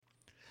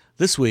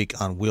This week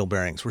on Wheel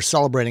Bearings, we're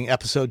celebrating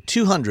episode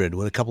 200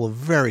 with a couple of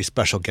very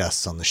special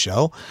guests on the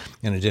show.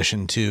 In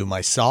addition to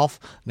myself,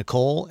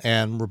 Nicole,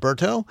 and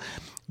Roberto,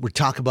 we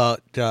talk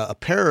about a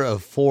pair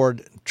of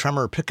Ford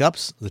Tremor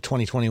pickups, the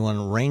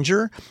 2021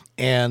 Ranger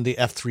and the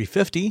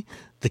F-350,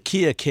 the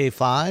Kia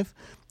K5,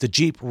 the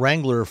Jeep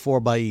Wrangler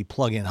 4xe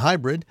plug-in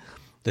hybrid,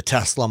 the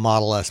Tesla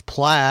Model S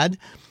Plaid,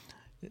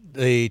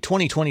 the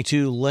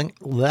 2022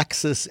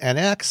 Lexus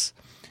NX,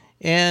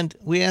 and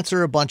we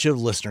answer a bunch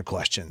of listener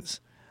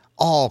questions.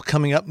 All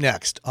coming up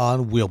next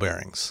on Wheel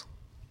Bearings.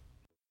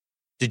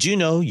 Did you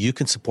know you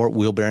can support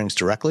Wheel Bearings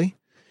directly?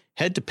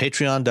 Head to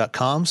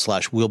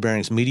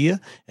patreon.com/wheelbearingsmedia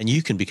and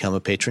you can become a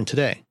patron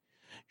today.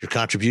 Your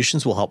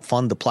contributions will help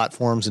fund the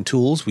platforms and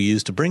tools we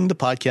use to bring the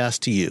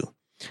podcast to you.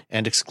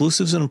 And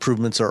exclusives and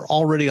improvements are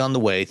already on the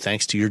way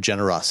thanks to your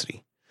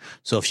generosity.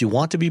 So if you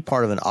want to be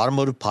part of an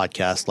automotive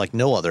podcast like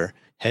no other,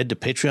 head to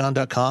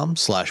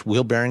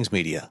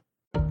patreon.com/wheelbearingsmedia.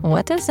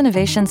 What does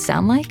innovation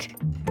sound like?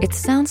 It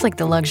sounds like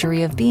the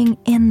luxury of being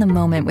in the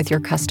moment with your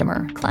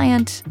customer,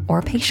 client,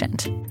 or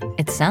patient.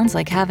 It sounds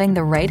like having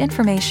the right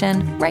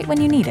information right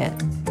when you need it.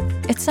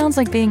 It sounds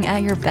like being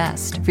at your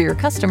best for your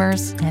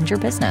customers and your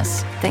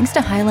business. Thanks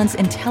to Hyland's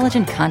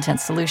intelligent content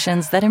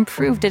solutions that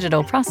improve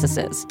digital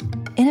processes,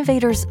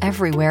 innovators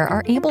everywhere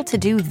are able to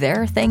do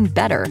their thing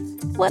better,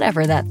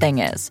 whatever that thing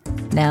is.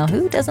 Now,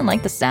 who doesn't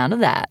like the sound of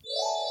that?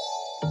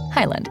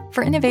 Hyland,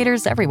 for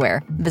innovators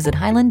everywhere. Visit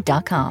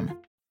hyland.com.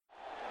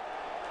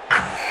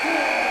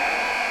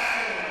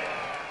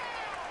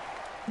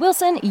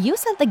 Wilson, you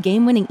sent the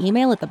game-winning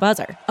email at the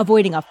buzzer,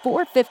 avoiding a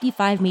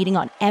 4:55 meeting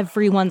on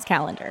everyone's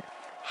calendar.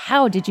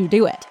 How did you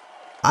do it?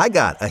 I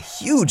got a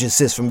huge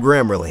assist from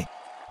Grammarly,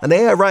 an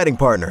AI writing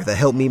partner that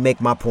helped me make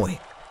my point.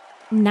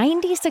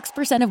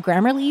 96% of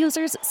Grammarly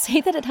users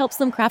say that it helps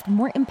them craft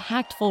more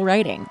impactful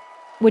writing.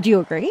 Would you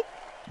agree?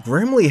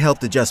 Grammarly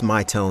helped adjust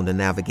my tone to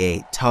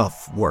navigate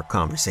tough work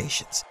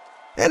conversations.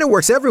 And it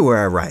works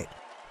everywhere I write,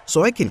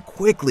 so I can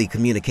quickly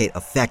communicate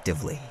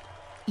effectively.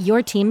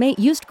 Your teammate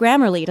used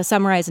Grammarly to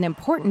summarize an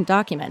important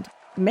document,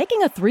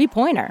 making a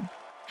 3-pointer.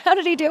 How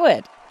did he do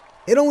it?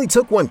 It only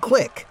took one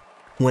click.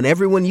 When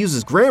everyone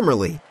uses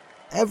Grammarly,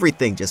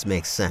 everything just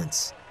makes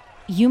sense.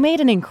 You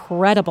made an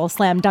incredible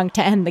slam dunk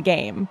to end the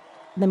game.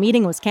 The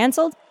meeting was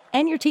canceled,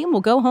 and your team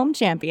will go home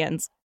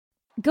champions.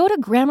 Go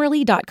to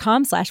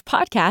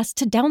Grammarly.com/podcast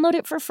to download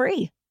it for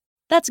free.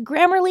 That's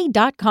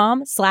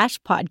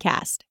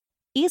Grammarly.com/podcast.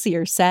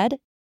 Easier said,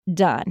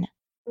 done.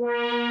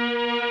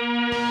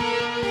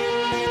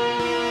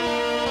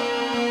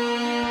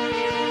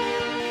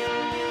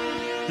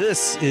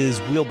 This is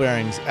Wheel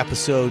Bearings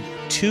episode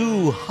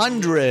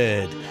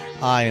 200.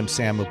 I am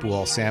Sam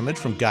Abu-Al-Samad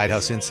from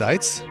Guidehouse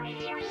Insights.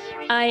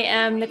 I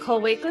am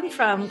Nicole Wakeland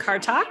from Car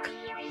Talk.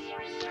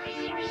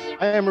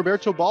 I am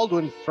Roberto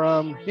Baldwin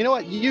from,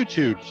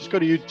 YouTube. Just go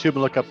to YouTube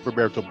and look up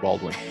Roberto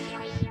Baldwin.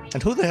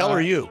 And who the hell are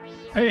you?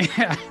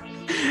 Yeah.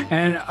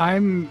 And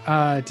I'm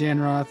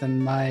Dan Roth,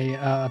 and my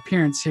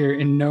appearance here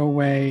in no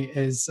way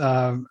is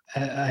I'm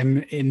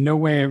in no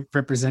way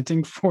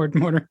representing Ford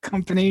Motor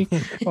Company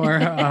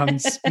or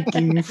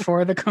speaking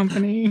for the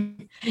company.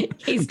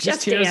 He's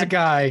just here as a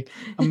guy.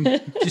 I'm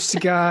just a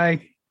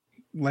guy,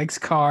 likes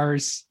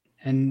cars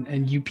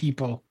and you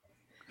people,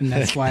 and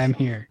that's why I'm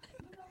here.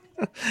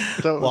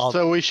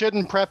 So we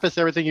shouldn't preface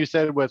everything you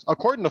said with,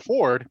 according to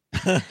Ford.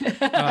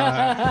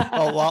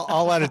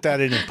 I'll edit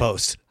that in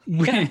post.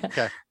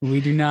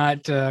 We do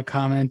not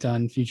comment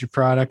on future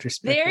product or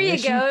speculation. There you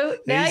go.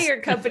 Now you're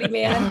a company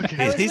man.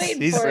 Okay. I was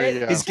waiting for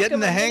it. He's getting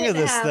the hang of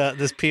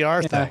this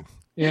PR thing.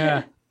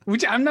 Yeah.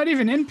 Which I'm not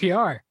even in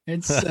PR.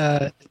 It's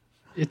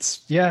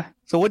yeah.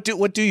 So what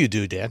do you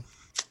do, Dan?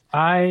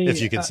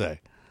 If you can say.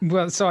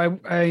 Well, so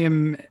I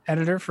am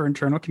editor for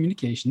internal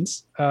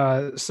communications.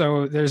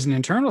 So there's an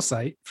internal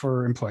site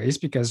for employees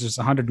because there's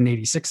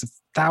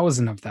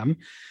 186,000 of them.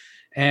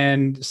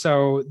 And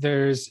so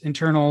there's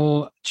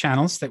internal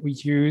channels that we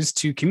use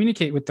to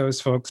communicate with those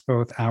folks,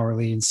 both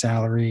hourly and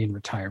salary and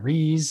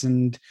retirees.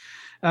 And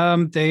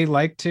they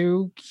like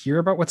to hear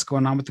about what's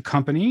going on with the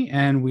company,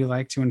 and we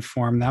like to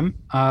inform them.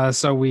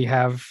 So we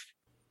have,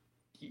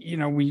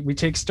 we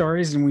take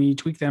stories and we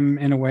tweak them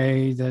in a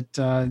way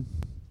that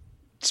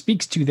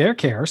speaks to their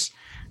cares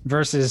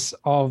versus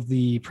all of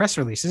the press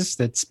releases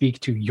that speak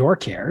to your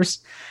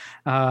cares.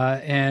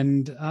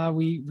 And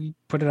we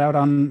put it out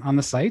on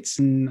the sites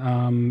and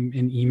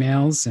in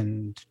emails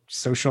and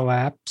social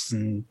apps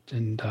and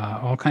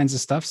all kinds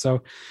of stuff.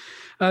 So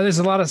there's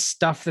a lot of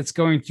stuff that's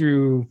going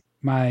through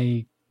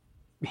my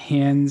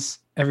hands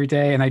every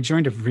day. And I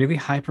joined a really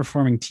high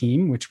performing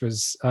team, which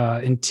was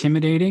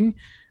intimidating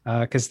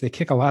because they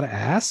kick a lot of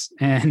ass.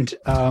 And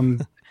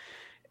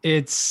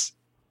it's,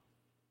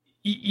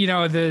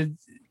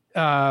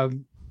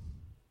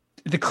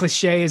 the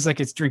cliche is like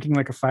it's drinking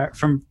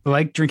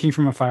drinking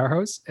from a fire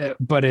hose,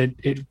 but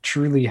it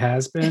truly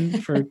has been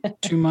for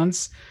 2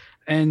 months.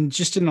 And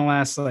just in the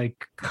last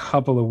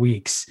couple of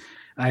weeks,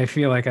 I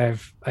feel like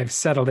I've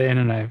settled in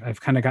and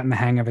I've kind of gotten the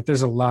hang of it.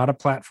 There's a lot of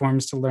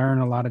platforms to learn,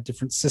 a lot of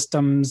different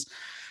systems,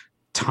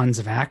 tons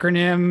of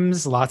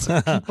acronyms, lots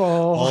of people.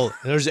 Oh,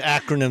 there's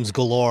acronyms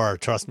galore.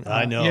 Trust me,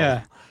 I know.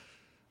 Yeah.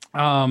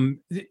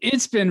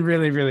 It's been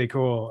really, really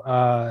cool.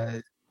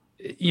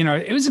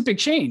 It was a big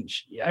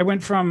change. I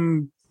went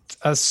from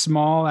a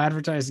small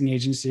advertising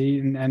agency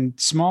and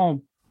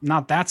small,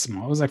 not that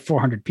small. It was like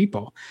 400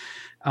 people,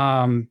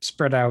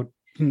 spread out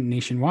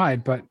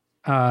nationwide, but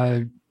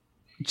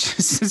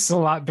just a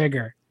lot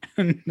bigger.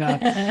 And,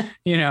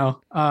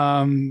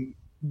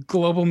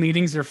 global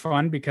meetings are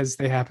fun because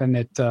they happen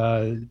at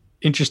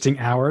interesting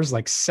hours,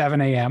 like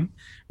 7 a.m.,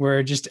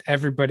 where just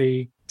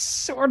everybody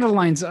sort of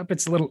lines up.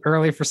 It's a little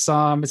early for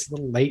some, it's a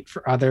little late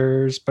for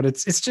others, but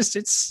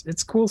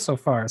it's cool so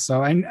far.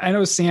 So I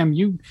know, Sam,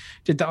 you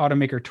did the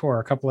automaker tour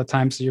a couple of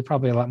times, so you're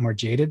probably a lot more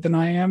jaded than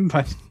I am,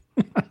 but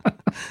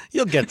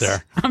you'll get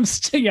there. I'm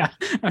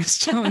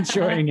still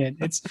enjoying it.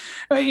 It's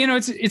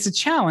it's a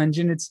challenge,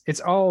 and it's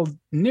all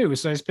new.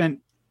 So I spent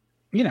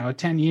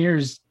 10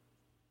 years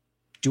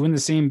doing the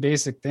same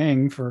basic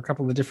thing for a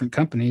couple of different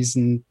companies,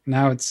 and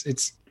now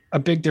it's a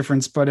big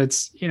difference, but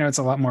it's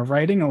a lot more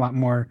writing, a lot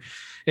more.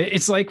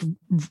 It's like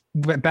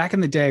back in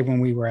the day when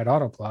we were at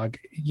Autoblog,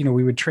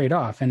 we would trade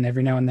off, and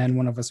every now and then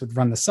one of us would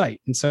run the site.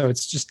 And so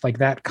it's just like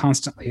that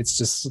constantly. It's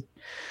just,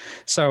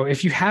 so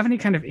if you have any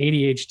kind of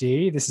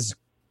ADHD, this is a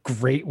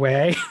great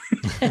way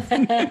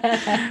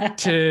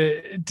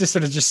to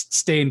sort of just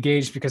stay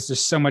engaged, because there's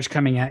so much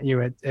coming at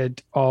you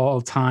at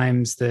all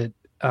times that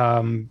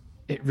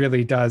it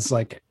really does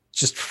like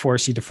just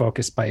force you to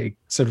focus by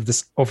sort of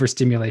this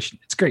overstimulation.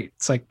 It's great.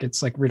 It's like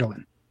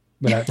Ritalin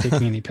without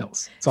taking any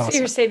pills. It's awesome. So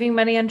you're saving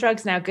money on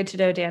drugs now. Good to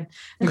know, Dan.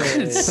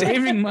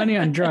 Saving money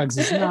on drugs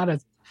is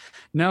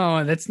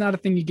that's not a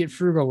thing you get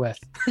frugal with.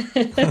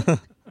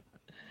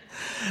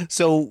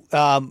 So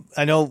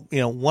I know,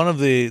 one of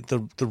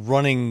the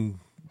running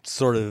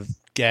sort of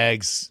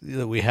gags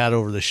that we had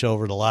over the show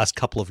over the last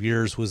couple of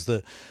years was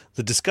the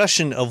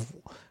discussion of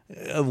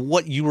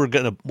what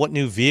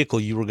new vehicle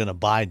you were gonna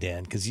buy,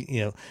 Dan, because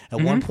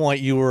at one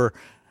point you were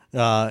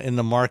in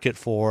the market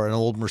for an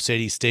old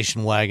Mercedes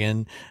station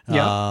wagon.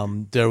 Yep.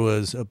 There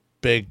was a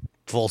big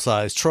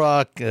full-size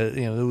truck.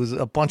 There was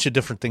a bunch of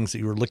different things that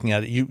you were looking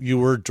at. You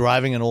were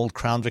driving an old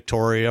Crown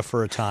Victoria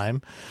for a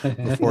time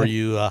before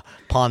you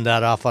pawned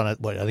that off on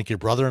I think your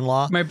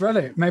brother-in-law. My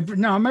brother. My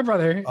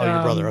brother. Oh,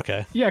 your brother.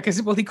 Okay. Yeah, because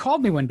he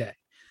called me one day,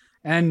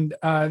 and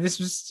this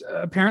was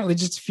apparently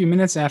just a few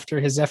minutes after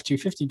his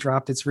F-250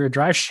 dropped its rear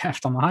drive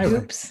shaft on the highway.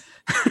 Oops.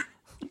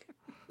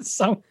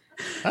 So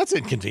that's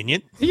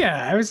inconvenient.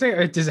 Yeah, I would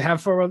say, does it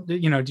have four-wheel? Do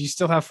you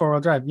still have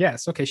four-wheel drive?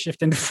 Yes. Okay,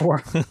 shift into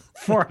four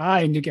high,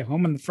 and you get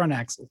home on the front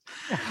axle.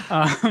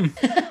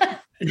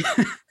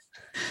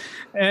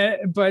 But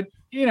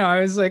I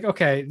was like,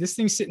 okay, this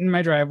thing's sitting in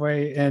my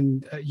driveway,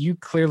 and you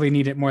clearly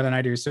need it more than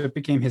I do. So it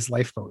became his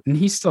lifeboat, and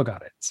he's still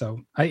got it.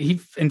 So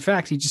he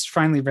just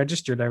finally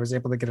registered. I was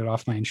able to get it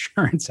off my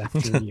insurance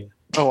after a year.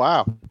 Oh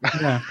wow!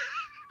 Yeah,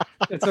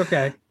 it's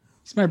okay.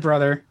 He's my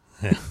brother.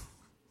 Yeah.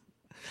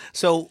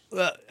 So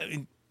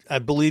I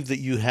believe that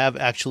you have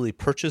actually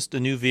purchased a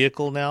new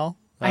vehicle now.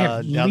 I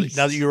have now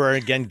that you are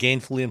again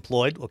gainfully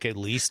employed. Okay,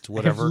 leased,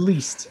 whatever.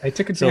 I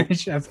took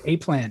advantage of a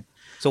plan.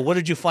 So what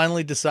did you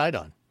finally decide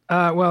on?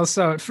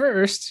 So at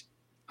first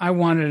I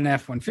wanted an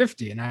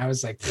F-150, and I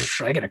was like,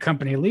 I get a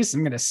company lease,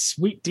 I'm going to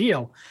sweet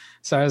deal.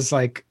 So I was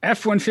like,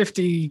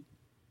 F-150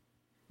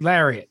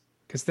 Lariat,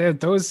 because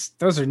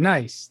those are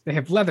nice. They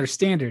have leather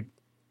standard,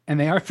 and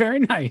they are very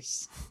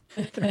nice.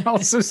 They're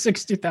also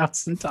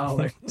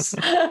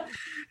 $60,000.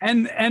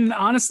 And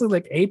honestly,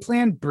 like A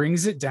Plan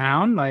brings it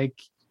down like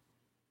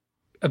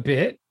a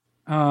bit.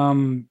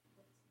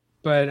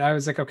 But I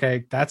was like,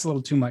 okay, that's a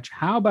little too much.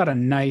 How about a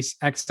nice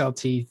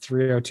XLT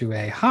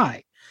 302A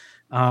high,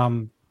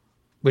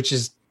 which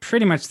is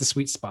pretty much the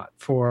sweet spot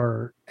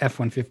for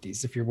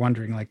F-150s. If you're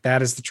wondering, like,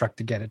 that is the truck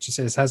to get. It just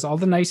has all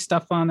the nice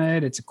stuff on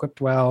it. It's equipped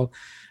well.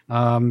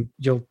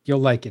 You'll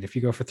like it if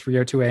you go for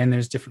 302A, and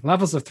there's different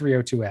levels of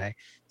 302A.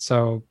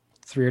 So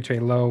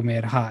 302A low,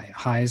 mid, high.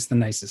 High is the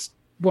nicest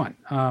one.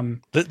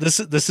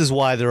 This is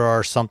why there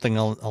are something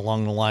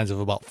along the lines of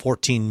about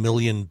 14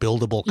 million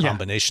buildable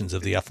combinations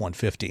of the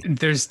F-150.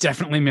 There's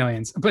definitely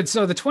millions. But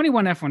so the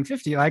 21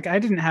 F-150, like, I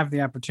didn't have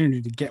the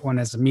opportunity to get one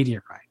as a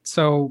media ride.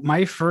 So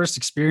my first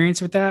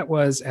experience with that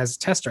was as a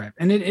test drive,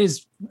 and it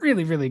is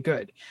really, really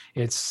good.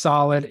 It's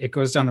solid. It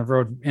goes down the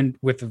road and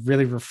with a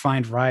really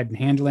refined ride and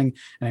handling.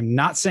 And I'm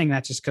not saying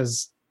that just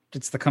because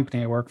it's the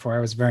company I work for. I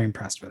was very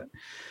impressed with it.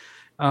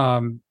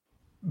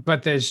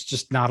 But there's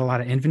just not a lot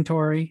of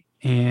inventory,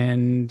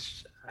 and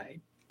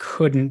I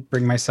couldn't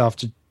bring myself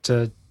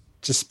to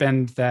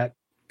spend that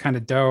kind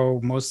of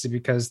dough, mostly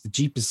because the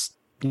Jeep is,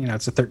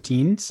 it's a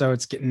 13, so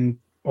it's getting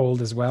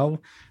old as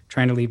well.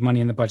 Trying to leave money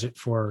in the budget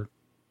for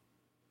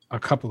a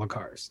couple of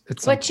cars.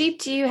 What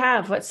Jeep do you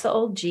have? What's the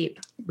old Jeep?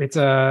 It's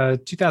a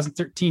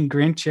 2013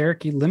 Grand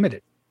Cherokee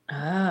Limited.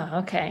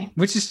 Oh, okay.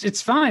 Which is,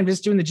 it's fine. It's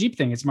doing the Jeep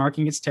thing. It's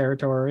marking its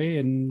territory,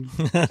 and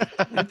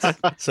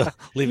so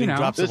leaving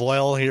drops of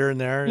oil here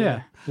and there.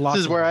 Yeah. This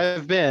is where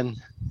I've been.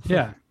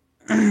 Yeah.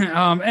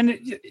 And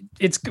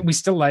we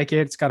still like it.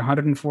 It's got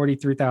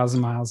 143,000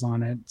 miles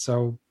on it,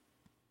 so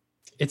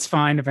it's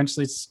fine.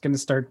 Eventually, it's going to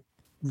start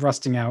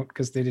rusting out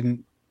because they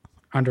didn't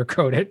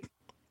undercoat it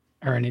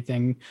or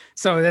anything.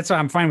 So that's why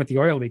I'm fine with the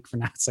oil leak for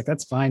now. It's like,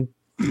 that's fine.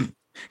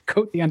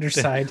 Coat the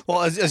underside.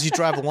 Well, as you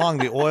drive along,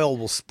 the oil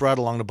will spread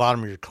along the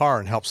bottom of your car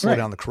and help slow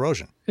down the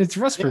corrosion. It's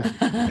rust-proof.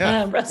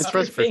 Yeah. It's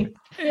rust-proof.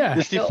 Yeah.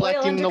 It's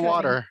deflecting the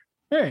water.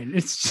 Right.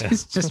 It's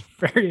just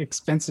very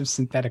expensive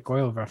synthetic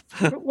oil.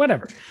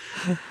 Whatever.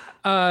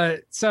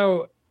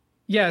 So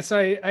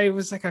I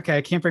was like, okay,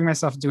 I can't bring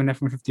myself to do an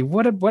F-150.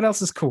 What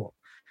else is cool?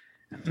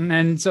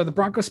 And so the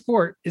Bronco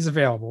Sport is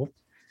available.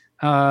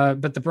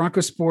 But the Bronco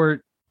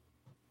Sport,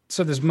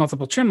 so there's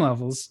multiple trim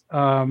levels.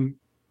 I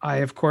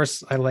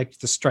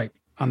liked the stripe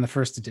on the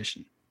first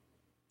edition.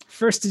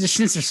 First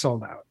editions are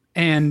sold out.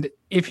 And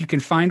if you can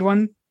find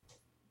one,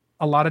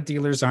 a lot of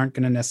dealers aren't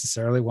going to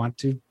necessarily want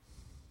to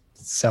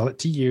sell it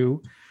to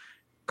you,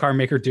 car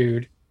maker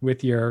dude,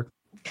 with your,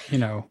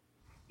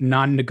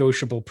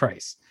 non-negotiable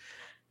price.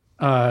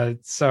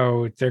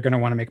 So they're going to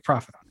want to make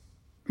profit on it,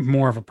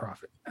 more of a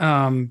profit.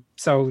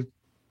 So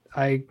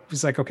I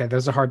was like, okay,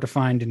 those are hard to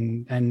find.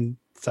 And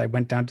so I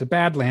went down to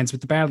Badlands with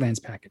the Badlands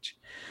package.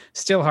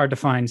 Still hard to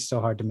find,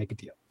 still hard to make a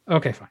deal.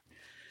 Okay, fine.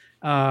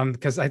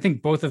 Because I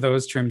think both of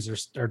those trims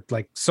are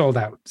like sold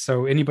out.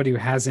 So anybody who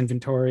has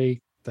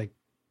inventory, like,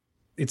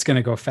 it's going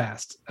to go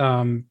fast.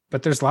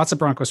 But there's lots of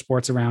Bronco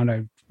Sports around.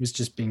 I was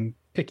just being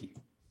picky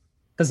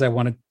because I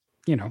wanted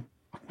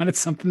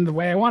something the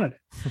way I wanted it.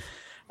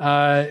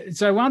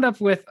 So I wound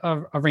up with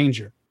a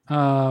Ranger,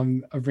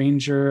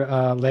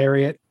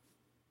 Lariat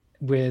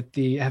with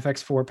the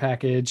FX4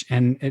 package,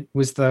 and it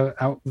was the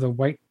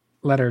white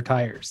letter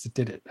tires that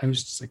did it. I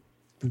was just like,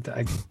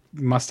 I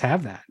must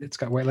have that. It's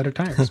got white letter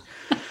tires.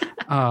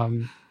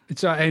 And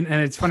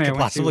it's funny. Could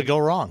possibly go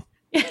wrong.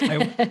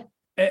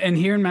 And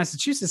here in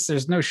Massachusetts,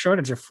 there's no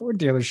shortage of Ford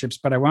dealerships,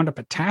 but I wound up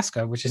at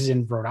Tasca, which is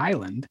in Rhode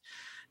Island.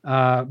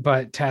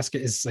 But Tasca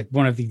is like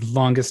one of the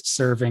longest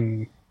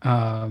serving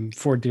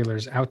Ford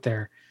dealers out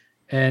there.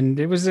 And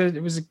it was a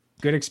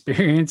good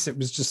experience. It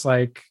was just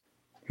like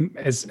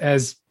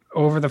as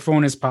over the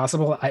phone as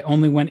possible. I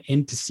only went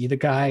in to see the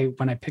guy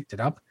when I picked it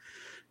up.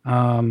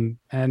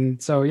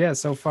 And so,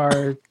 so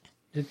far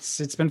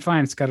it's been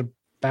fine. It's got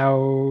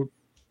about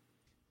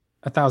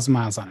 1,000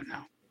 miles on it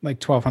now,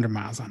 like 1,200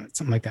 miles on it,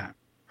 something like that,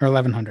 or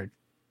 1,100.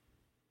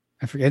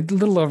 I forget, a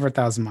little over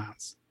 1,000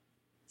 miles.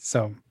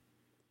 So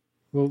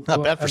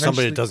not bad for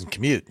somebody that doesn't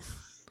commute.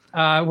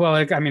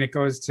 It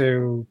goes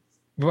to,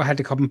 I had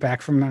to come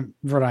back from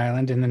Rhode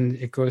Island, and then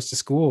it goes to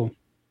school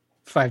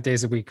 5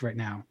 days a week right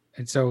now.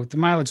 And so the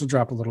mileage will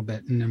drop a little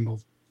bit, and then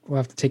we'll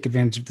have to take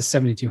advantage of the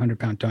 7,200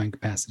 pound towing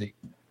capacity.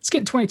 It's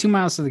getting 22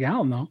 miles to the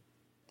gallon though.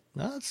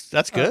 No,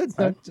 that's good.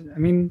 I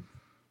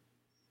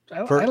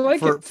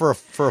like it for a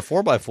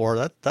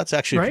 4x4. That's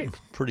actually right.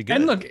 Pretty good.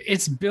 And look,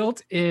 it's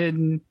built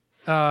in.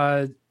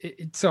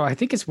 So I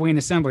think it's Wayne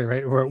Assembly,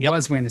 right? Or it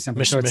was Wayne Assembly.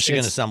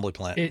 Michigan Assembly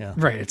Plant.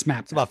 Right. It's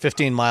mapped. It's about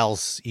 15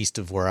 miles east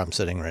of where I'm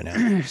sitting right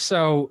now.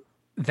 So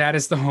that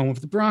is the home of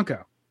the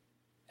Bronco,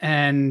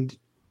 and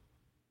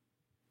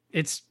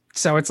it's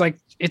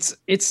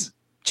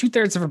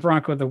 2/3 of a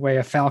Bronco the way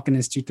a Falcon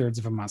is 2/3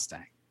 of a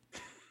Mustang.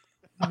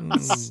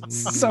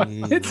 So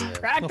it's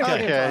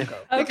practically a Bronco.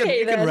 Okay,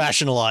 you can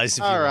rationalize.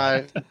 If All you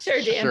right. want.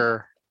 Sure, Dan.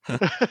 Sure.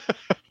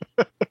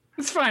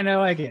 It's fine. I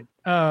like it.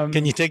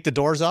 Can you take the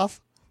doors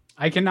off?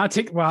 I cannot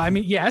take. Well, I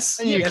mean, yes.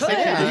 You Yes, I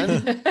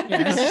can. can.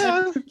 Yes,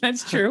 Yeah.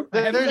 that's true.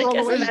 There- I have there's a all the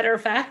As a ways- matter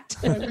of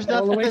fact. There's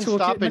all the way nothing toolkit in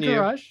the stopping you.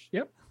 garage.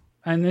 Yep.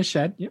 And the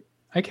shed. Yep.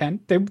 I can.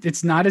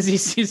 It's not as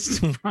easy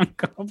as the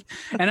Bronco.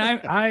 And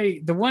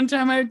I the one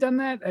time I've done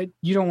that,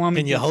 you don't want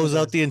me. Can you hose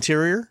out the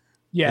interior?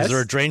 Yes. Is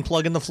there a drain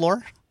plug in the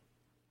floor?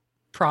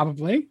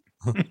 Probably.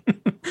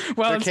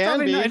 Well,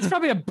 it's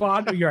probably a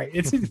bottom. You're right.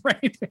 It's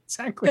right.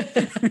 Exactly.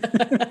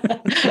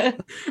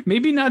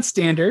 Maybe not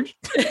standard.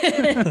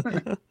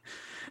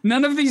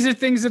 None of these are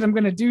things that I'm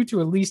going to do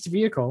to a leased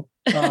vehicle.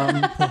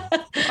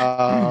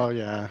 Oh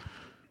yeah.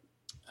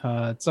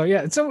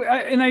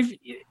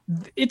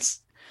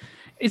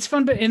 It's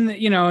fun, but in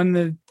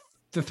the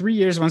 3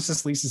 years once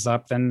this lease is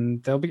up,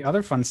 then there'll be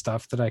other fun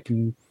stuff that I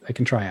can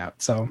try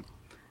out. So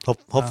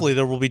Hopefully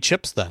there will be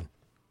chips then.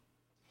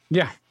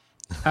 yeah,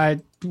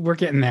 we're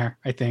getting there.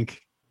 I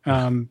think.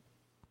 I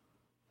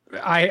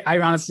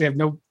honestly have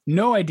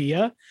no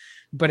idea,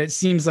 but it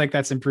seems like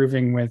that's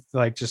improving with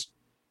like just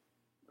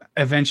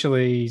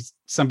eventually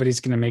somebody's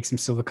going to make some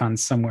silicon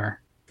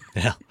somewhere.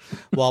 Yeah.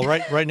 Well,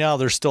 right now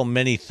there's still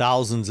many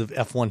thousands of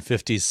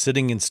F-150s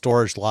sitting in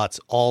storage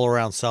lots all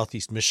around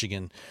Southeast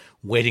Michigan,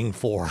 waiting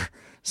for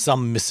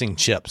some missing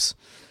chips.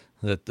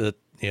 That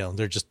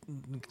they're just,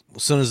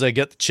 as soon as they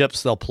get the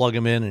chips, they'll plug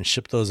them in and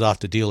ship those off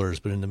to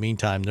dealers. But in the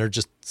meantime, they're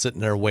just sitting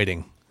there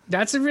waiting.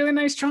 That's a really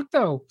nice truck,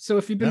 though. So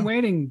if you've been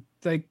waiting,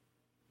 like,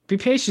 be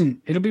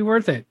patient. It'll be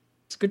worth it.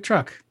 It's a good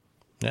truck.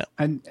 Yeah.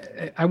 And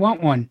I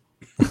want one.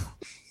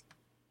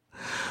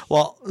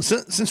 Well,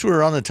 since we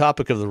were on the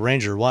topic of the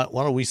Ranger, why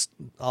don't we?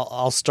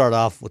 I'll start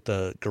off with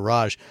the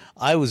garage.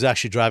 I was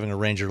actually driving a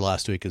Ranger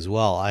last week as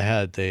well. I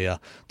had the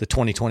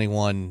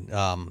 2021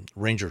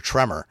 Ranger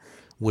Tremor,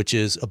 which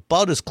is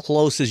about as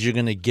close as you're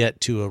going to get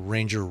to a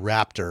Ranger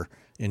Raptor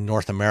in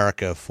North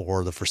America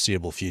for the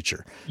foreseeable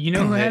future. You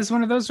know who has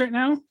one of those right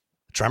now?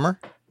 Tremor?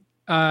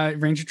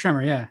 Ranger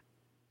Tremor, yeah.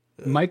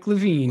 Mike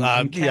Levine.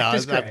 I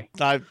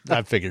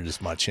figured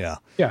as much. Yeah.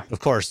 Yeah. Of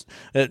course.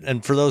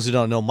 And for those who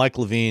don't know, Mike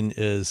Levine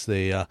is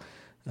the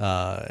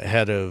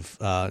head of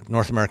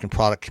North American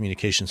product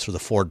communications for the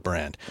Ford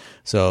brand.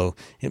 So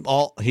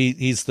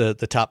he's the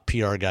top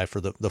PR guy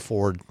for the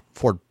Ford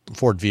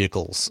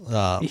vehicles.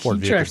 He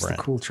Ford drives vehicle brand.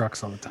 the cool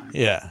trucks all the time.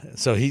 Yeah.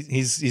 So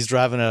he's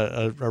driving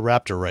a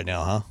Raptor right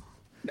now,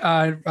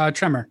 huh?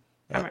 Tremor.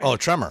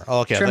 Tremor.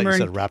 Oh, okay. Tremor I thought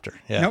you said Raptor.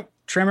 Yeah. Nope.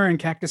 Tremor and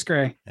Cactus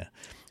Gray. Yeah.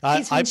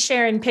 He's been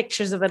sharing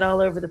pictures of it all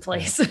over the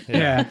place.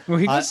 Yeah. Well,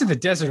 he goes to the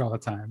desert all the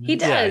time. He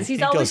does. Yeah,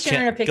 He's always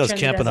sharing a picture. Goes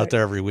camping out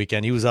there every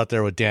weekend. He was out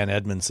there with Dan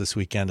Edmonds this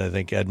weekend. I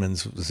think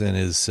Edmonds was in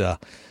his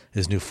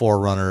new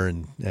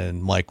 4Runner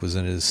and Mike was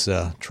in his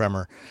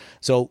Tremor.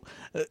 So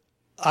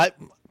I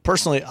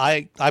personally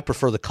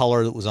prefer the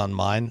color that was on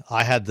mine.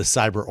 I had the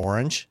Cyber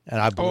Orange,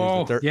 and I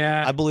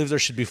believe there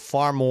should be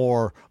far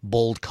more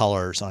bold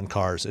colors on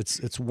cars.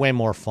 It's way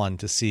more fun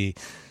to see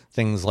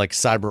things like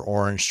Cyber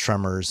Orange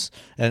Tremors.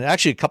 And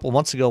actually a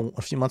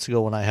few months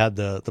ago when I had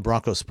the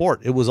Bronco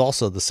Sport, it was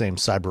also the same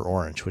Cyber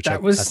Orange, which I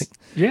think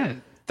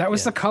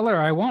the color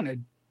I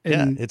wanted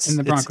in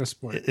the Bronco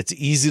Sport. It's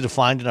easy to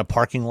find in a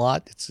parking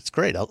lot. It's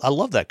great. I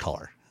love that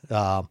color.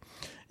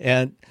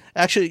 And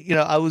actually,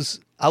 I was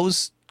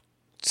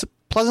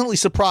pleasantly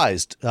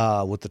surprised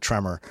with the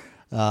Tremor.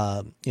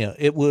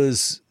 It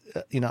was,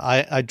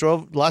 I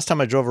drove, last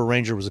time I drove a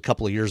Ranger was a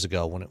couple of years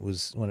ago when it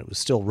was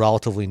still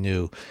relatively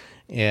new.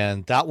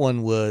 And that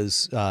one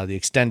was the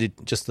extended,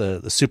 just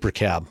the super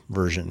cab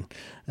version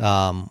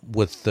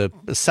with the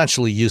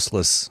essentially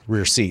useless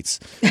rear seats,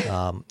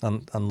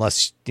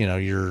 unless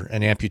you're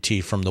an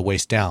amputee from the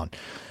waist down,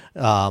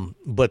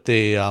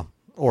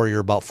 or you're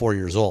about 4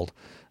 years old.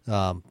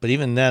 But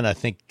even then, I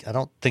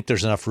don't think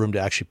there's enough room to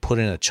actually put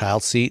in a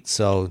child seat.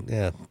 So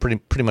yeah,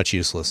 pretty much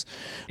useless.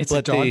 It's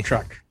a dog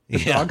truck. The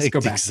dogs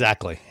go back.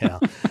 Exactly. Yeah.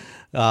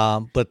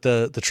 But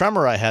the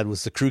Tremor I had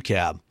was the crew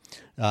cab.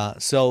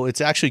 So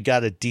it's actually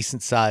got a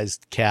decent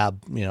sized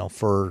cab,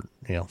 for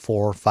 4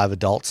 or 5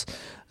 adults.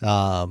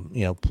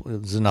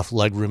 There's enough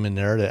leg room in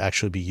there to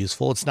actually be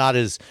useful. It's not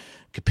as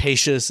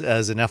capacious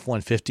as an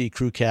F-150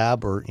 crew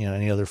cab or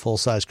any other full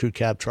size crew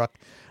cab truck.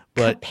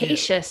 But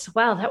capacious.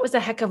 Wow, that was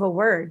a heck of a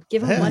word.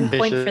 Give him 1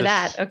 point for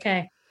that.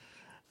 Okay.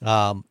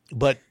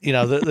 But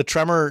the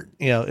Tremor,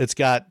 it's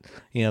got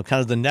kind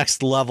of the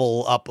next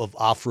level up of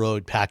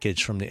off-road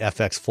package from the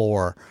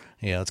FX4.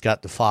 It's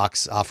got the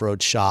Fox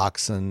off-road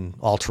shocks and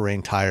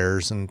all-terrain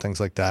tires and things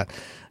like that.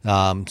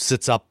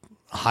 Sits up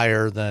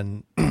higher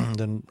than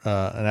an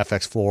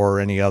FX4 or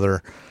any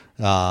other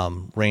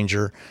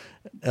Ranger.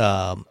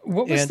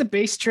 What was the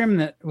base trim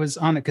that was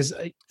on it? Because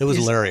it was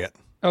Lariat.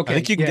 Okay, I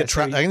think you can I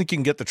think you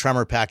can get the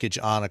Tremor package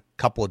on a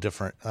couple of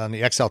different, on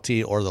the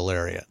XLT or the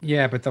Lariat.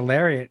 Yeah, but the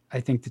Lariat,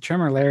 I think the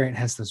Tremor Lariat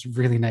has those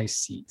really nice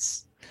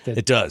seats.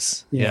 It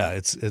does. Yeah.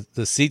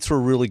 The seats were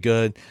really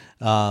good.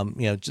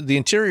 The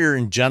interior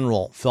in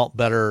general felt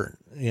better,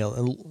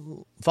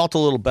 felt a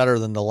little better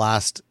than the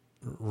last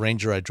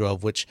Ranger I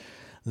drove, which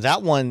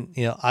that one,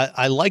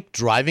 I liked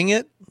driving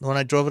it when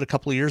I drove it a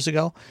couple of years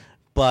ago,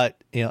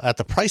 but at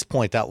the price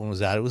point that one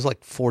was at, it was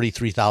like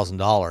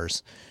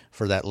 $43,000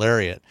 for that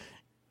Lariat.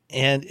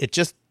 And it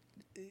just,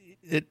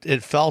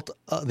 it felt,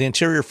 the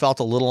interior felt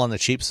a little on the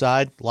cheap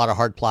side, a lot of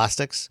hard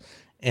plastics.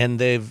 And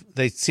they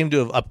seem to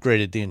have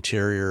upgraded the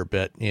interior a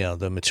bit.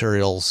 The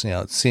materials.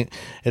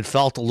 It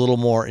felt a little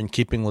more in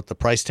keeping with the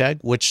price tag,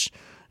 which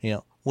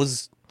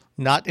was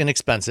not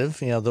inexpensive.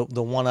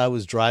 The one I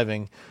was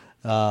driving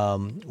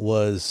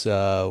was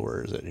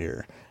where is it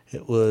here?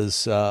 It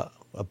was I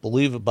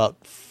believe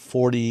about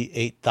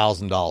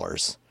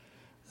 $48,000,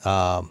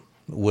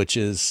 which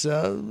is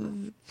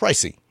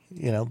pricey.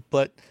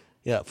 But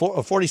yeah,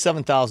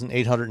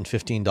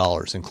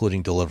 $47,815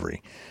 including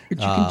delivery. But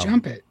you can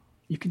jump it.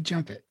 You can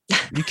jump it.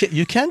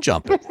 You can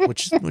jump it,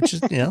 which is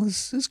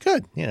is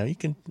good. You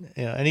can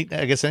any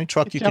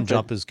truck you can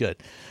jump is good.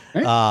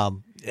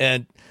 Right.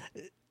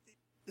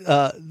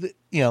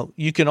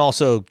 You can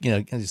also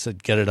as you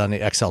said, get it on the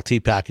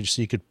XLT package.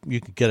 So you could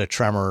get a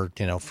Tremor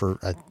for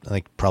I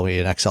think probably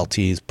an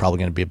XLT is probably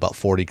going to be about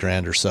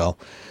 $40,000 or so.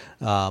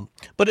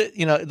 But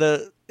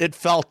it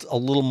felt a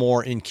little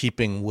more in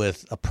keeping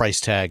with a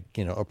price tag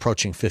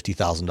approaching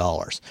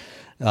 $50,000.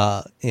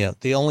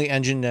 The only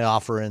engine they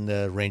offer in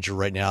the Ranger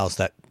right now is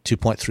that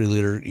 2.3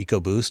 liter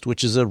EcoBoost,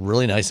 which is a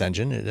really nice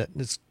engine.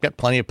 It's got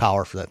plenty of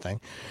power for that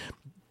thing.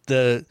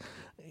 The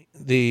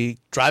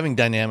driving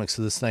dynamics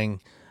of this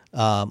thing,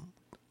 I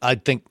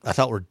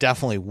thought were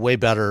definitely way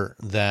better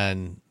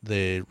than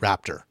the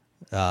Raptor,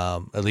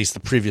 at least the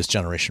previous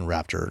generation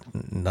Raptor.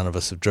 None of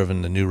us have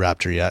driven the new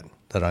Raptor yet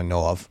that I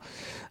know of.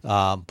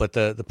 But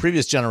the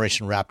previous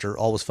generation Raptor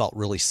always felt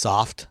really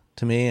soft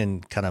to me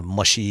and kind of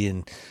mushy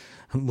and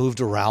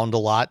moved around a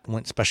lot,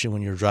 especially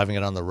when you're driving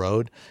it on the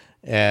road.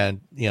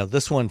 And,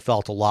 this one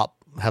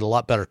had a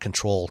lot better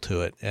control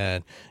to it,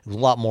 and it was a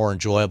lot more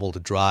enjoyable to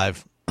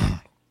drive.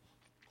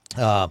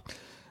 There's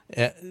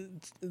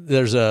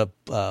a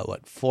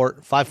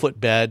 5-foot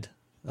bed,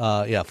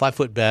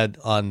 5-foot bed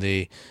on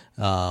the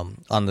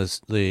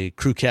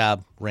crew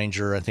cab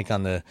Ranger. I think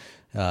on the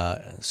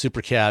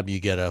super cab you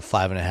get a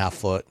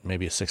 5.5-foot,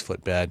 maybe a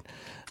 6-foot bed.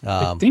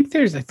 I think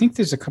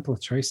there's a couple of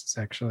choices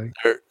actually.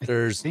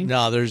 There's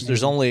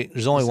only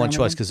one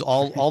choice, because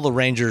all the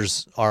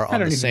Rangers are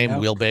on the same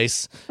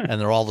wheelbase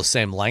and they're all the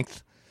same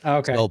length.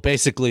 Okay. So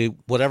basically,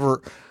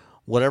 whatever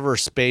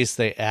space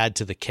they add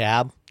to the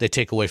cab, they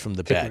take away from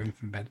the bed.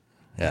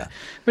 Yeah.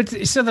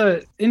 But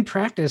so in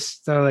practice,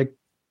 the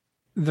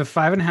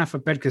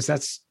 5.5-foot bed,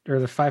 or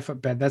the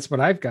 5-foot bed, that's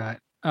what I've got.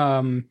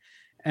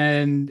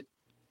 And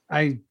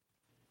I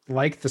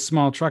like the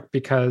small truck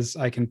because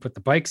I can put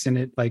the bikes in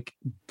it. Like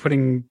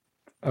putting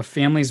a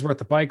family's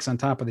worth of bikes on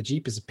top of the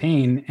Jeep is a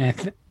pain,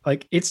 and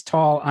like it's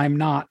tall, I'm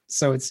not,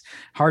 so it's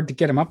hard to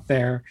get them up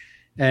there.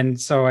 And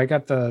so I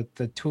got the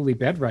Thule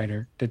bed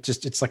rider that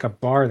it's like a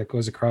bar that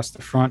goes across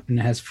the front and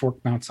it has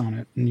fork mounts on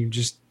it, and you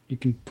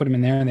can put them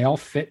in there and they all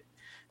fit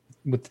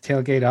with the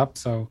tailgate up.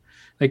 So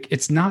like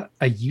it's not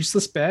a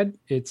useless bed.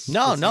 It's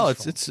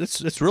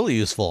really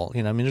useful.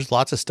 There's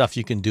lots of stuff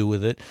you can do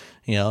with it.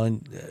 I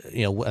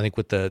think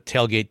with the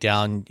tailgate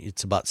down,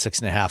 it's about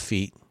 6.5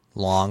 feet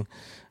long.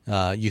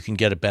 You can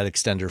get a bed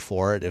extender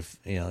for it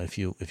if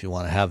you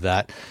want to have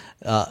that.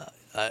 And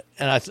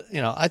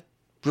I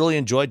really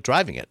enjoyed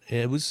driving it.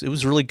 It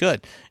was really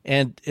good,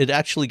 and it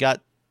actually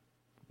got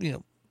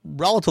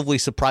relatively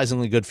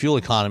surprisingly good fuel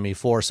economy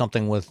for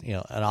something with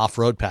an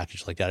off-road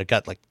package like that.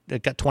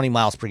 It got 20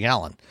 miles per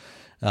gallon.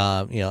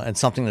 And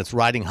something that's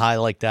riding high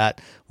like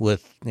that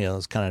with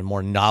those kind of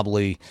more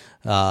knobbly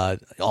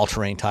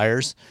all-terrain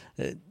tires,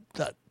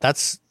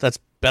 that's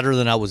better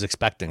than I was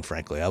expecting.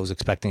 Frankly, I was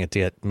expecting it to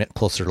get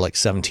closer to like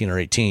 17 or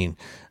 18.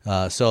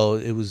 So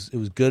it was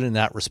good in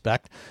that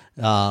respect.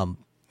 The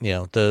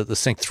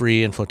Sync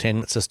 3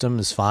 infotainment system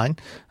is fine.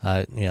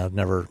 I've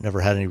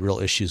never had any real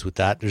issues with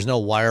that. There's no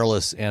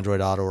wireless Android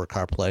Auto or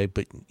CarPlay,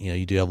 but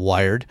you do have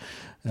wired.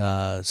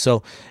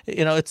 So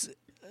it's,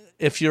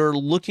 if you're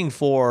looking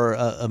for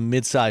a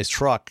mid-sized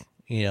truck,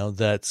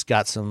 that's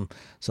got some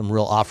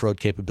real off-road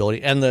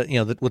capability, and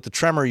with the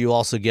Tremor, you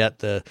also get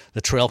the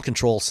trail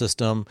control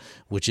system,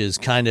 which is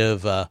kind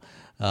of a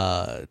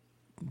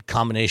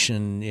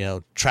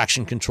combination,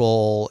 traction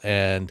control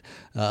and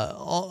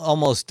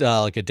almost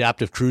like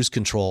adaptive cruise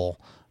control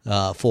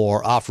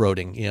for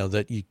off-roading.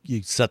 That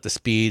you set the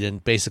speed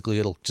and basically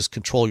it'll just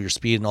control your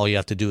speed, and all you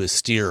have to do is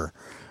steer.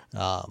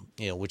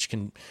 Which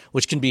can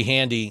be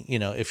handy,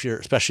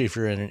 especially if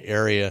you're in an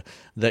area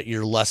that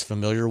you're less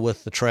familiar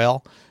with the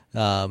trail.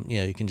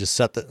 You can just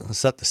set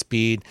the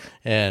speed,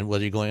 and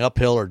whether you're going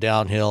uphill or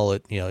downhill,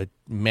 it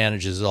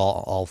manages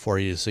all for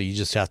you. So you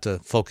just have to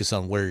focus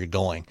on where you're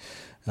going.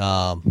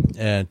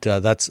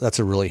 That's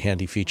a really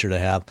handy feature to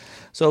have.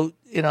 So,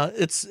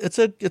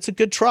 it's a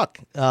good truck.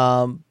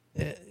 And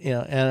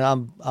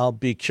I'll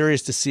be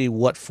curious to see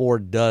what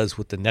Ford does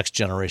with the next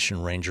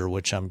generation Ranger,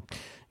 which I'm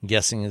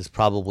guessing is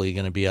probably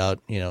going to be out,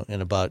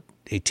 in about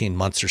 18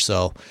 months or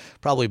so.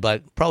 Probably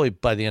by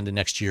the end of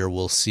next year,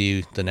 we'll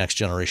see the next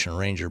generation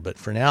Ranger. But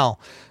for now,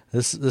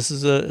 it's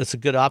a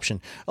good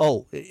option.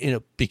 Oh,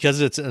 because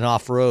it's an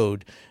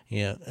off-road,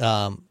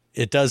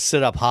 it does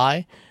sit up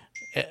high,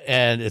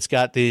 and it's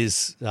got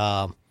these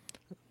side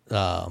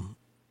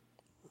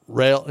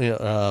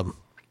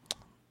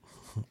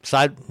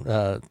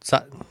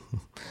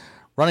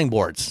running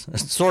boards,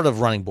 sort of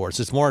running boards.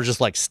 It's more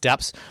just like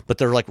steps, but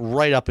they're like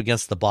right up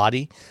against the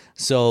body.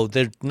 So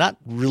they're not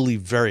really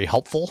very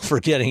helpful for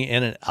getting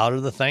in and out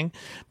of the thing,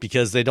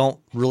 because they don't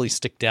really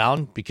stick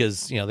down,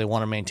 because, they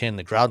want to maintain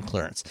the ground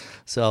clearance.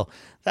 So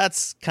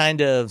that's kind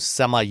of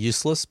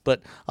semi-useless,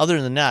 but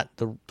other than that,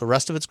 the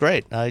rest of it's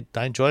great. I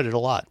enjoyed it a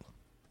lot.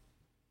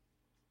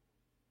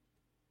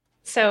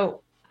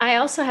 So I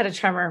also had a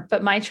Tremor,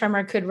 but my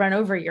Tremor could run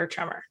over your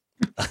Tremor.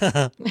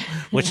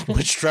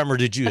 Which Tremor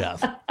did you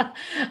have?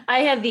 I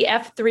had the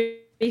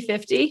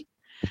F350.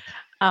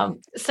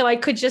 So I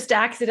could just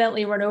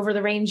accidentally run over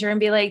the Ranger and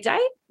be like, did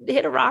I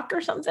hit a rock or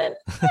something?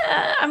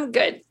 I'm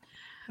good.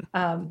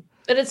 But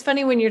it's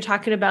funny when you're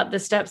talking about the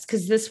steps,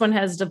 because this one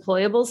has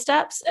deployable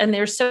steps and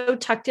they're so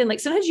tucked in. Like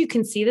sometimes you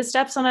can see the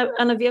steps on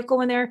a vehicle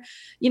when they're,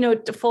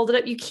 folded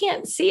up. You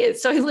can't see it.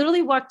 So I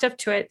literally walked up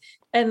to it,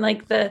 and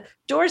like the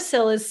door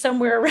sill is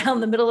somewhere around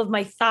the middle of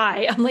my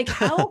thigh. I'm like,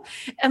 how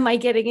am I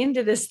getting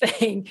into this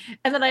thing?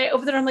 And then I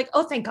open the door. I'm like,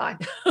 oh, thank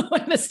God.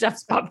 When the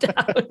steps popped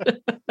out.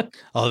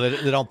 Oh,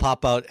 they don't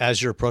pop out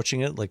as you're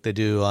approaching it, like they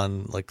do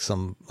on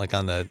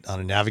on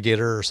a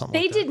Navigator or something.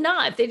 They did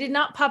not. They did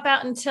not pop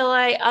out until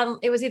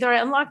it was either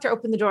I unlocked or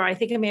opened the door. I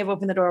think I may have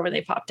opened the door when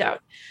they popped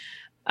out.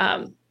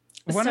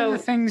 One of the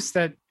things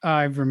that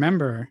I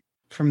remember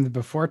from the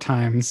before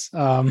times,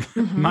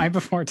 my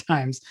before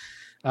times,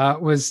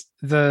 was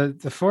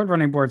the Ford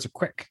running boards are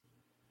quick.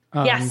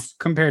 Yes.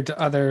 Compared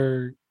to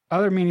other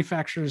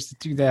manufacturers that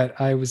do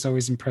that, I was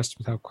always impressed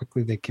with how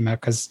quickly they came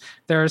out, because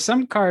there are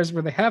some cars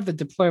where they have the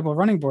deployable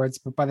running boards,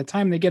 but by the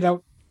time they get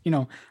out,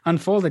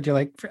 unfolded, you're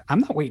like, I'm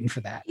not waiting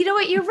for that. You know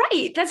what? You're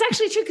right. That's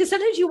actually true. Because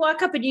sometimes you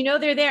walk up and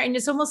they're there, and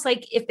it's almost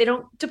like if they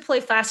don't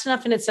deploy fast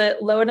enough and it's a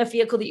low enough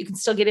vehicle that you can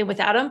still get in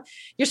without them,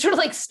 you're sort of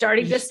like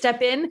starting to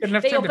step in.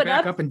 They open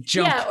up and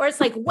jump. Yeah, or it's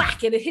like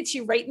whack and it hits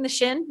you right in the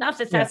shin. Not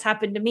that that's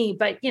happened to me,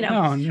 but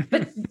No.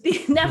 but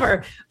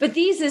never. But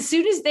these, as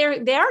soon as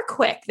they are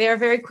quick, they are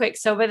very quick.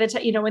 So by the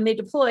time when they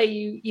deploy,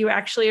 you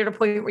actually are at a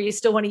point where you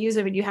still want to use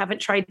them, and you haven't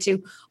tried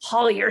to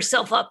haul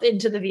yourself up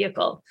into the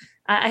vehicle.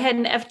 I had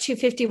an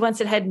F-250 once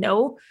that had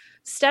no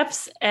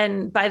steps,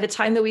 and by the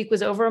time the week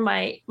was over,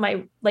 my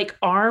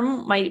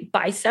arm, my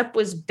bicep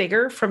was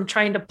bigger from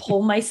trying to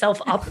pull myself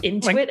up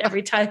into it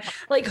every time.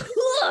 But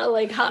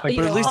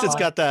at least it's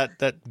got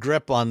that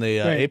grip on the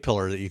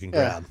A-pillar that you can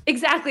grab.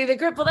 Exactly, the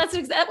grip. Well,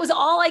 that was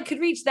all I could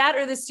reach. That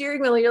or the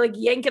steering wheel. You're like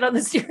yanking on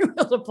the steering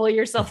wheel to pull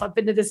yourself up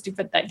into this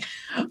stupid thing.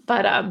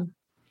 But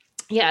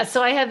yeah,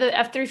 so I had the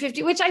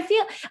F-350, which I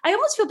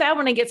almost feel bad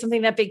when I get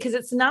something that big, because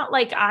it's not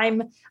like I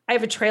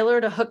have a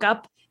trailer to hook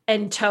up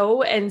and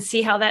tow and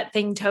see how that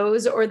thing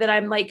tows, or that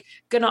I'm like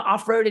going to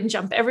off-road and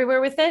jump everywhere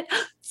with it.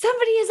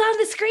 Somebody is on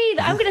the screen.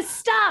 I'm going to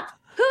stop.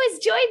 Who has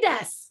joined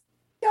us?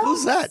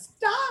 Who's that?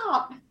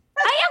 Stop.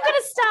 I am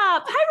going to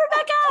stop.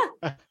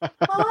 Hi, Rebecca.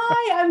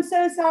 Hi, I'm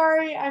so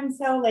sorry. I'm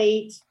so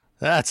late.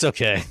 That's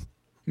okay.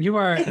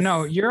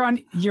 You're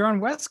on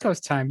West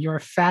Coast time. You are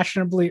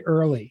fashionably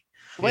early.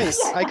 Wait,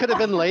 I could have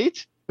been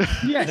late?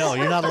 Yes. No,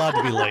 you're not allowed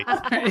to be late.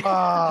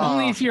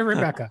 Only if you're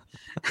Rebecca.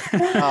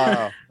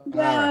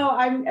 No,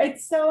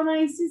 it's so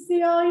nice to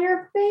see all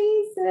your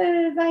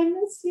faces. I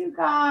miss you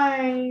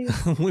guys.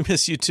 We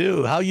miss you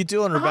too. How you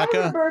doing,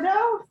 Rebecca? Hi,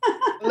 Roberto.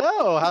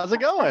 Hello, how's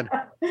it going?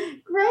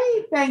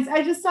 Great, thanks.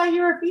 I just saw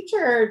you were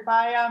featured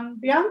by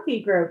Bianchi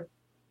Group.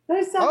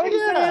 Yes,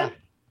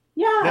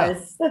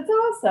 that's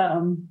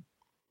awesome.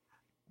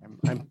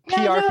 I'm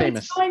PR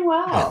famous. It's going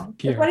well.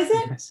 What is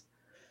it?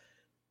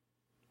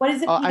 What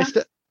is it?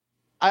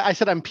 I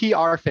said I'm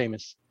PR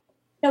famous.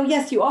 No,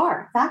 yes, you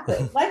are.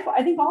 Exactly.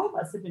 I think all of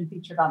us have been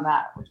featured on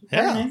that, which is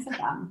very nice of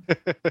them.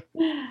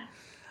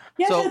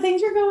 So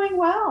things are going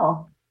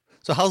well.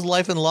 So how's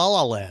life in La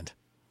La Land?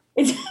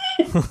 It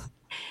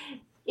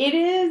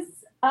is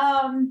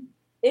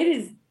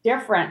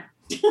different.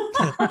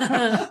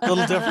 A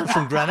little different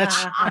from Greenwich?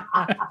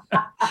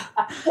 A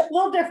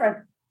little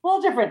different.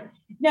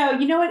 No,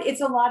 you know what? It's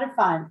a lot of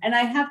fun. And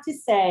I have to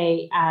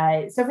say,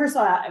 so first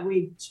of all,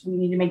 we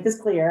need to make this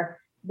clear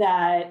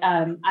that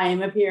I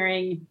am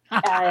appearing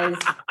as...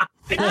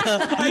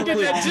 I did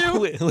that too.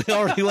 We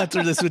already went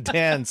through this with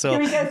Dan. So can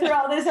we go through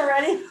all this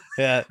already?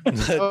 Yeah. We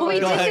did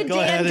the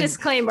Dan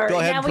disclaimer. Go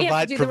ahead now we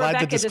have to do the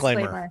Rebecca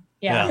disclaimer.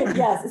 Yeah.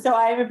 Yes. So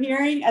I am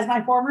appearing as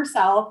my former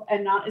self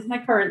and not as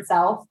my current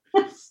self.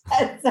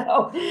 And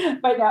so,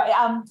 but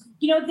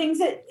no, things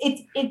that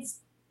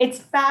it's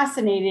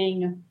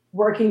fascinating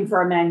working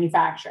for a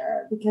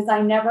manufacturer, because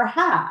I never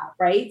have,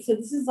 right? So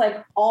this is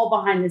like all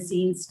behind the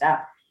scenes stuff.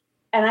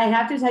 And I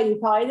have to tell you,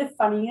 probably the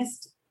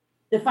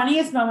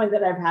funniest moment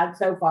that I've had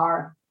so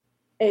far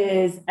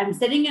is I'm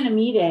sitting in a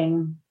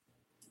meeting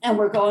and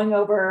we're going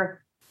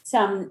over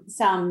some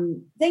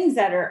things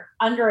that are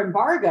under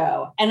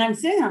embargo. And I'm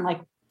sitting there, I'm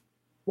like,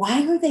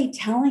 why are they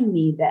telling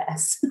me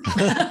this? You're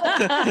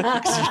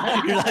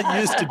not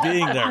used to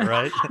being there,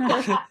 right?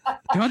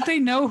 Don't they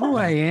know who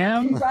I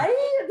am? Right?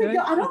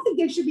 I don't think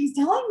they should be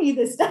telling me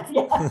this stuff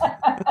yet.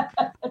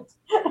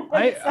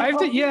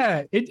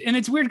 And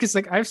it's weird because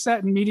I've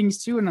sat in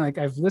meetings too, and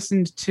I've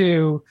listened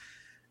to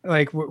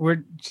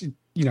we're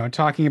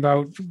talking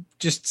about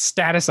just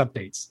status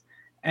updates,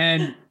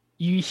 and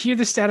you hear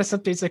the status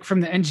updates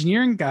from the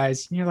engineering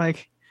guys, and you're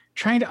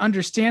trying to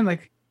understand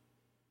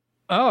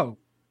oh,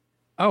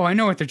 I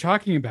know what they're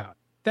talking about.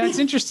 That's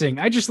interesting.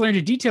 I just learned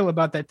a detail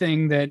about that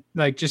thing that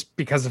just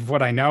because of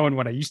what I know and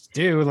what I used to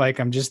do,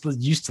 I'm just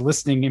used to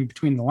listening in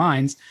between the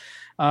lines,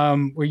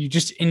 where you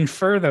just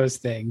infer those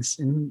things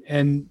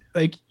and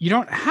you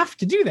don't have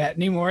to do that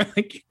anymore.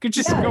 You could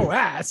just go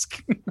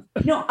ask.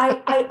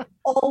 I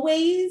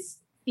always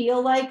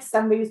feel like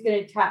somebody's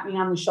going to tap me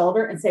on the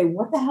shoulder and say,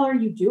 what the hell are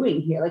you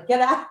doing here? Get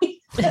out of here.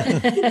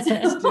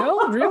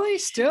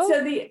 Still?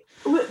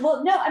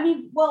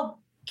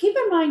 Keep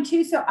in mind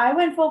too, so I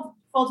went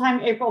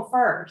full-time April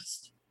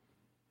 1st.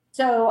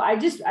 So or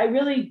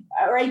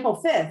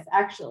April 5th,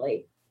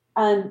 actually.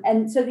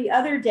 And so the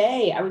other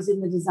day I was in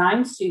the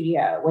design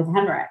studio with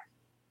Henrik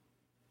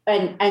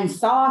and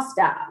saw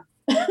stuff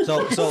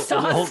So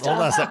hold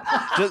on a sec.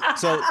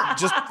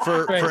 Just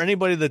for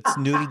anybody that's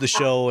new to the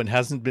show and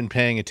hasn't been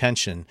paying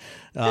attention,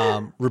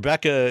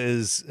 Rebecca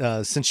is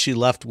since she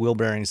left Wheel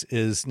Bearings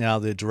is now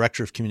the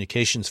director of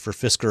communications for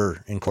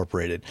Fisker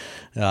Incorporated,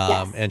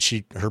 and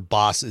her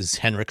boss is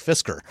Henrik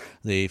Fisker,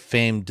 the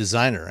famed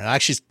designer. And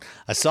actually,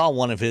 I saw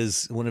one of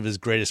his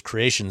greatest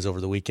creations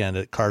over the weekend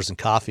at Cars and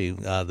Coffee,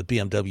 the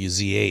BMW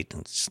Z8.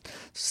 It's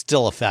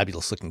still a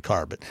fabulous looking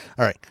car. But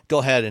all right, go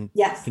ahead and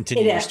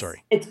continue your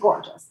story. It's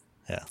gorgeous.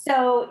 Yeah.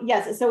 So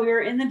we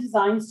were in the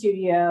design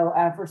studio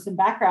for some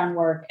background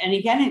work, and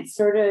again, it's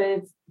sort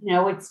of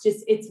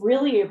it's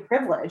really a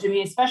privilege. I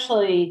mean,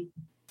 especially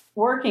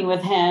working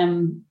with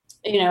him.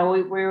 We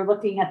were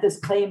looking at this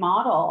clay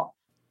model,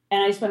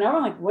 and I just went over.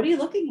 I'm like, "What are you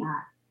looking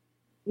at?"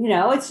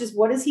 It's just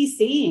what is he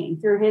seeing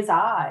through his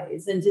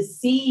eyes, and to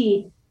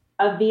see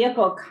a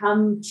vehicle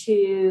come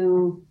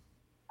to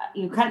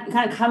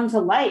kind of come to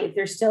life.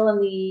 They're still in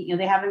the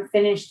they haven't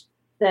finished.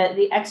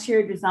 The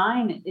exterior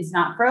design is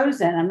not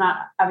frozen.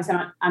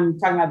 I'm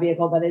talking about a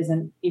vehicle that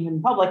isn't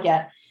even public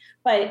yet,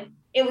 but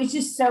it was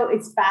just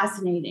it's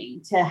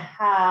fascinating to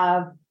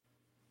have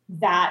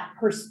that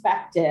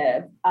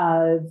perspective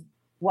of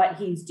what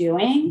he's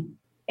doing.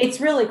 It's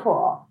really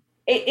cool.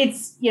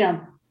 It's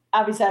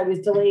obviously I was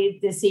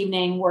delayed this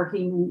evening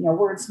working,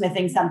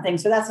 wordsmithing something.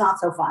 So that's not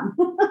so fun,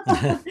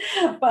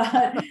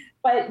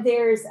 but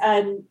there's,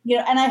 and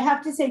I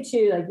have to say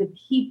too, like the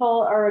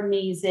people are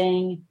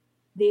amazing.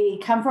 They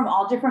come from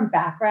all different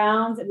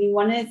backgrounds. I mean,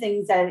 one of the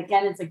things that,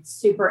 again, it's like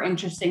super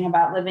interesting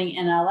about living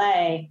in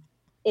LA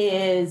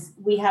is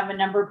we have a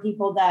number of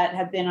people that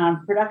have been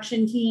on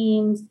production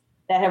teams,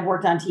 that have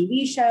worked on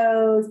TV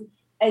shows.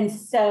 And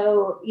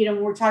so,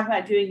 when we're talking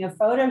about doing a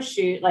photo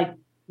shoot, like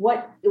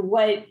what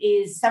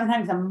is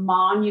sometimes a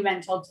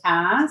monumental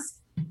task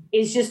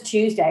is just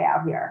Tuesday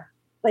out here.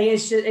 Like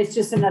it's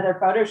just another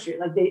photo shoot.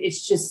 Like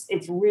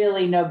it's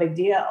really no big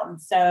deal.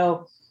 And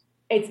so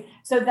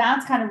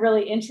that's kind of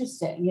really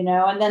interesting,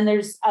 and then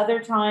there's other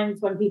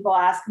times when people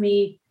ask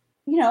me,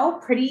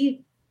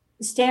 pretty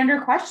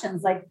standard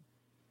questions like,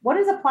 what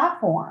is a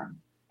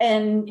platform?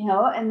 And,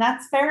 and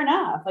that's fair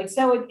enough. Like,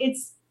 so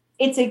it's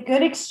a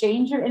good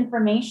exchange of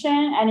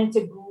information, and it's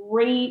a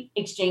great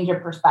exchange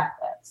of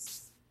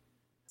perspectives.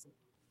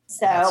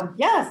 So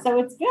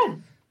it's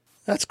good.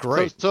 That's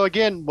great. So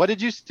again, what did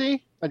you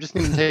see? I just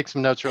need to take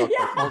some notes real quick.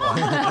 Hold on.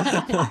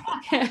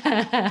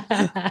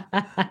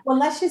 Well,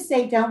 let's just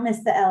say don't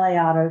miss the LA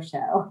Auto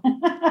Show.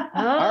 All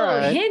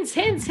right. Hints.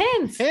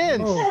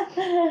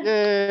 Oh.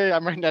 Yay,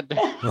 I'm writing that down.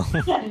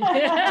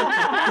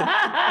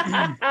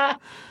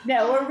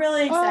 No, we're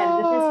really excited.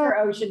 The Fisker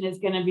Ocean is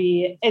going to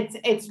be,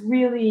 it's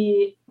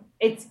really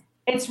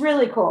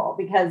cool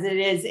because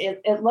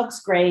it looks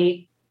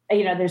great.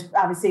 There's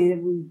obviously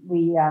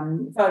we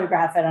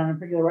photograph it on a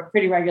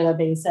pretty regular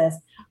basis.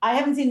 I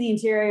haven't seen the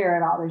interior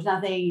at all. There's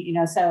nothing,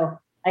 so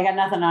I got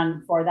nothing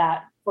on for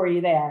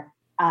you there.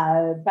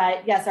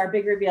 But yes, our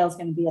big reveal is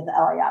going to be at the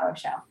LA Auto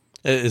Show.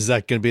 Is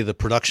that going to be the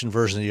production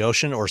version of the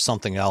Ocean or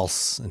something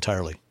else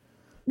entirely?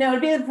 No,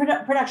 it'd be the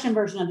production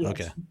version of the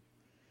Ocean.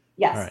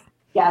 Yes. All right.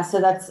 Yeah.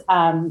 So that's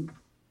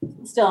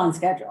still on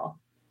schedule.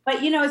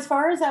 But, as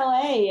far as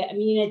LA, I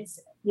mean, it's,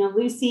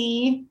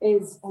 Lucy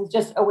has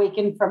just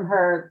awakened from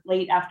her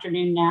late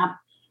afternoon nap,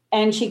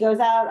 and she goes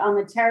out on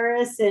the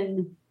terrace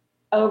and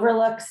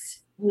overlooks,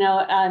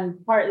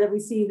 part that we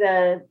see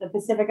the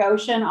Pacific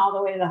Ocean all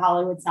the way to the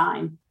Hollywood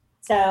sign.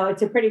 So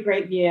it's a pretty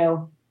great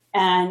view,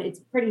 and it's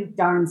pretty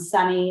darn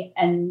sunny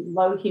and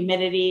low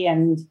humidity,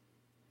 and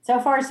so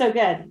far so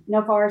good.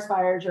 No forest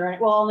fires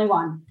only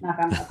one. Knock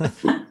on wood.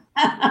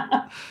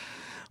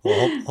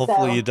 Well,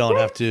 hopefully you don't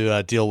have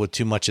to deal with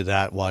too much of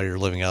that while you're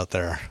living out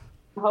there.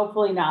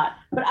 Hopefully not.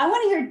 But I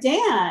want to hear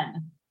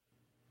Dan.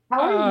 How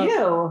are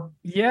you?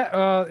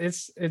 Yeah,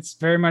 it's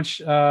very much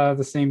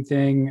the same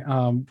thing.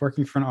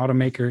 Working for an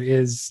automaker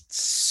is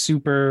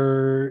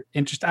super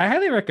interesting. I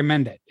highly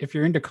recommend it if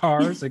you're into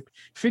cars. Like,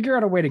 figure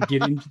out a way to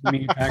get into the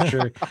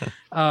manufacturer.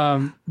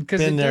 Because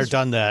been there,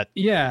 done that.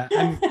 Yeah,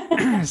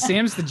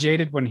 Sam's the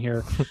jaded one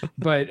here,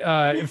 but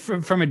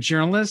from a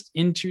journalist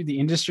into the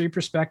industry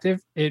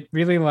perspective, it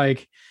really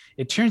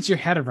it turns your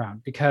head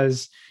around,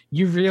 because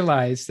you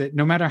realize that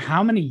no matter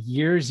how many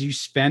years you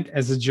spent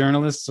as a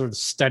journalist sort of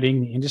studying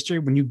the industry,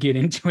 when you get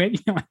into it,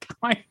 you're like,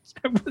 I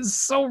was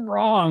so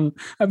wrong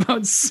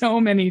about so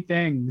many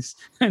things.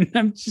 And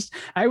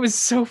I was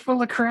so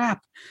full of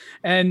crap.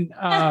 And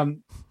wow.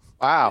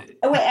 Oh,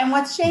 wait, and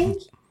what's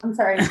changed? I'm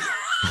sorry.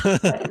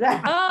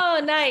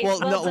 Oh, nice.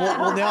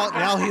 Well,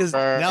 now he has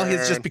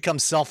just become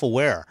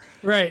self-aware.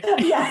 Right.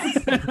 Yes.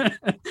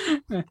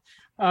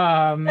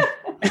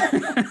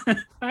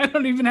 I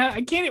don't even have,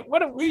 I can't,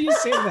 what are you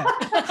saying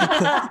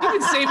that? I've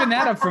been saving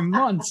that up for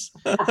months.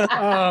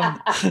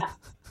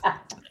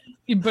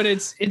 But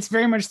it's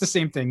very much the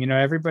same thing.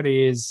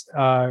 Everybody is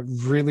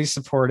really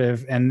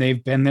supportive, and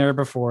they've been there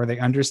before. They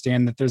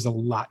understand that there's a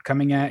lot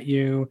coming at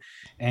you,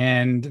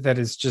 and that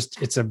is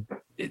just, it's a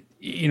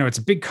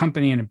big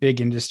company and a big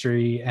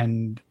industry,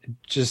 and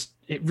just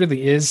it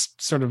really is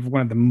sort of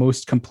one of the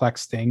most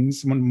complex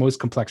things, one of the most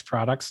complex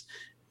products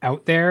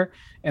out there,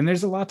 and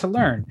there's a lot to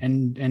learn,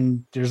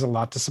 and there's a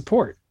lot to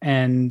support.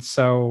 And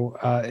so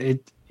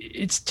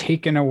it's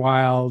taken a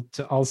while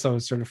to also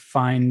sort of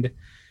find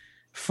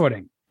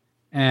footing,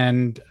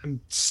 and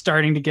I'm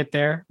starting to get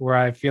there where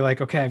I feel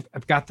like, okay,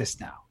 I've got this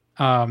now.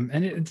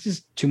 And it's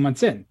just 2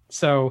 months in.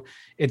 So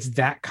it's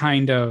that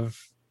kind of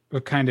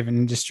an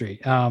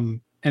industry.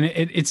 And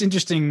it's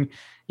interesting,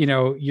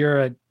 you're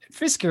at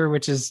Fisker,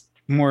 which is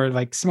more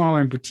like smaller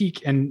and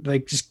boutique, and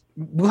like, just,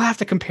 we'll have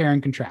to compare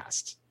and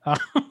contrast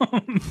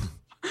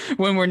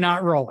when we're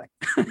not rolling.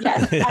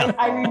 Yes.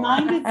 I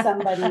reminded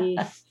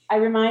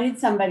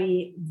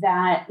somebody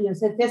that,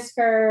 so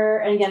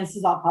Fisker, and again, this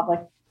is all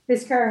public.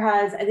 Fisker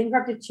has, I think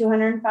we're up to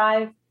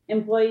 205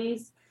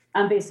 employees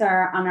based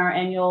on our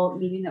annual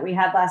meeting that we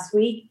had last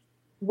week,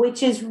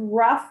 which is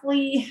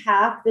roughly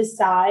half the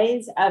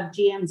size of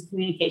GM's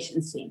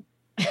communications team.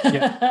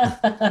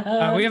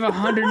 Yeah. We have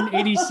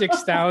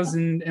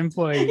 186,000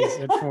 employees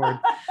at Ford.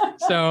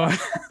 So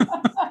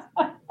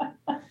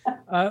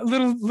a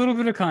little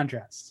bit of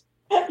contrast.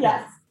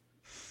 Yes.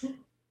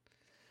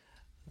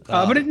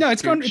 But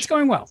it's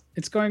going well.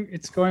 It's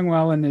going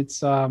well, and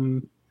it's I've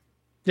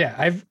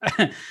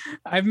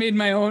made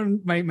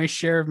my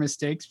share of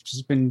mistakes, which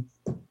has been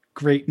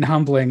great and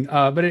humbling.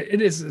 But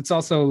it's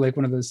also like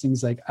one of those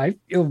things, like, I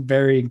feel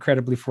very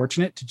incredibly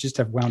fortunate to just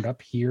have wound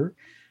up here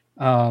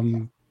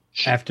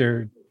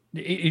after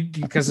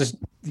because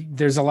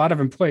there's a lot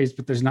of employees,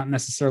 but there's not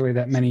necessarily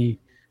that many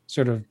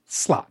sort of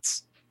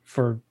slots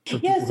for so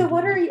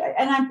what are you,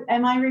 and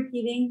am I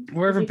repeating?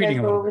 We're repeating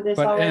a little bit,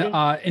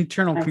 but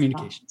internal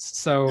communications.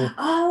 So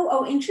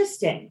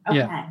interesting. Okay.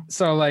 Yeah.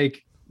 So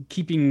like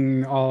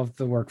keeping all of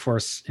the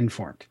workforce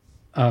informed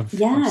of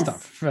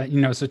stuff,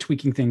 so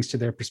tweaking things to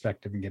their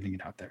perspective and getting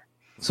it out there.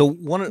 So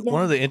one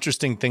of the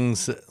interesting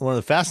things, one of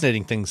the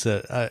fascinating things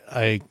that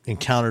I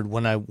encountered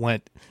when I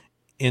went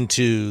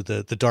into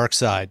the dark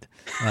side,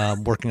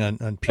 working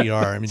on PR.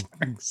 I mean,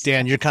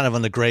 Dan, you're kind of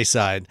on the gray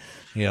side.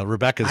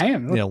 Rebecca's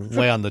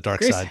way on the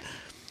dark side.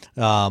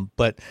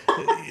 But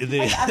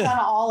I've gone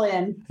all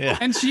in. Yeah,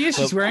 and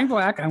she's wearing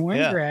black. I'm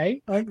wearing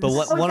gray. But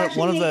one of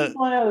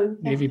the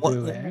navy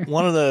blue.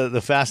 One of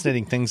the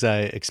fascinating things I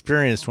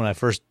experienced when I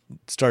first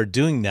started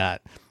doing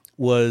that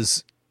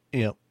was,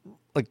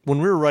 like when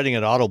we were writing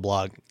at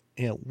Autoblog,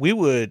 we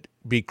would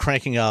be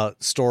cranking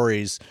out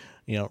stories,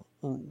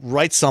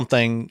 write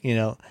something,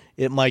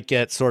 it might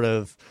get sort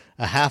of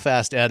a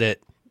half-assed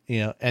edit,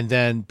 and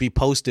then be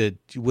posted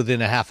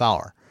within a half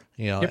hour,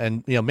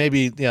 and,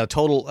 maybe,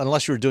 total,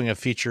 unless you were doing a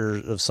feature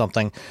of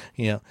something,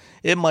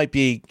 it might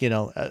be,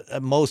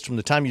 at most from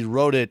the time you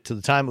wrote it to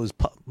the time it was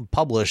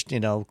published,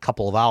 a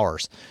couple of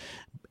hours.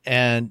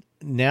 And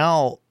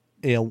now,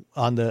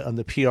 on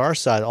the PR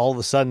side, all of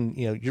a sudden,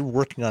 you're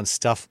working on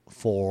stuff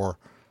for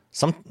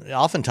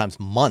oftentimes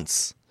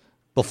months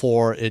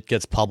before it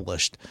gets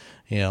published.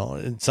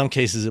 In some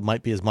cases it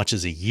might be as much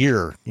as a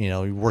year.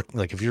 You work,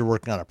 like if you're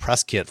working on a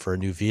press kit for a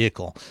new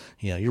vehicle,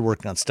 you're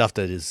working on stuff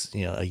that is,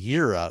 a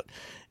year out.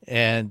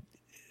 And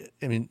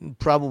I mean,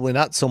 probably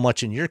not so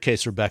much in your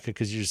case, Rebecca,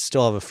 because you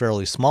still have a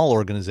fairly small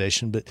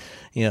organization, but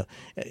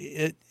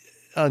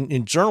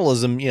in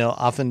journalism,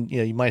 often,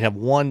 you might have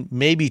one,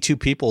 maybe two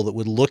people that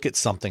would look at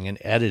something and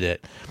edit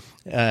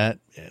it.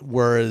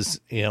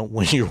 Whereas,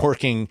 when you're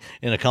working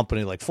in a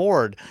company like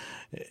Ford,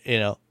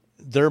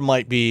 there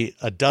might be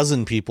a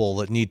dozen people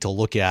that need to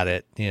look at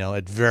it,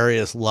 at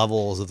various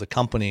levels of the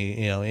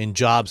company, in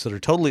jobs that are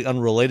totally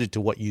unrelated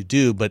to what you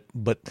do, but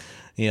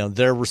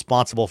they're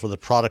responsible for the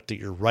product that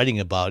you're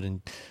writing about,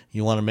 and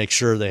you want to make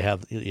sure you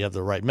have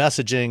the right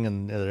messaging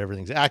and that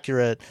everything's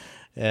accurate.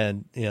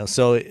 And,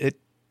 so it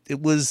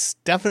was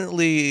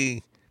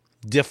definitely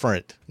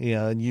different,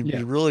 and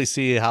you really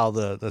see how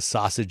the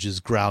sausage is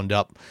ground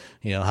up,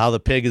 how the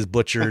pig is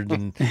butchered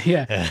and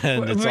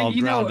it's all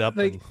ground up.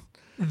 Like,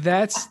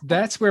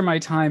 that's where my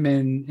time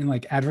in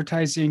like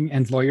advertising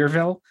and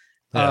Lawyerville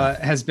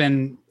has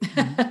been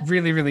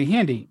really, really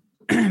handy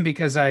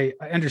because I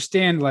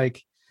understand,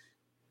 like,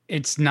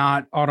 it's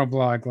not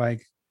Autoblog,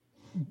 like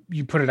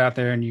you put it out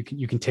there and you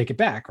can take it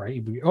back, right?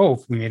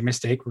 If we made a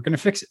mistake, we're going to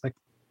fix it. Like,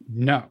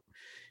 no,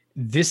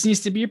 this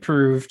needs to be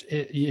approved.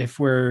 If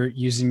we're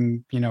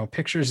using,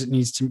 pictures,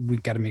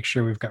 we've got to make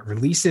sure we've got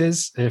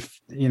releases. If,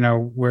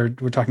 we're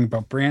talking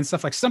about brand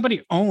stuff, like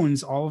somebody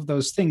owns all of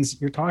those things that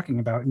you're talking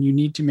about, and you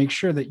need to make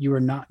sure that you are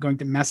not going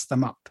to mess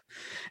them up.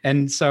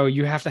 And so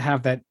you have to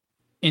have that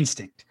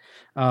instinct.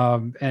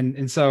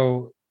 And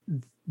so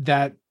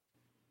that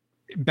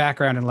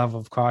background and level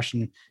of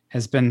caution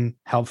has been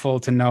helpful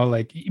to know,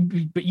 like,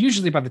 but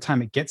usually by the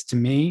time it gets to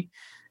me,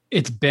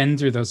 it's been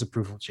through those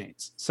approval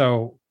chains.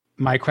 So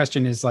my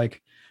question is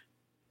like,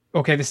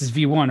 okay, this is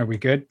V1. Are we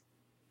good?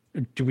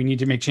 Do we need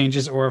to make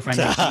changes? Or if I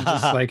make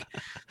changes, like,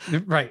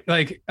 right.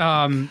 Like,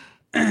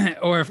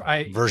 or if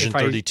I version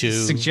 32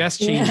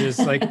 suggest changes,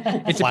 like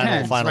it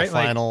depends, right?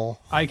 Final.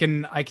 Like,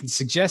 I can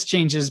suggest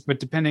changes, but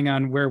depending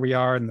on where we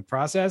are in the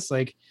process,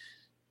 like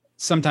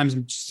sometimes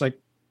I'm just like,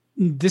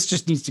 this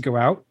just needs to go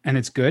out and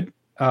it's good.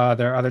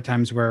 There are other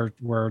times where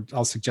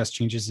I'll suggest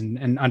changes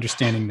and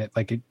understanding that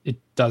like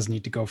it does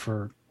need to go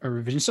for a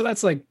revision. So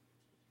that's like,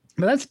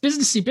 but that's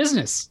businessy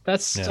business.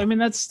 I mean,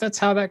 that's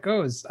how that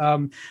goes.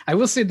 I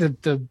will say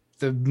the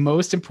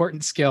most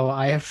important skill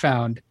I have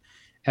found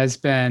has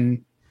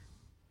been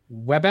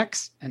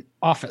WebEx and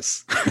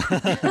Office.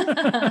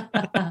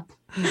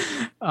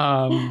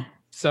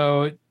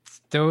 So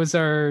those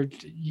are,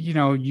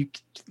 you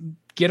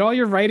get all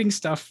your writing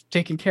stuff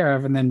taken care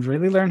of and then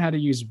really learn how to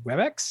use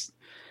WebEx,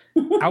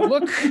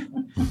 Outlook,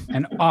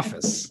 and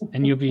Office,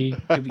 and you'll be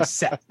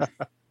set.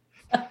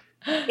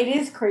 It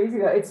is crazy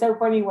though. It's so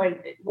funny when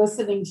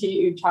listening to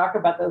you talk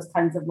about those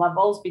kinds of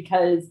levels,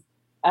 because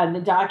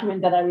the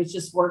document that I was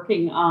just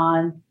working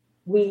on,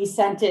 we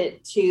sent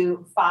it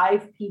to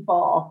 5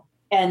 people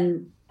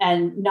and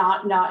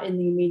not in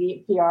the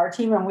immediate PR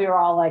team. And we were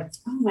all like,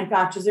 oh my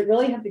gosh, does it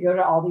really have to go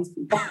to all these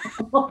people?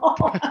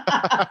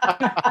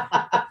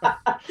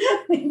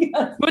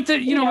 But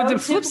the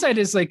flip side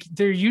is like,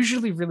 they're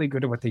usually really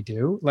good at what they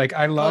do. Like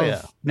I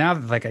love now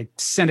that like I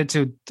send it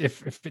to,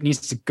 if it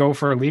needs to go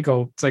for a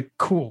legal, it's like,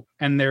 cool.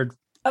 And they're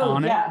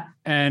on it.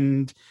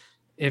 And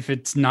if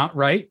it's not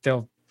right,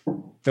 they'll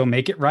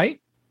make it right.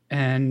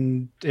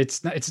 And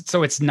it's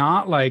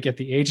not like at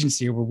the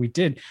agency where we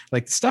did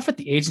like stuff at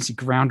the agency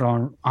ground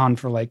on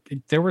for like,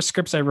 there were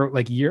scripts I wrote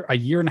like a year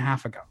and a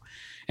half ago.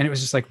 And it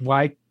was just like,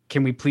 why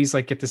can we please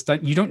like get this done?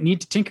 You don't need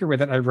to tinker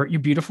with it. I wrote you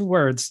beautiful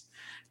words.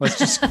 Let's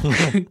just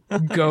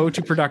go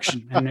to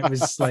production. And it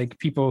was like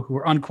people who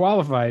were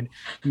unqualified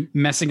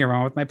messing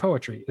around with my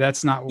poetry.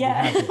 That's not what we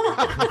have here.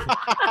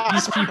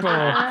 These people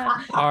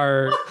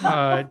are,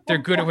 they're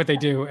good at what they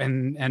do.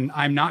 And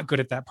I'm not good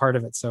at that part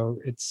of it. So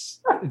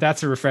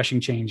that's a refreshing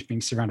change, being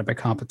surrounded by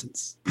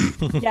competence.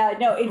 Yeah,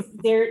 no,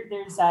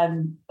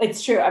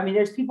 it's true. I mean,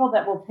 there's people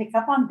that will pick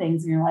up on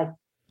things and you're like,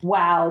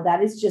 wow,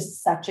 that is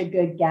just such a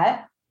good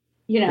get,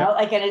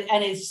 like,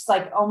 and it's just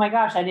like, oh my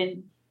gosh, I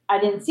didn't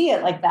see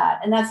it like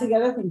that. And that's the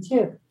other thing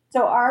too.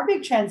 So our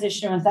big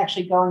transition was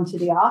actually going to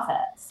the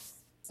office.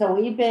 So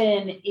we've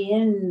been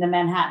in the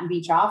Manhattan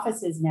Beach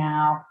offices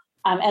now.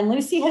 And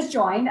Lucy has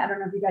joined. I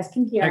don't know if you guys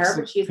can hear her,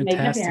 but she's made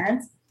an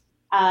appearance.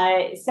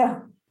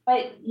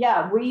 But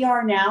yeah, we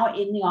are now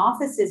in the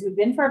offices. We've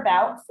been for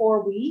about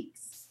 4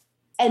 weeks.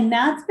 And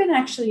that's been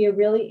actually a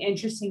really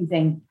interesting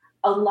thing.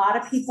 A lot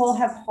of people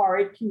have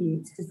horrid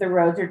commutes because the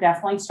roads are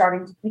definitely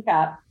starting to pick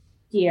up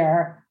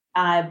here.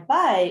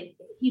 But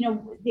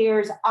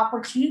there's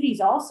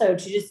opportunities also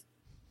to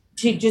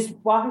just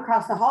walk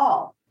across the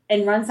hall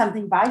and run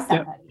something by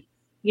somebody,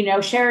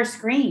 share a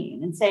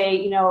screen and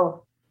say,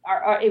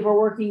 if we're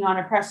working on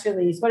a press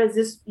release, what does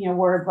this,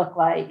 word look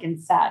like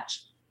and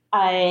such.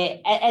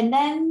 And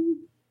then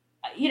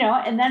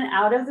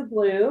out of the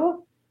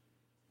blue,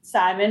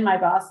 Simon, my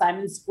boss,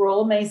 Simon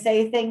Spruill, may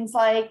say things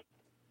like,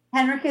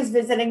 Henrik is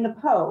visiting the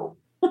Pope.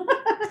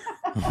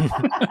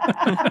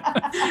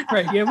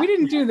 Right. Yeah, we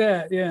didn't do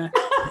that. Yeah.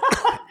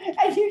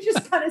 And you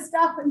just kind of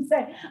stop and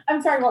say,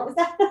 I'm sorry, what was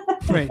that?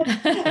 Right.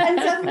 And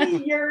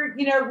suddenly you're,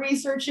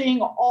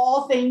 researching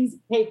all things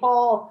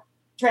papal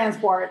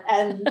transport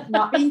and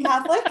not being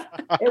Catholic.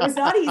 It was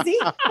not easy.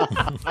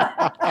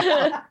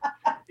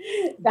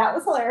 That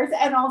was hilarious.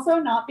 And also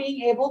not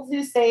being able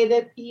to say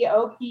the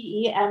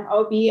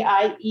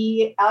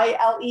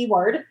POPEMOBIEILE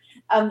word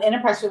in a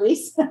press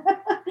release.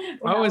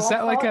 Oh, is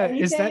that like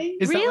is that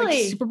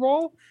like Super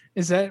Bowl?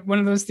 Is that one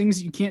of those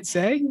things you can't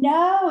say?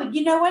 No,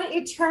 you know what?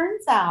 It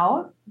turns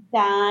out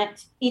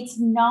that it's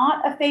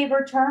not a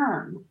favorite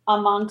term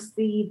amongst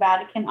the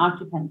Vatican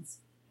occupants.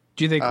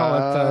 Do they call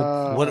it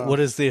the what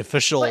is the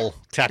official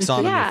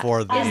taxonomy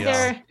for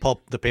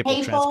the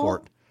papal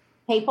transport?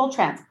 Papal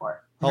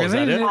transport. Oh, really? Is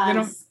that it? They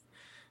don't,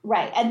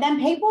 right. And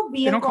then papal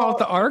vehicle. They don't call it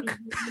the Ark?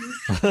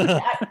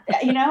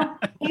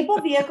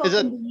 Papal vehicle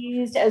can be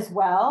used as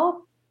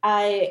well.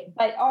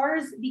 But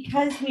ours,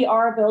 because we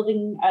are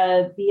building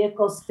a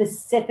vehicle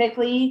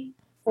specifically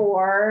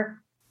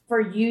for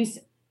use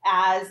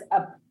as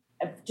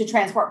to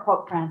transport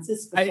Pope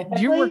Francis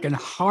specifically. You're working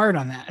hard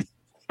on that.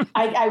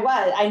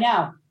 I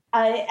know.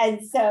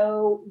 And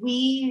so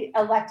we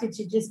elected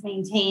to just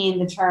maintain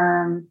the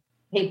term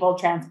papal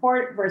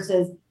transport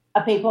versus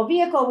a papal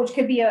vehicle, which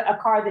could be a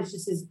car that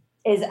just is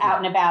out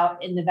and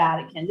about in the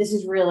Vatican. This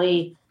is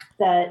really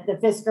the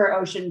Fisker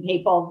Ocean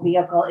papal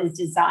vehicle is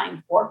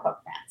designed for Pope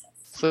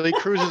Francis. So he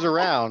cruises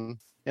around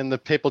in the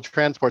papal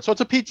transport. So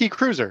it's a PT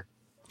Cruiser.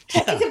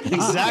 Yeah,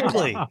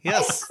 exactly.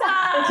 Yes.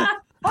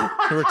 The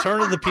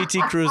return of the PT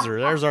Cruiser.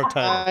 There's our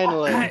title.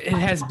 Finally. It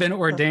has been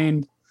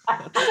ordained.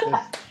 I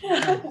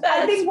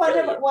think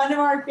one of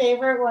our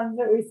favorite ones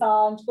that we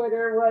saw on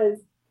Twitter was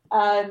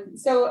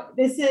so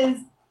this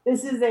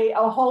is a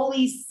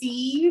Holy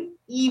See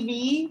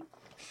EV,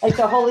 like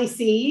the Holy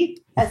See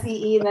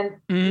SEE, and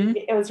then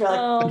it was really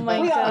oh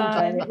my we God.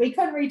 all enjoyed it. We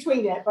couldn't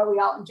retweet it, but we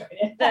all enjoyed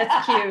it.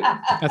 That's cute.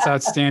 That's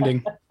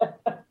outstanding.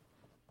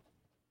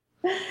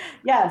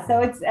 Yeah, so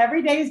it's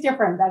every day is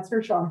different, that's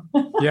for sure.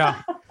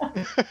 Yeah.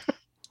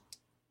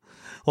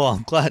 Well,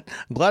 I'm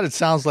glad it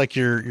sounds like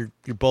you're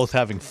both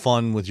having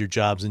fun with your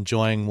jobs,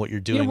 enjoying what you're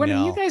doing when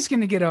now. are you guys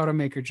going to get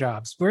automaker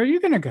jobs? Where are you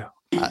going to go?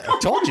 I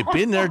told you,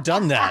 been there,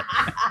 done that.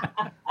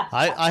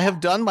 I have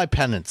done my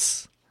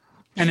penance.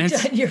 And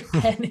it's Done your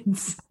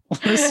penance.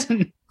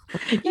 listen.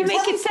 You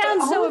make it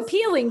sound so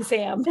appealing,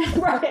 Sam.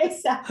 Right,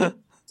 exactly.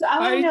 So I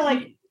want to know,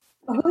 like,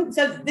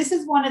 so this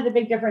is one of the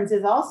big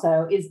differences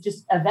also is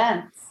just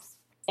events.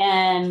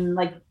 And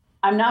like,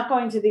 I'm not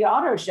going to the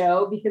auto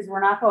show because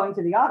we're not going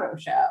to the auto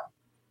show.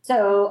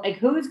 So like,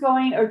 who's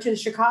going or to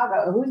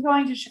Chicago? Who's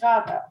going to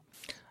Chicago?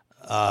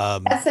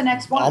 That's the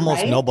next one.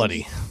 Almost right?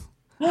 nobody.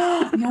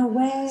 No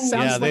way.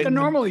 Sounds like a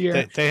normal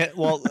year.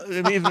 Well,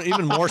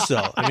 even more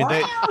so. I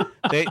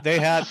mean, they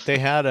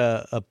had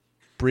a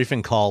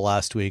briefing call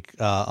last week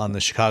on the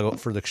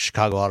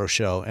Chicago Auto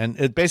Show, and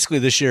it basically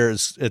this year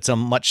it's a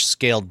much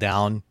scaled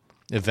down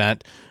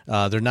event.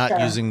 They're not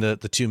using the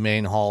two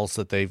main halls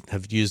that they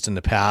have used in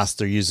the past.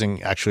 They're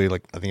using actually,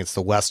 like, I think it's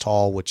the West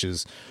Hall, which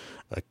is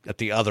at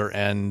the other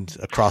end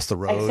across the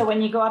road. Like, so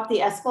when you go up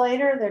the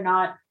escalator, they're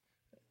not.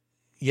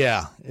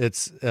 Yeah,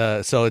 it's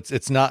so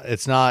it's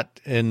not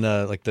in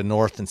like the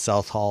North and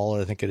South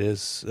Hall, I think it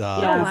is.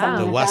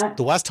 wow.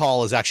 The West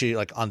Hall is actually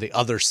like on the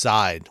other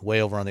side,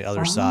 way over on the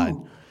other side.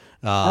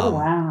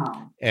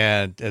 Wow.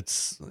 And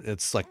it's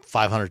like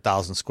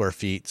 500,000 square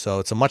feet, so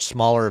it's a much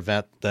smaller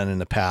event than in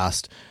the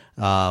past.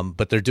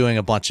 But they're doing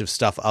a bunch of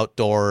stuff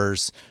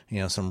outdoors,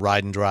 some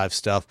ride and drive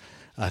stuff.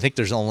 I think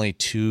there's only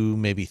 2,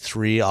 maybe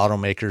 3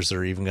 automakers that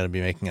are even going to be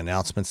making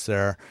announcements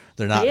there.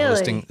 They're not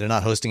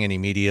hosting any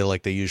media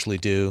like they usually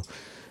do.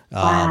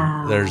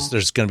 Wow.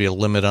 There's going to be a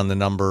limit on the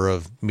number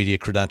of media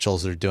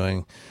credentials they're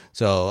doing.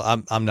 So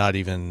I'm not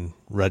even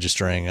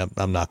registering.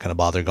 I'm not going to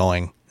bother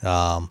going.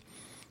 I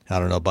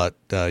don't know about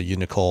you,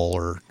 Nicole,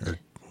 or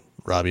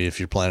Robbie, if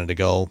you're planning to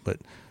go, but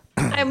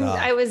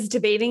I was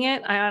debating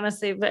it. I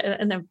honestly,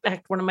 and in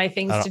fact, one of my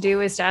things to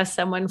do is to ask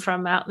someone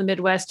from out in the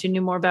Midwest who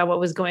knew more about what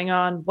was going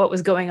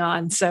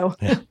on. So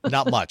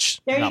not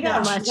much. There you go.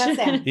 much.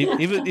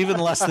 Even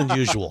less than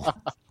usual.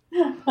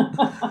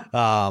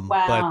 Wow.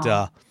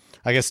 But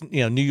I guess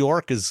New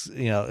York is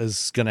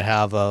going to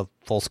have a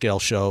full scale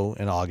show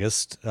in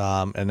August,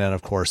 and then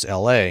of course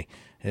LA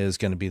is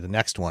going to be the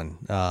next one.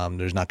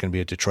 There's not going to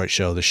be a Detroit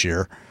show this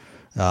year,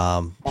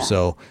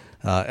 so.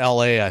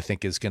 LA, I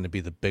think, is going to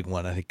be the big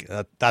one. I think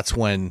that's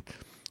when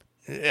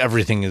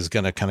everything is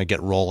going to kind of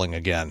get rolling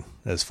again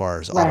as far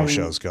as auto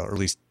shows go, or at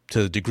least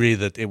to the degree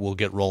that it will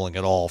get rolling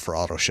at all for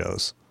auto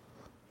shows.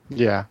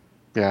 Yeah.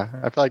 I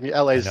feel like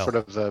LA is sort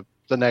of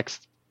the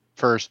next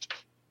first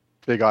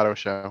big auto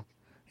show.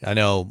 I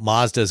know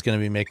Mazda is going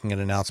to be making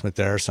an announcement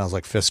there. Sounds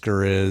like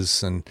Fisker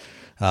is, and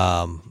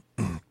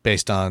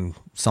based on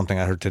something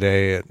I heard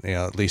today,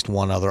 at least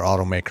one other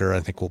automaker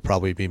I think will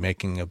probably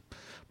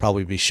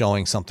be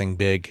showing something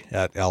big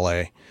at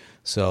LA.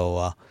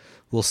 So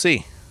we'll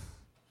see.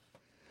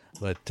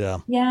 But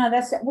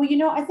that's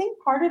well, I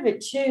think part of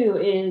it too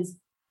is,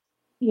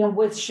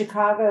 with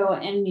Chicago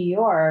and New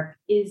York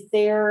is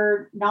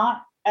they're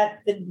not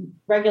at the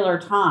regular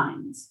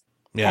times.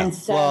 Yeah. And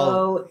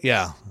so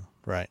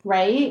right.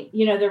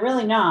 They're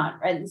really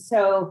not. Right. And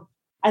so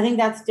I think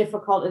that's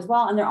difficult as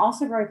well. And they're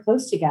also very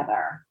close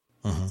together.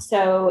 Mm-hmm.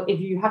 So if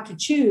you have to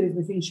choose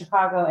between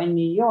Chicago and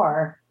New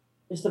York,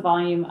 just the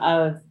volume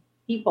of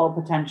people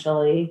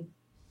potentially.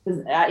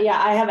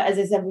 I have, as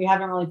I said, we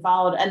haven't really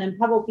followed. And then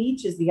Pebble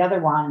Beach is the other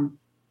one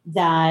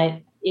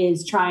that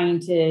is trying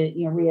to,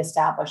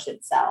 reestablish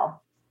itself.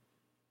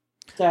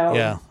 So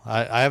yeah,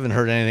 I haven't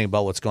heard anything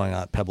about what's going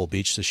on at Pebble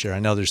Beach this year. I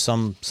know there's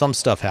some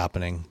stuff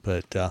happening,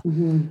 but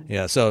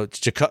yeah. So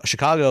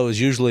Chicago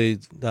is usually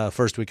the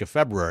first week of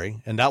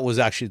February, and that was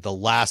actually the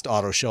last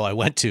auto show I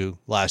went to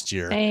last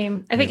year.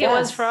 Same. I think it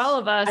was for all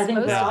of us. I think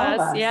most for of all of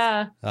us. us.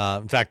 Yeah.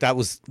 In fact, that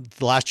was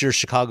last year's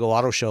Chicago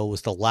Auto Show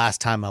was the last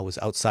time I was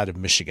outside of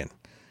Michigan.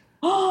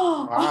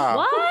 Wow.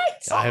 What?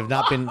 I have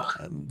not been.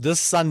 This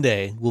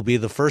Sunday will be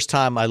the first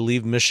time I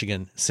leave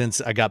Michigan since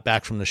I got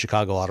back from the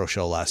Chicago Auto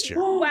Show last year.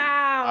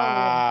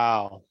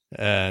 Wow.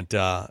 And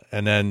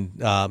then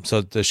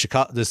so the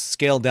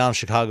scaled down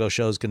Chicago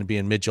show is going to be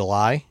in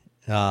mid-July,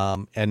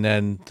 and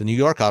then the New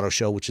York Auto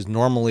Show, which is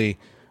normally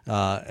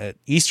at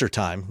Easter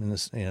time in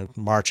this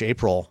March,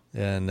 April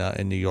in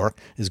New York,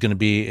 is going to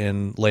be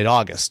in late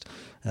August,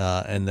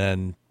 and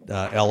then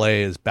LA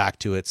is back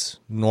to its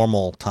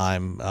normal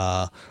time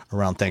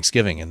around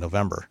Thanksgiving in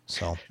November.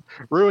 So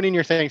ruining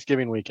your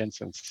Thanksgiving weekend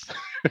since.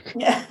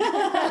 well,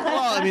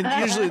 I mean,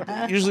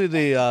 usually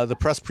the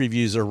press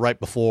previews are right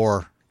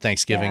before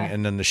Thanksgiving,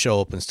 and then the show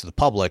opens to the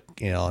public,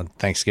 on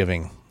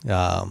Thanksgiving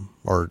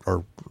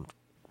or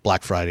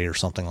Black Friday or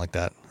something like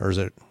that. Or is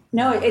it?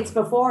 No, it's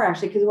before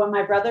actually, because when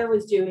my brother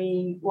would do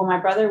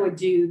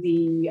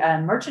the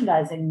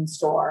merchandising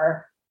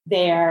store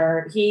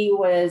there,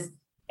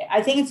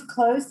 I think it's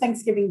closed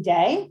Thanksgiving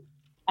Day.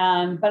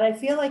 But I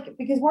feel like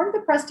because weren't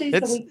the press days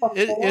the week before?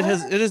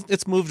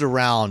 It's moved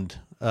around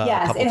a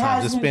couple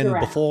times. It's been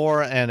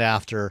before and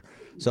after.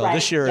 So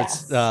this year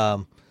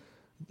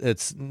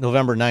it's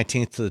November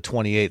 19th to the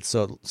 28th.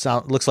 So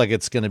it looks like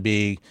it's going to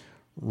be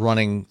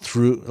running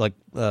through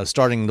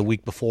starting the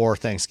week before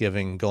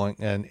Thanksgiving, going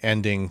and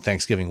ending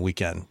Thanksgiving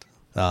weekend,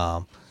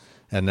 and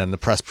then the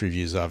press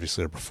previews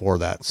obviously are before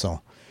that.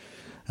 So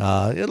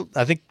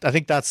I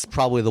think that's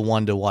probably the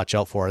one to watch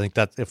out for. I think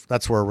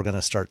that's where we're going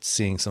to start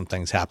seeing some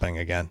things happening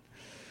again.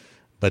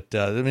 But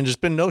there's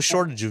been no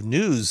shortage of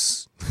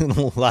news in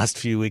the last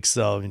few weeks.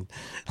 So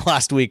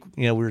last week,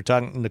 we were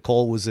talking.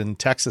 Nicole was in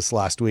Texas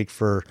last week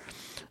for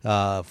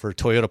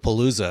Toyota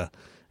Palooza.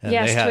 And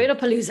yes, Toyota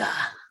Palooza.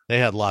 They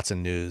had lots of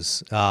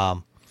news.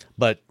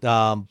 But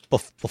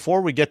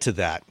before we get to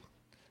that,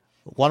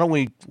 why don't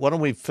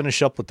we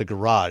finish up with the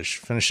garage?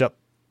 Finish up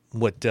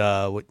what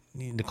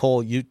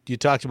Nicole, you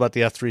talked about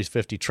the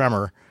F-350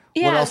 Tremor.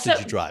 Yeah, what else did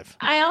you drive?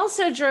 I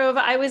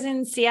was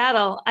in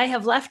Seattle. I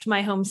have left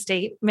my home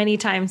state many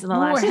times in the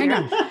last year. Hang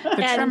on. The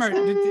Tremor,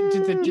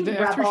 did the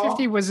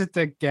F-350, was it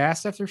the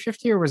gas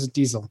F-350 or was it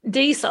diesel?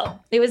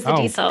 Diesel. It was the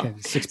diesel. Okay,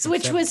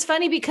 which was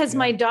funny because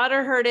my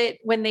daughter heard it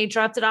when they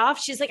dropped it off.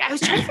 She's like, I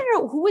was trying to figure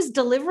out who was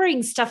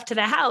delivering stuff to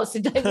the house.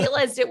 And I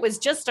realized it was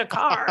just a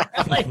car.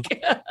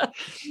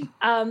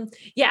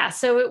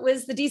 So it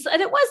was the diesel.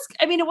 And it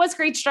was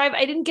great to drive.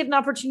 I didn't get an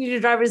opportunity to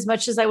drive it as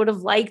much as I would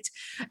have liked.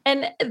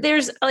 And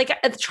there's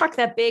a truck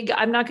that big,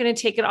 I'm not going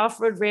to take it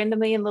off-road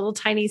randomly in little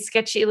tiny,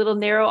 sketchy, little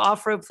narrow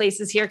off-road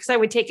places here because I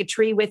would take a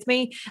tree with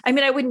me. I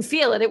wouldn't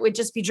feel it. It would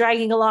just be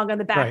dragging along on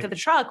the back of the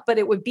truck, but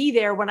it would be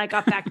there when I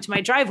got back to my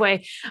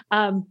driveway.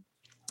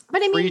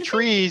 Free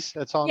trees.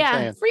 That's all I'm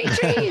saying. Free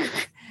trees.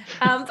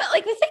 But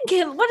we're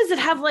thinking, what does it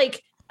have?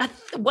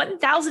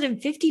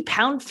 1,050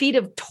 pound-feet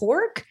of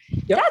torque?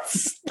 Yep.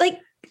 That's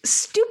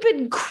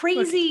stupid,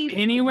 crazy. Look,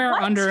 anywhere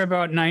under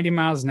about 90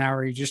 miles an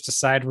hour, you just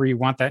decide where you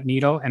want that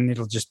needle and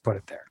it'll just put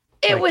it there.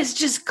 It was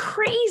just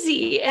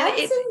crazy.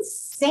 That's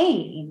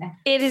insane.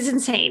 It is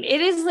insane. It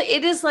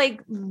is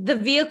like the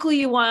vehicle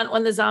you want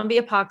when the zombie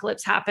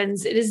apocalypse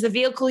happens. It is the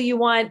vehicle you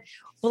want.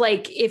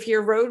 If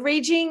you're road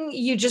raging,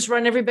 you just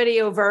run everybody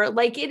over.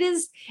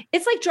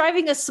 It's like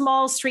driving a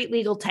small street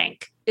legal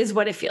tank is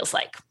what it feels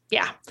like.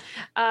 Yeah.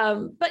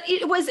 But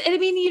it was,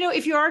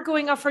 if you are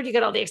going off-road, you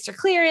got all the extra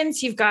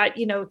clearance, you've got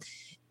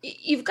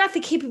the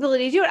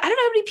capability to do it. I don't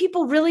know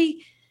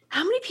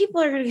how many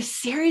people are going to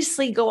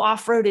seriously go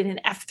off-road in an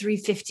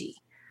F-350?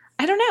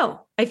 I don't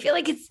know. I feel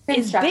like it's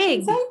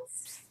big.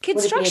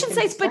 Construction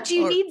sites, but do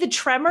you need the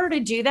Tremor to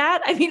do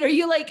that? Are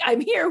you like, I'm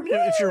here?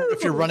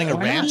 If you're running a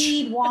ranch,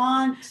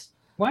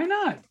 why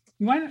not?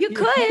 You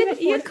could.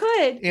 If you've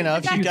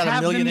got a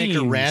 1 million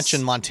acre ranch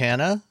in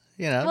Montana.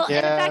 Well, and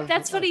in fact,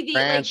 that's funny.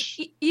 When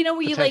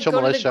you go to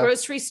the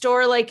grocery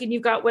store, and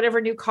you've got whatever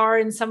new car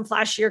and some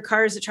flashier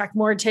cars attract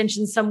more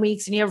attention some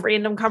weeks, and you have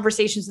random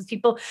conversations with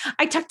people.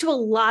 I talked to a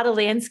lot of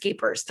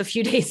landscapers the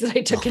few days that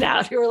I took it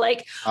out who were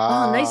like,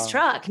 "Oh, nice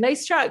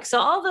truck."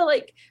 So all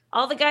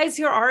the guys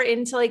who are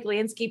into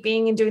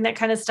landscaping and doing that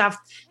kind of stuff,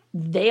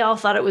 they all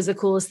thought it was the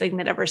coolest thing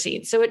they'd ever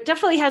seen. So it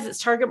definitely has its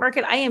target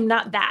market. I am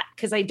not that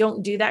because I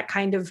don't do that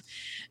kind of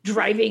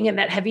driving and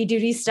that heavy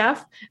duty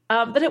stuff.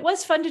 But it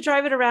was fun to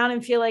drive it around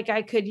and feel like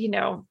I could,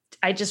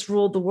 I just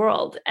ruled the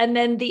world. And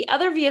then the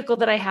other vehicle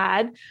that I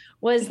had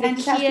was the Kia.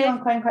 Ask you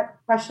one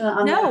question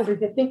on the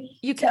F-350?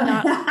 You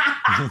cannot.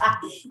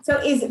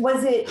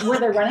 Were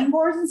there running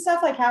boards and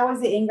stuff? How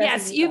was it?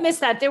 Yes, you missed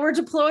that. There were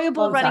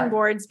deployable running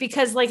boards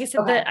because, like I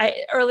said,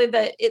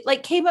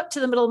 it came up to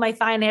the middle of my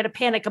thigh and I had a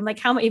panic. I'm like,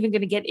 how am I even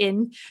going to get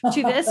in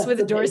to this with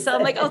a door sill?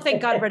 I'm like, oh,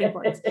 thank God, running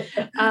boards.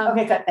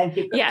 Okay, good. Thank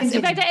you. Yes.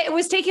 In fact, I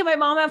was taking my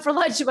mom out for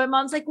lunch and my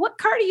mom's like, what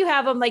car do you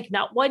have? I'm like,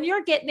 not one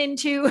you're getting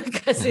into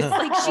because it's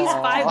like she's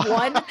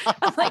 5'1".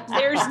 I'm like,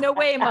 there's no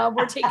way, Mom.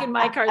 We're taking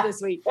my car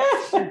this week.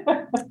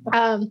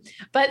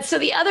 But so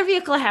the other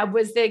vehicle I had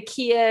was the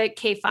Kia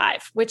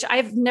K5, which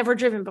I've never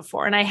driven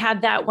before. And I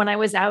had that when I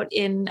was out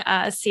in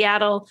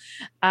Seattle.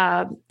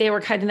 They were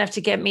kind enough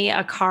to get me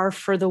a car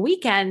for the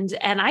weekend.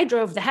 And I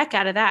drove the heck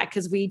out of that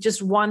because we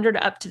just wandered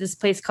up to this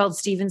place called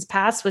Stevens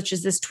Pass, which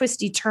is this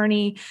twisty,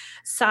 turny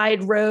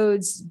side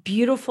roads,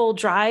 beautiful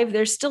drive.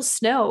 There's still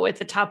snow at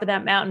the top of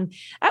that mountain.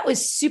 That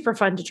was super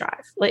fun to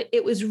drive.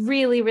 It was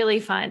really, really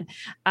fun.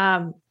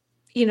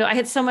 I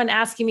had someone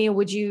asking me,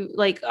 would you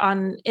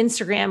on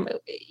Instagram,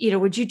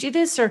 would you do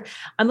this? Or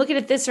I'm looking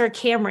at this or a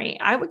Camry.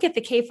 I would get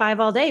the K5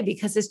 all day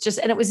because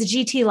and it was a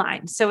GT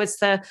line. So it's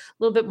the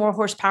little bit more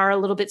horsepower, a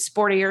little bit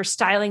sportier,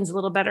 styling's a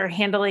little better,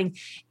 handling.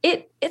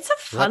 It's a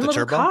fun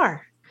little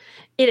car.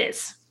 It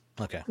is.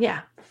 Okay.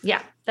 Yeah.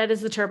 That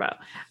is the turbo.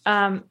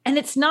 And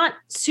it's not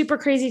super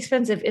crazy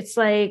expensive. It's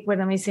let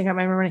me see. I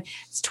remember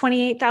it's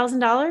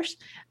 $28,000.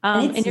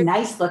 And it's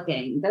nice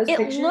looking. Those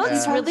pictures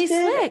looks really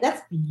slick.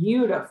 That's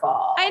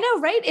beautiful. I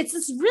know, right? It's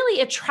this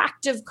really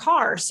attractive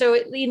car. So,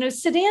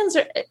 sedans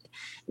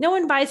no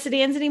one buys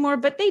sedans anymore,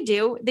 but they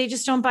do. They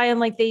just don't buy them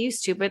like they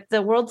used to. But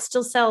the world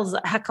still sells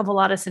a heck of a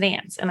lot of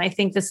sedans. And I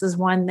think this is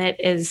one that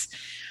is,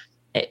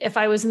 if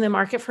I was in the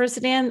market for a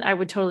sedan, I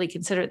would totally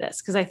consider this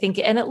because I think,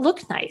 and it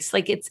looked nice.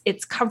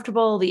 It's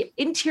comfortable. The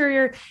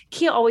interior,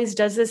 Kia always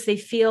does this. They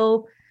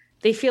feel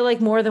they feel like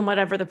more than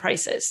whatever the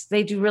price is.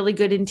 They do really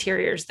good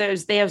interiors.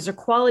 They have the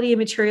quality of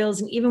materials.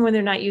 And even when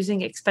they're not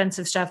using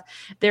expensive stuff,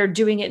 they're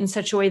doing it in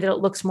such a way that it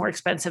looks more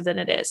expensive than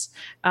it is.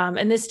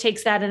 And this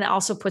takes that and it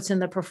also puts in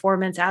the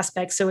performance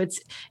aspect. So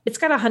it's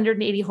got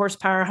 180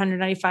 horsepower,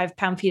 195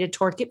 pound-feet of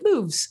torque. It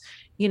moves,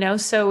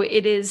 so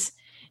it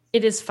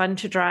is fun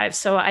to drive.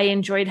 So I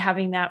enjoyed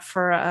having that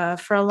for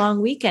a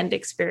long weekend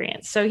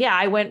experience. So yeah,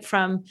 I went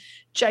from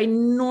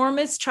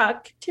ginormous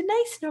truck to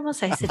nice normal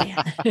size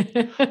sedan.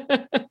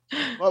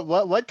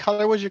 What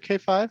color was your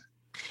K5?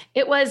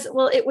 It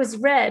was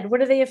red. What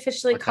do they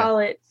officially call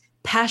it?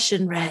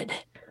 Passion red.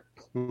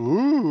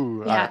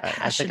 Ooh, yeah.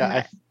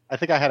 I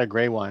think I had a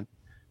gray one.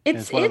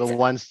 It's one of the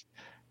ones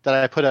that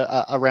I put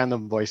a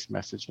random voice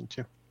message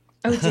into.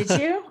 Oh, did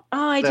you?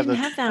 Oh, I didn't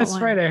have that That's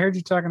one. right. I heard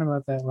you talking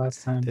about that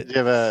last time. Did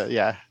you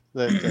have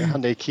the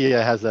Hyundai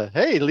Kia has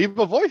hey, leave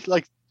a voice,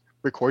 like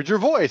record your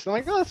voice. I'm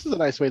like, oh, this is a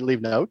nice way to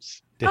leave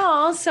notes.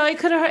 Oh, so I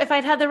could have, if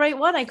I'd had the right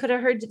one, I could have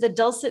heard the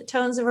dulcet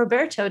tones of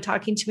Roberto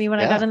talking to me when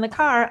I got in the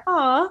car.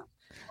 Oh,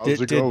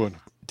 how's it going?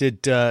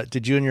 Did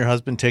you and your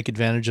husband take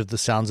advantage of the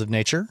sounds of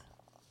nature?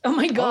 Oh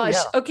my gosh.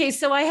 yeah. Okay,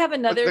 so I have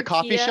another The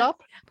coffee Kia.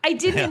 shop? I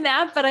did in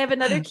that, but I have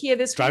another Kia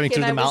this Driving week.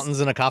 through the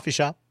mountains in a coffee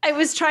shop? I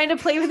was trying to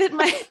play with it.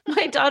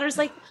 My daughter's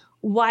like,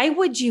 why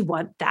would you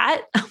want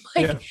that? I'm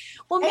like,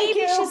 well, Thank maybe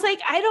you. she's like,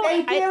 I don't.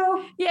 Thank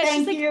you. Yeah,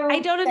 Thank she's you. like, I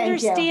don't Thank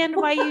you. understand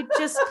why you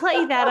just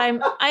play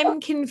that.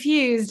 I'm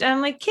confused. And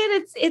I'm like,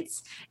 kid,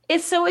 it's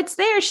so it's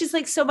there. She's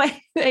like, so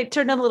I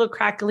turned on a little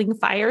crackling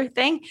fire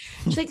thing.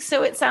 She's like,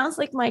 so it sounds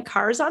like my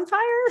car's on fire.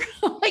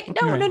 I'm like,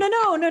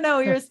 no.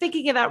 You're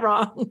thinking of that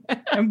wrong.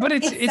 But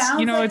it's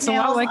sounds like it's a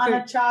lot nails like on the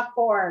a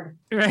chalkboard.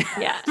 right.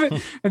 Yeah.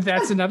 But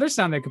that's another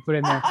sound they could put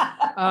in there.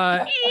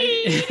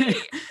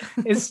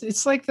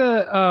 It's like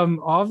the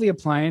all of the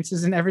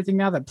appliances and everything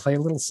now that play a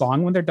little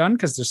song when they're done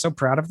because they're so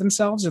proud of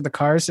themselves, or the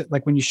cars that,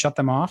 like when you shut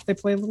them off, they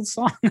play a little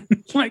song.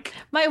 Like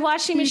my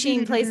washing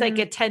machine plays like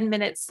a 10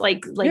 minutes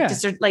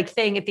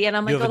thing at the end.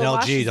 I'm You like, have an the LG,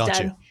 washing's don't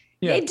done. you?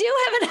 Yeah. They do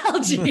have an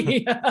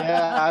LG.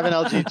 Yeah, I have an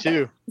LG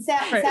too.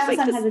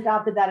 Samsung has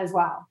adopted that as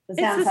well. The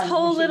It's Samsung this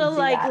whole machines little do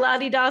like that.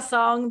 la-di-da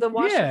song. The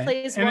washer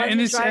plays one, and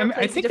the it's, dryer I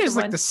plays think a there's different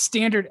like one. the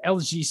standard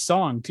LG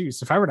song too.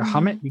 So if I were to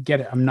hum it, you get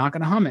it. I'm not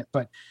going to hum it,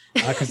 but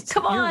because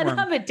Come on,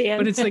 hum it, Dan.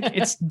 But it's like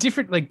it's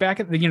different. Like back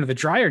at the the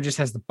dryer just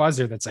has the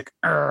buzzer that's like,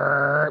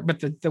 but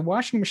the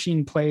washing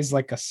machine plays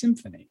like a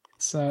symphony.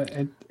 So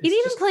it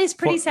even plays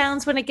pretty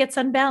sounds when it gets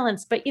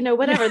unbalanced, but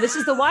whatever. This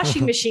is the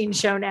washing machine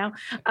show now.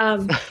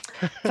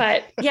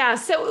 But yeah,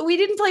 so we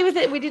didn't play with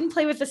it. We didn't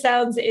play with the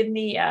sounds in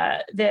the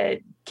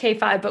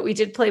K5, but we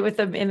did play with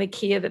them in the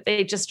Kia that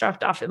they just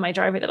dropped off in my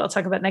driveway that I'll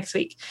talk about next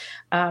week.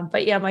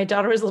 But yeah, my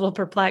daughter was a little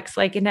perplexed.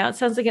 Like, and now it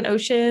sounds like an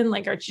ocean.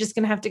 Like, aren't you just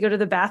going to have to go to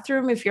the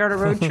bathroom if you're on a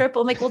road trip?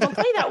 I'm like, well, don't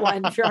play that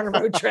one if you're on a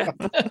road trip.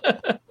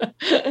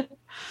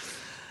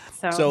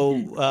 So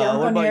Don't what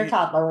come about near a you?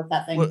 toddler with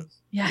that thing.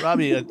 Yeah.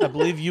 Robbie, I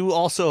believe you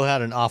also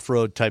had an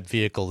off-road type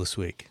vehicle this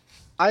week.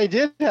 I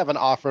did have an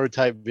off-road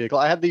type vehicle.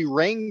 I had the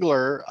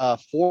Wrangler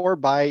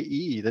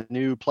 4xe, the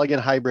new plug-in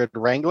hybrid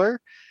Wrangler.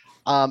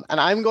 And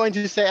I'm going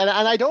to say, and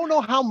I don't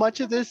know how much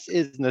of this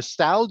is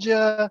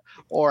nostalgia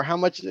or how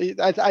much,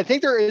 I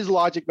think there is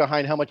logic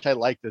behind how much I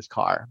like this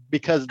car,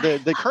 because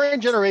the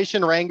current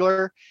generation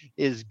Wrangler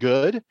is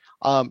good.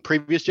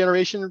 Previous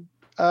generation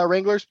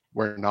Wranglers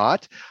were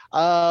not.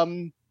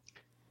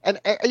 And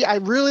I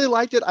really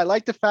liked it. I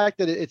like the fact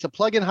that it's a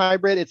plug-in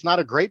hybrid. It's not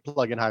a great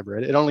plug-in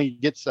hybrid. It only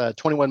gets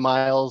 21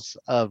 miles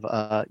of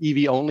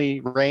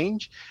EV-only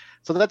range.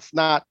 So that's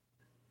not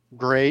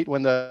great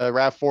when the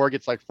RAV4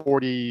 gets like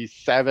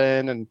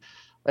 47 and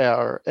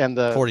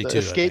the 42, the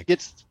Escape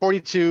gets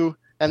 42.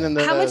 And then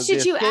how much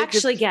did you Escape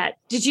actually get?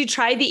 Did you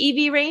try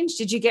the EV range?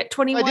 Did you get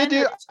 21?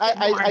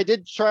 I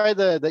did try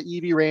the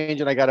EV range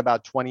and I got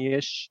about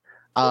 20-ish.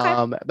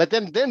 Okay. But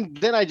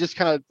then I just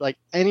kind of like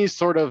any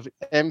sort of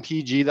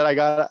MPG that I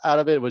got out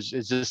of it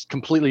is just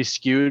completely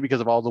skewed because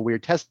of all the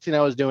weird testing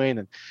I was doing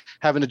and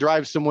having to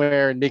drive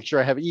somewhere and make sure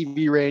I have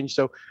EV range.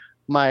 So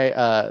my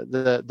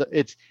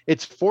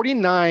it's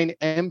 49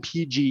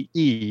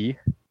 MPGe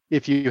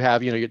if you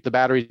have the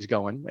batteries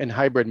going in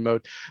hybrid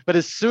mode, but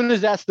as soon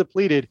as that's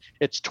depleted,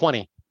 it's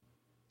 20.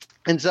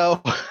 And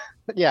so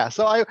yeah,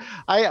 so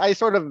I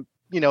sort of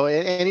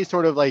any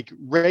sort of like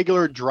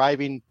regular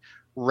driving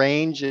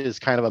range is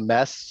kind of a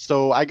mess.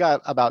 So I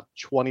got about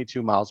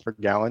 22 miles per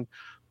gallon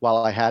while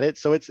I had it.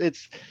 So it's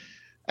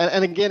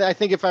and again, I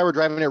think if I were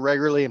driving it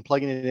regularly and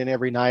plugging it in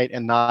every night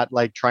and not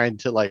like trying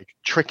to like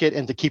trick it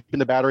into keeping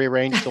the battery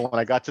range, so when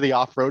I got to the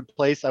off-road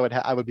place, I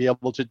would be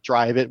able to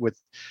drive it with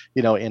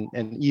in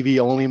EV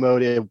only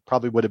mode. It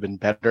probably would have been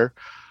better.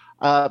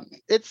 I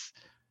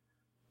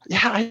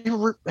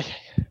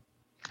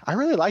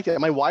really liked it.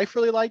 My wife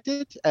really liked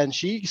it, and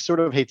she sort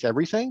of hates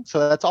everything.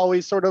 So that's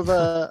always sort of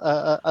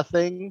a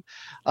thing.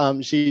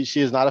 She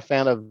is not a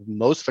fan of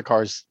most of the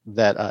cars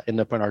that end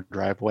up in our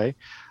driveway.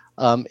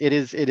 It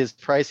is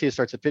pricey. It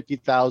starts at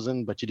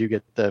 $50,000, but you do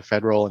get the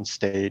federal and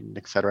state and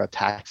et cetera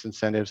tax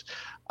incentives.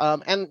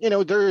 And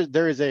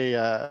there is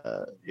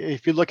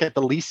if you look at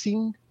the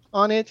leasing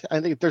on it. I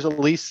think there's a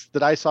lease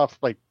that I saw for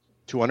like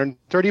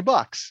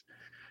 $230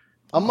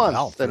 a month.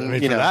 Wow.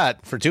 And, For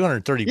that, for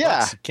 $230,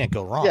 Yeah. you can't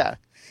go wrong.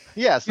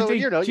 Yeah. So,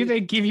 do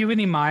they give you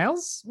any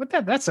miles? What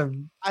that? That's a.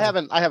 I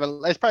haven't.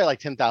 It's probably like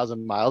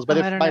 10,000 miles. But I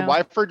if don't my know.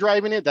 wife were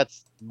driving it,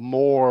 that's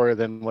more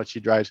than what she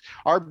drives.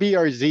 Our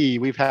BRZ,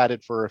 we've had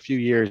it for a few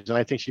years, and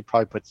I think she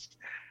probably puts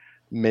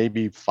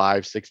maybe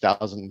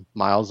 5,000-6,000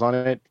 miles on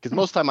it. Because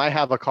most of the time I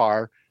have a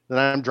car that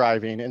I'm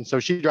driving, and so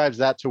she drives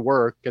that to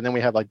work. And then we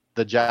have like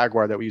the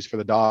Jaguar that we use for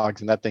the dogs,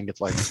 and that thing gets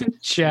like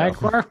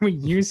Jaguar we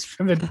use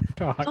for the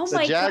dogs. Oh The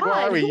my Jaguar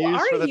God. we Who use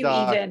are for the you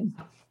dog. even?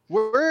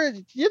 we're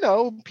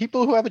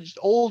people who have an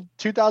old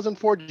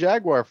 2004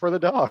 Jaguar for the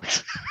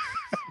dogs.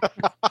 You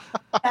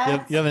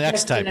have an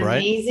That's X-Type, an right?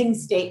 Amazing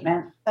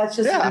statement. That's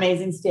just Yeah. an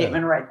amazing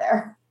statement right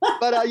there.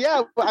 But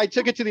I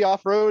took it to the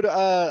off-road.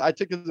 I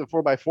took it to the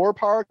 4x4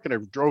 park, and I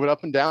drove it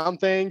up and down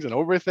things and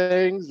over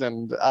things.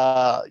 And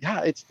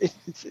it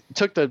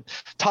took the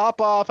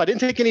top off. I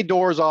didn't take any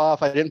doors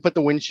off. I didn't put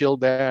the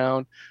windshield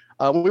down.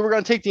 We were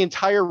going to take the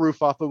entire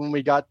roof off, but when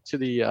we got to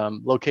the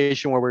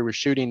location where we were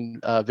shooting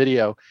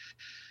video,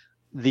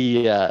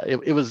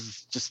 it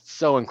was just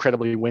so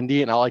incredibly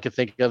windy, and all I could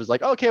think of was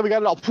like, okay, we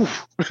got it all.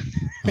 Poof.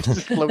 It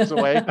just floats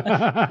away.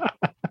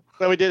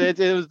 So we did it.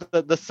 It was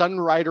the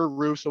Sunrider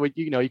roof, so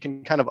you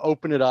can kind of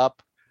open it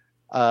up,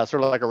 sort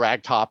of like a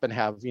rag top, and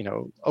have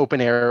open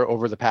air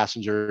over the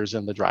passengers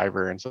and the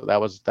driver, and so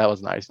that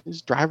was nice. You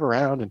just drive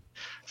around and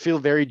feel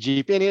very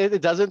Jeep, and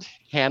it doesn't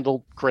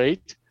handle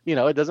great.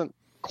 It doesn't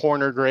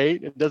corner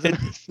great. It doesn't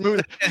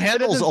smooth. It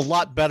handles a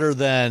lot better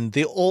than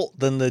the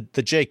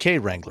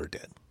JK Wrangler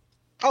did.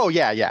 Oh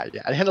yeah.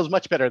 It handles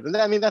much better than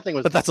that. I mean, that thing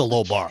was. But that's a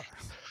low bar.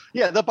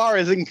 Yeah, the bar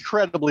is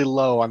incredibly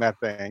low on that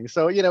thing.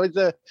 So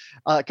it's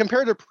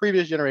compared to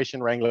previous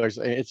generation Wranglers,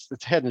 it's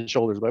head and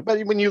shoulders. But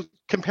when you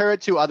compare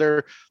it to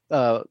other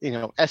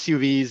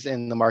SUVs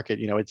in the market,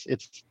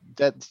 it's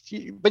that.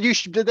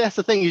 But that's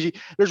the thing.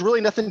 There's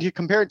really nothing to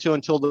compare it to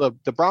until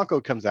the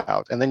Bronco comes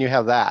out, and then you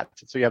have that.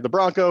 So you have the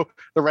Bronco,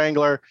 the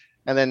Wrangler.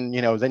 And then,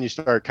 then you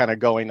start kind of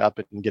going up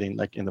and getting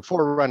like in the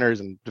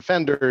Forerunners and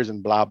Defenders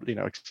and blah,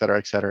 et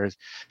cetera,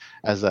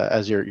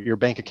 as your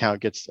bank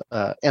account gets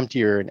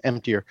emptier and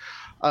emptier.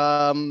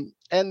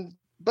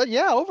 But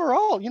yeah,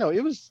 overall,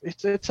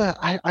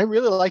 I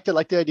really liked it.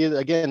 Like the idea that,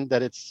 again,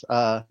 that it's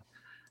a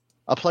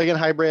plug-in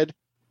hybrid.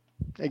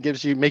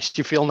 It makes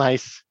you feel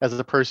nice as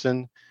a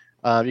person.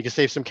 You can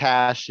save some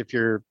cash if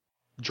you're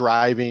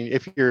driving,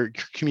 if your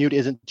commute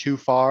isn't too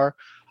far.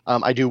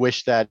 I do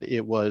wish that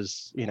it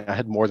was,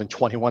 had more than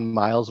 21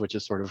 miles, which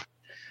is sort of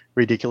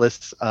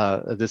ridiculous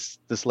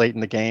this late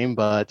in the game.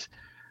 But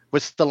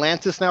with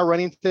Stellantis now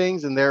running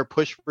things and their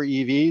push for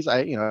EVs,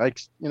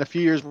 in a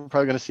few years we're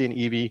probably going to see an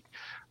EV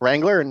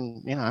Wrangler,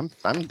 and I'm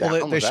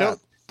down with that.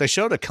 They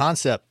showed a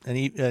concept,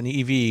 an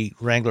EV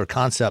Wrangler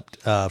concept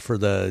for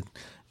the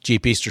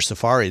Jeep Easter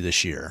Safari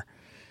this year.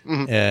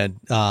 Mm-hmm.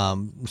 And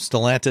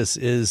Stellantis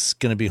is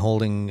going to be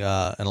holding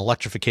an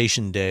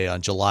electrification day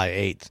on July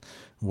 8th.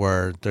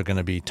 Where they're going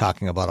to be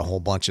talking about a whole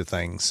bunch of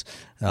things.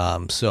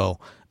 So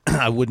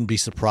I wouldn't be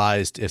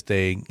surprised if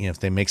they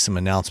make some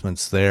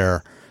announcements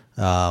there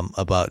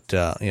about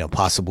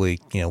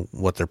possibly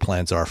what their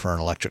plans are for an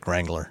electric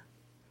Wrangler.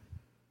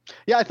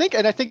 Yeah, I think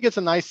it's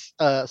a nice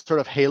sort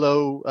of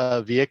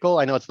halo vehicle.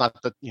 I know it's not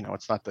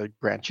the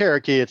Grand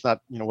Cherokee, it's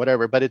not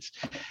whatever, but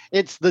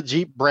it's the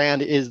Jeep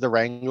brand is the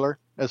Wrangler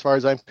as far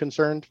as I'm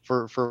concerned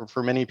for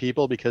many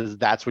people, because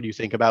that's what you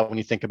think about when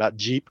you think about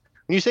Jeep.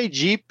 When you say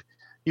Jeep,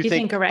 you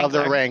think of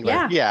the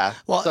Wrangler. Yeah.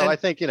 Well, so I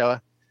think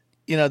the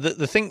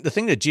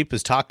thing that Jeep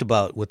has talked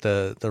about with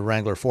the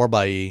Wrangler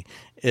 4xe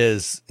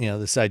is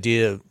this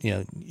idea of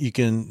you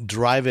can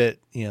drive it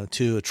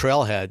to a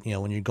trailhead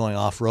when you're going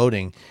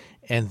off-roading,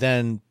 and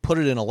then put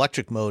it in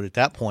electric mode at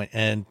that point,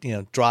 and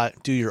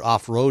do your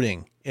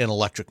off-roading in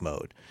electric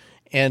mode.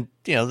 And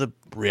the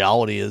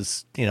reality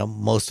is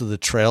most of the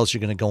trails you're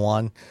going to go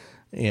on,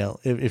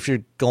 if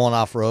you're going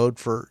off-road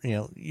for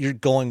you're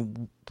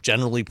going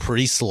generally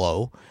pretty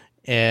slow.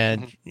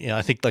 And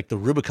I think like the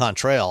Rubicon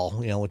Trail,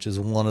 which is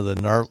one of the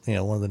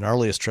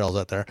gnarliest trails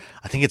out there,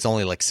 I think it's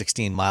only like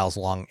 16 miles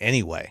long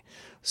anyway.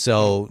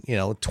 So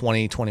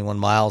 21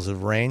 miles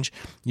of range,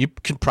 you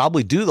can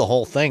probably do the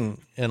whole thing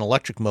in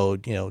electric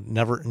mode.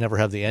 Never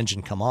have the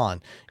engine come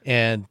on.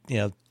 And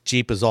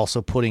Jeep is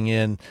also putting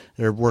in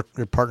they're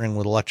partnering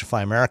with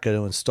Electrify America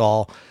to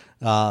install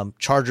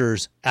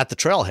chargers at the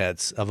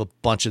trailheads of a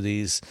bunch of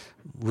these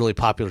really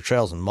popular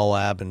trails in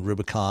Moab and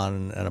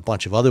Rubicon and a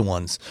bunch of other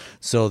ones,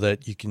 so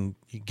that you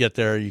get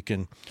there, you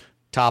can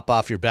top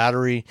off your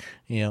battery,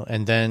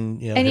 and then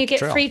and you get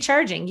free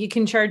charging. You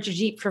can charge your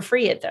Jeep for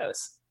free at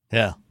those.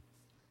 Yeah.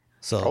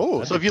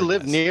 So if you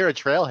live near a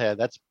trailhead,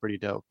 that's pretty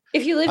dope.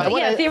 If you live,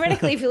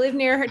 theoretically, if you live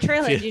near a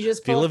trailhead, you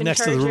just pull if you live up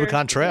next to the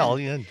Rubicon Trail,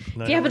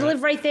 but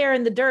live right there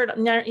in the dirt.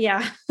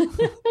 Yeah.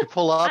 You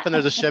pull up and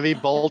there's a Chevy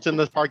Bolt in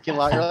the parking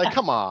lot. You're like,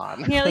 come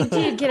on. Yeah, like,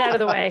 dude, get out of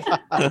the way.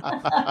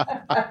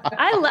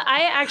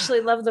 I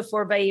actually love the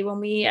 4xe.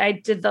 When I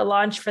did the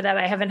launch for that,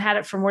 I haven't had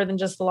it for more than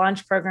just the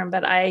launch program,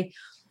 but I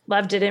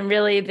Loved it. And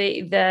really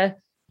the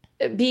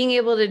being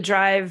able to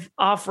drive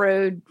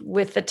off-road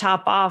with the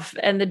top off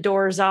and the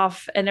doors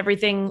off and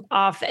everything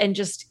off and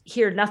just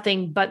hear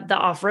nothing but the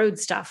off-road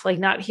stuff, like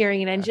not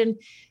hearing an engine,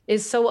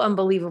 is so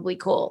unbelievably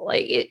cool.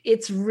 Like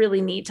it's really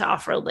neat to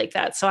off-road like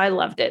that. So I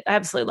loved it. I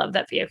absolutely loved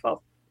that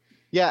vehicle.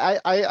 Yeah,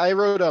 I've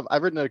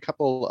ridden a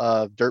couple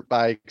of dirt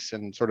bikes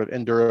and sort of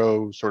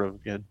enduro, sort of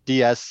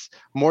DS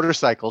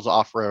motorcycles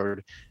off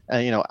road,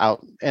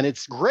 out, and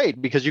it's great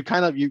because you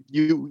kind of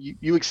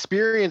you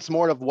experience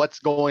more of what's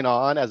going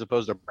on as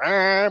opposed to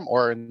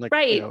or in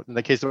in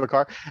the case of a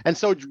car, and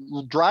so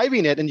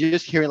driving it and you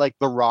just hearing like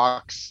the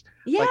rocks.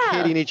 Like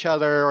hitting each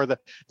other, or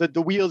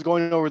the wheels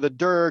going over the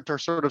dirt, or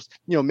sort of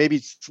maybe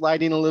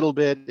sliding a little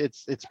bit.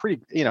 It's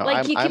pretty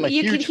like you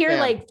can hear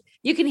fan.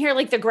 You can hear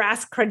like the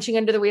grass crunching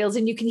under the wheels,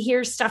 and you can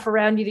hear stuff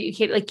around you that you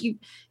can't, like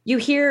you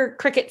hear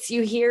crickets,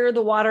 you hear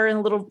the water in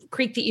a little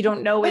creek that you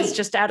don't know is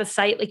just out of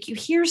sight. Like you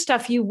hear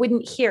stuff you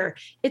wouldn't hear.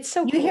 It's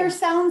so you hear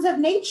sounds of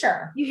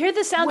nature. You hear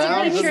the sounds of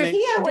nature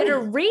that are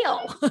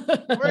real.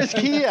 Where's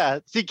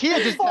Kia? See, Kia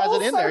just has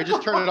it in there.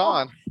 Just turn it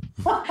on.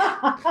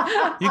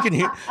 You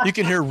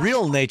can hear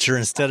real nature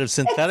instead of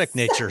synthetic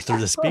nature through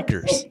the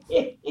speakers.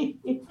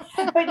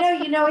 But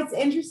no, it's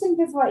interesting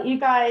because what you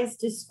guys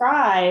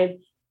describe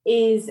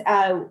is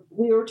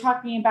we were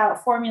talking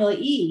about Formula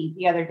E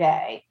the other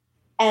day,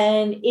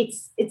 and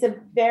it's a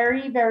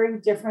very, very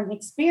different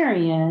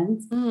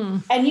experience.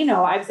 And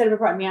I've said it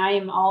before, I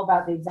am all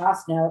about the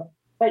exhaust note,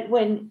 but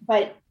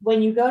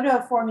when you go to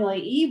a Formula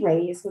E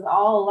race with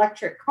all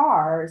electric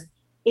cars,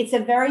 it's a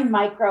very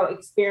micro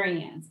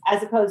experience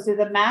as opposed to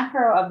the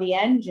macro of the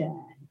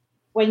engine.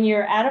 When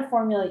you're at a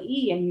Formula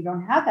E and you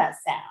don't have that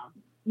sound,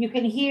 you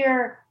can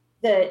hear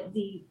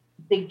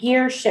the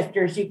gear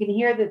shifters, you can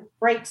hear the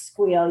brake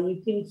squeal,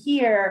 you can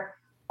hear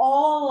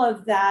all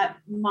of that,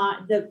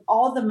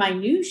 all the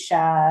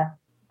minutia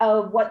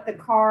of what the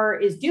car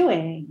is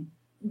doing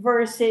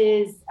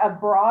versus a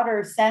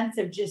broader sense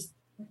of just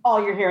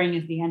all you're hearing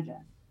is the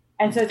engine.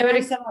 And so it's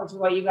very similar to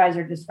what you guys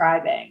are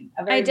describing.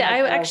 I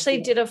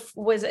actually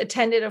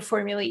attended a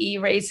Formula E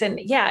race, and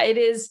it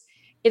is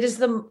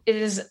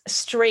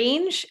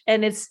strange,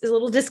 and it's a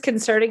little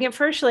disconcerting at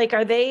first. Like,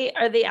 are they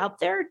out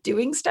there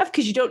doing stuff?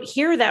 Because you don't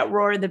hear that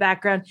roar in the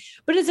background,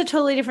 but it's a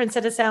totally different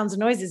set of sounds and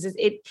noises.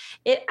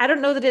 I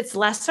don't know that it's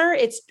lesser,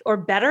 or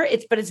better.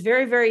 but it's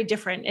very, very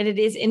different, and it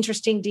is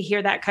interesting to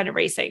hear that kind of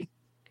racing.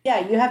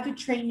 Yeah, you have to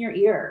train your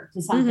ear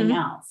to something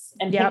else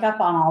and pick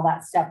up on all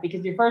that stuff,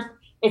 because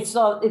it's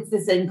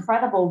this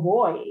incredible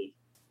void,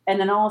 and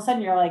then all of a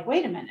sudden you're like,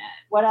 wait a minute,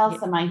 what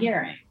else am I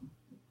hearing?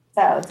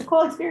 So it's a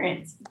cool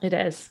experience. It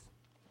is.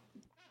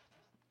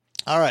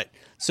 All right.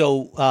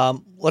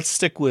 So let's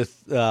stick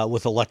with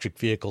electric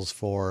vehicles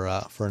for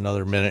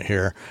another minute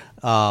here.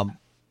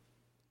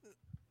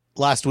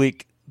 Last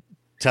week,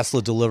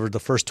 Tesla delivered the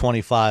first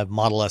 25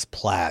 Model S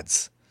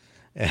Plaids.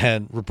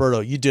 And Roberto,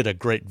 you did a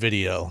great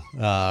video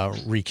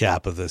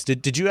recap of this.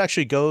 Did you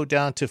actually go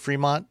down to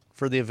Fremont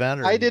for the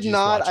event? Or I did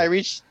not.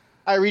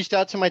 I reached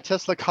out to my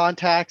Tesla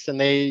contacts,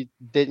 and they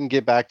didn't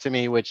get back to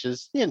me, which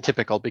is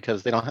typical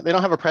because they don't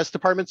have a press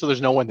department, so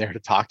there's no one there to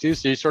talk to.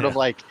 So you sort of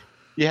like,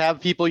 you have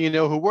people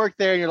who work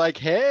there, and you're like,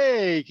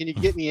 hey, can you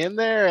get me in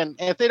there? And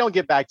if they don't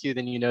get back to you,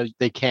 then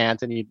they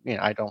can't. And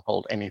I don't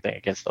hold anything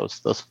against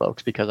those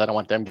folks, because I don't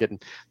want them getting.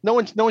 No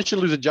one should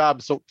lose a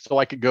job so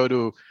I could go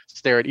to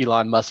stare at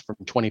Elon Musk from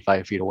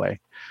 25 feet away.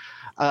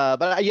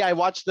 But I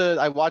watched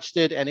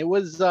it, and it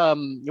was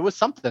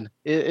something.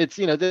 It's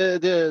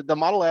the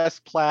Model S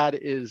Plaid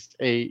is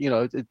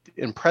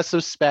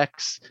impressive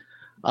specs,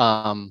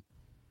 0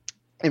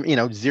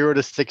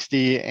 to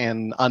 60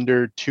 and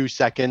under 2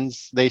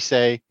 seconds, they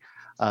say,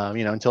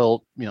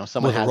 until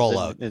someone has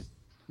rollout.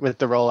 With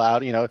the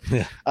rollout,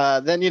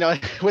 then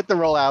with the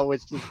rollout,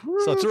 which is,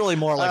 so it's really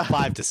more like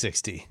 5 to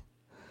 60.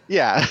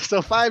 Yeah,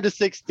 so 5 to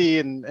 60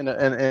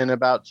 in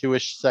about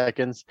 2-ish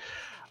seconds.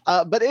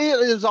 But it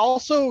is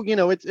also,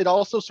 it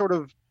also sort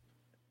of,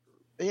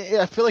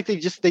 I feel like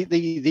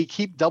they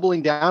keep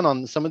doubling down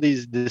on some of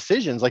these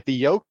decisions, like the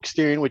yoke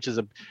steering, which is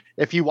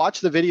if you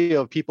watch the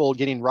video of people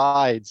getting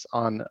rides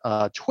on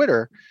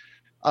Twitter,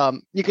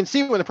 you can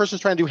see when the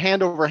person's trying to do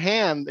hand over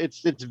hand,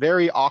 it's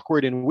very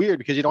awkward and weird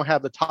because you don't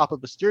have the top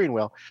of the steering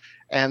wheel.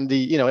 And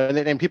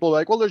and people are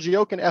like, well, there's a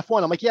yoke in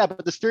F1. I'm like, yeah,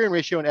 but the steering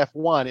ratio in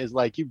F1 is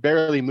like you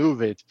barely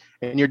move it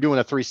and you're doing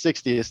a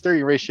 360. The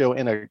steering ratio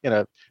in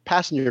a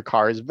passenger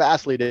car is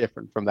vastly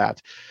different from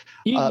that.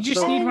 You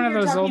just need one of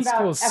those old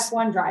school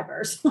F1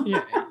 drivers.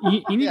 you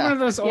need one of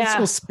those old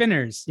school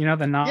spinners, the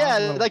knob.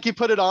 Yeah, like you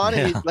put it on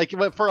and like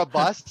for a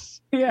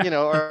bus, yeah.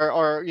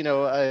 or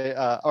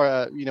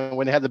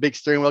when they had the big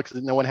steering wheel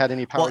because no one had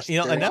any power.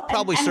 Well, and that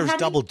probably serves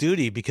double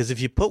duty, because if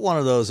you put one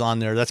of those on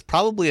there, that's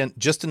probably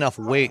just enough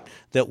weight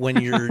that when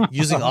you're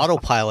using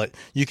autopilot,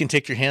 you can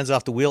take your hands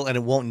off the wheel and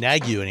it won't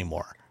nag you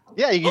anymore.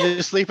 Yeah, you can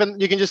just sleep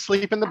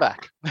in the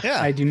back.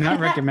 Yeah, I do not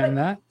recommend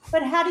that.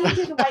 But how do you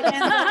do the white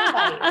man's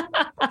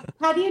overbite?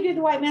 How do you do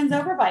the white man's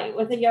overbite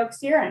with a yoke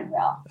steering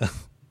wheel?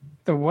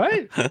 The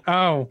what?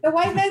 Oh, The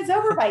white man's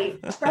overbite.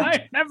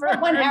 I never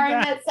From When heard Harry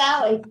that. Met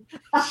Sally.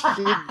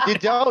 You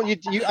don't.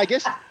 You. I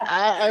guess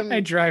I'm. I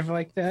drive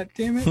like that.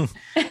 Damn it.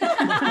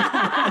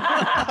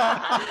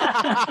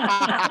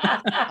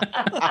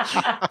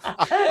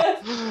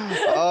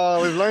 Oh,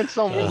 we've learned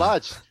so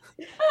much.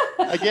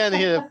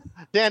 Again,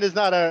 Dan is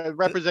not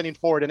representing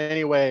Ford in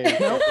any way.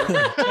 Nope.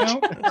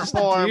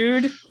 Form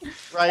Dude.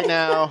 right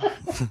now.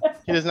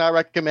 He does not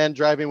recommend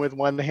driving with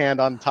one hand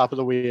on top of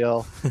the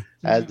wheel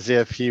as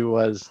if he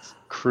was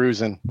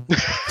cruising.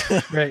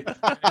 Right.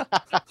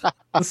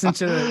 Listen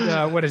to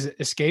the, what is it?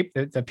 Escape,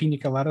 the Pina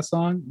Colada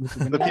song.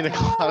 The pina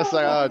colada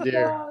song. Oh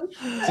dear.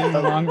 Sing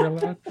along real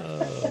loud.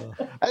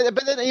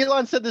 But then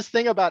Elon said this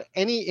thing about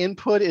any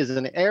input is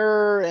an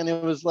error, and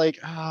it was like,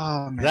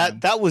 oh man.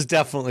 That was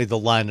definitely the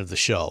line of the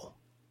show.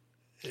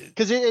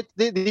 Because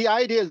the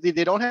idea is they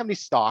don't have any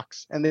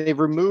stocks, and they've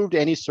removed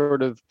any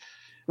sort of,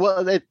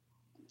 well,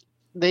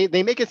 they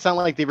make it sound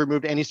like they've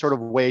removed any sort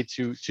of way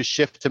to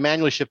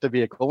manually shift the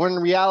vehicle. When in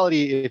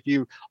reality, if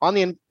you on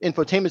the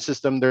infotainment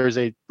system, there's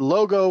a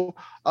logo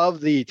of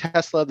the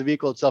Tesla, the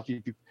vehicle itself.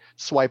 You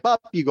swipe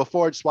up, you go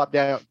forward, swap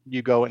down,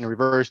 you go in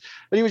reverse.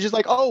 But he was just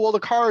like, oh, well, the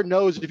car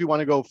knows if you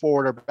want to go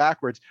forward or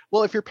backwards.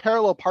 Well, if you're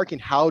parallel parking,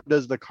 how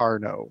does the car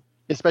know?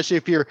 Especially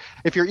if you're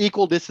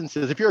equal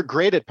distances, if you're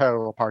great at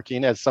parallel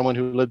parking, as someone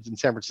who lives in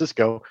San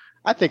Francisco,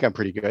 I think I'm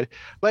pretty good.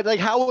 But like,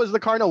 how was the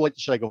car know? What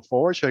should I go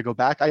forward? Should I go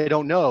back? I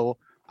don't know.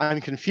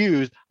 I'm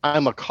confused.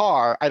 I'm a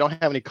car. I don't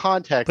have any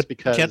context But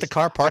because can't the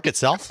car park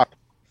itself?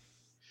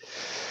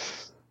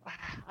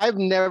 I've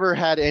never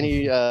had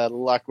any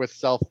luck with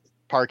self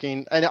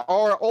parking, and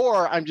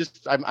or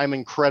I'm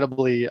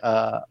incredibly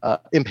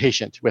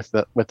impatient with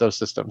those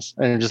systems,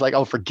 and I'm just like,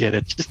 oh, forget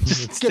it,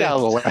 just get out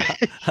of the way.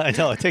 I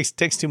know it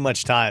takes too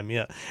much time.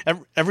 Yeah,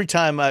 every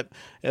time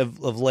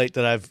of late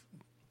that I've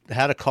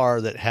had a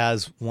car that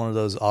has one of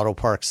those auto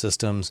park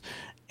systems,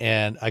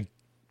 and I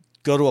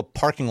go to a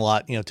parking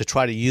lot, to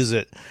try to use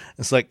it,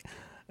 it's like,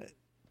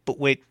 but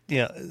wait,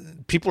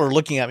 people are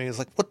looking at me. It's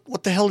like,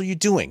 what the hell are you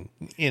doing?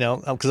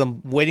 Because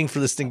I'm waiting for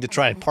this thing to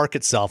try and park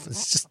itself.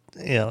 It's just,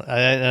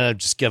 I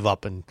just give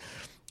up and,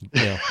 do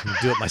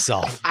it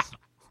myself.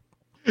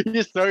 You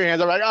just throw your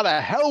hands up, like, oh,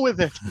 the hell with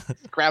it.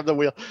 Grab the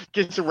wheel,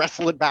 get to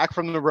wrestle it back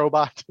from the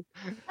robot.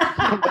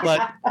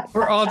 But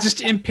We're all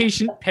just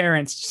impatient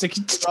parents. Just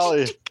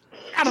like,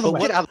 out of the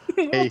way. Get out of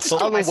the way. Out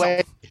of the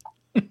way.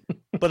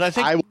 But I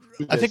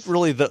think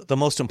really the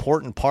most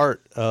important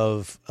part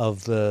of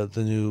the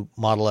new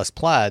Model S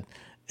Plaid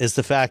is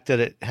the fact that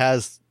it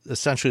has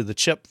essentially the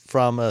chip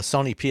from a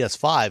Sony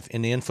PS5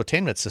 in the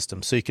infotainment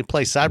system, so you can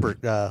play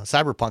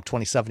Cyberpunk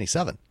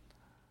 2077.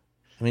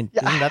 I mean,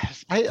 isn't that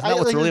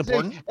what's really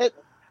important?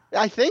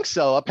 I think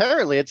so.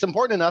 Apparently, it's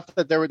important enough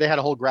that they had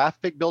a whole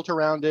graphic built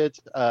around it.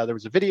 There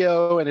was a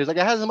video, and it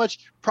has as much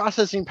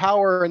processing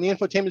power in the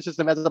infotainment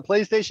system as the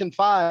PlayStation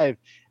 5.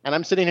 And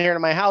I'm sitting here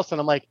in my house,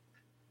 and I'm like,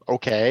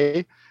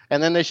 okay.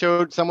 And then they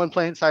showed someone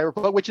playing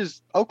Cyberpunk, which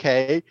is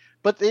okay.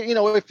 But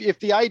if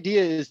the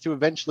idea is to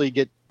eventually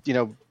get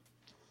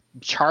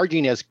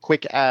charging as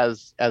quick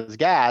as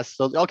gas,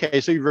 so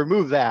you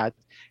remove that,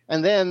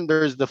 and then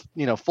there's the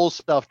full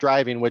self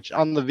driving, which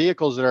on the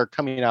vehicles that are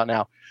coming out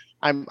now,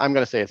 I'm going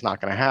to say it's not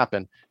going to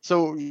happen.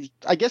 So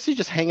I guess you're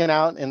just hanging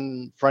out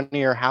in front of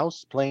your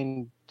house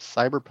playing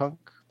Cyberpunk.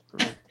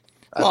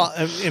 Well,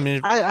 I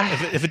mean,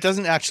 if it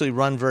doesn't actually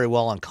run very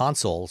well on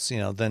consoles,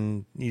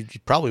 then you're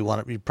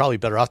probably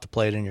better off to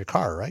play it in your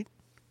car, right?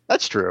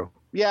 That's true.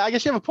 Yeah, I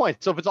guess you have a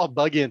point. So if it's all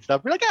buggy and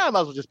stuff, you're like, I might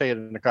as well just play it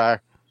in the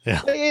car.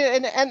 Yeah.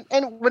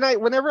 And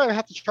whenever I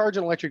have to charge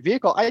an electric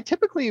vehicle, I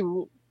typically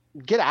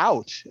get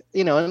out,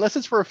 unless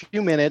it's for a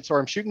few minutes or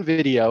I'm shooting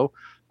video.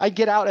 I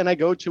get out and I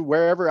go to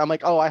wherever I'm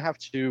like, oh, I have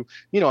to,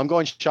 I'm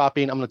going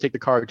shopping. I'm going to take the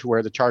car to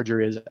where the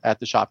charger is at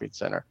the shopping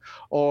center,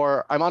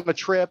 or I'm on a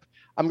trip.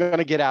 I'm going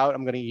to get out.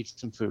 I'm going to eat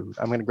some food.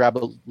 I'm going to grab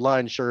a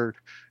lunch or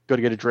go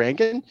to get a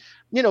drink. And,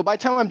 by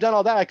the time I'm done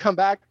all that, I come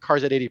back,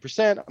 car's at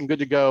 80%. I'm good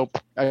to go.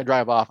 I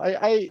drive off.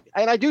 I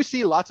do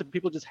see lots of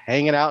people just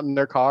hanging out in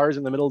their cars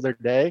in the middle of their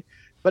day.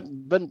 But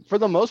for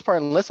the most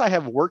part, unless I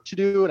have work to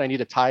do and I need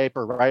to type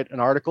or write an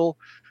article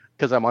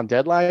because I'm on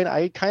deadline,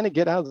 I kind of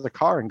get out of the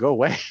car and go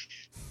away.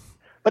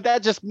 But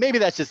maybe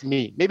that's just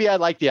me. Maybe I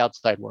like the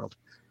outside world.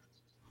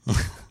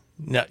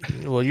 No,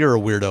 well, you're a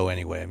weirdo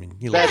anyway. I mean,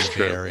 you live in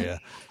the area.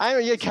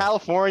 I'm in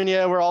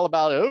California. We're all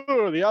about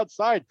the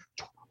outside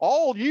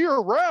all year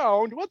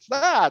round. What's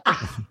that?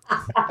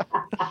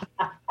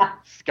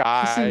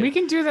 Sky. Listen, we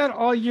can do that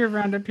all year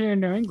round up here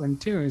in New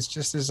England too. It's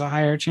just there's a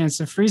higher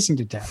chance of freezing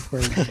to death.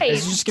 Where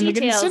it's just going to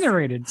get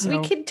incinerated. So.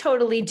 We could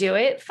totally do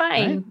it.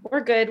 Fine, right? We're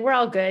good. We're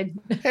all good.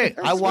 Hey,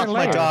 I walk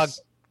my dog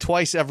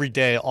twice every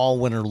day, all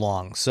winter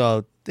long.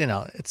 So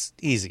it's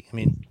easy. I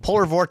mean,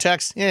 polar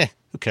vortex.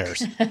 Who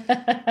cares?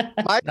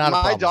 My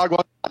dog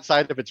won't go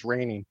outside if it's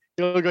raining.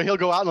 He'll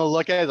go out and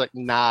look at it. He's like,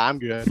 nah, I'm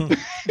good.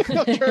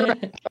 He'll turn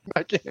around and come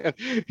back in.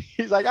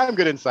 He's like, I'm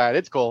good inside.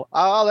 It's cool.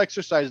 I'll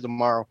exercise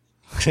tomorrow.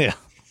 Yeah.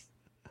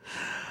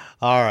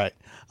 All right.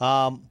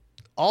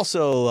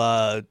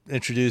 also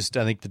introduced,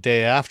 I think, the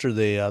day after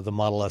the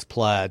Model S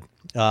Plaid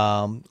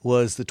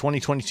was the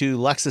 2022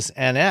 Lexus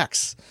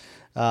NX.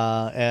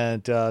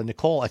 And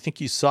Nicole, I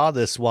think you saw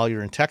this while you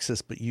were in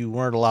Texas, but you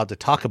weren't allowed to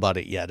talk about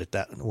it yet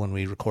when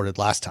we recorded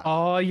last time.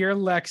 All your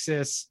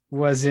Lexus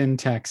was in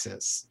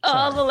Texas.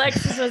 All the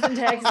Lexus was in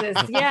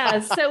Texas.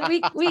 Yeah. So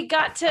we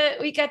got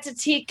to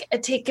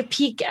take a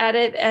peek at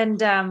it,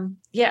 and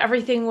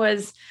everything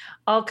was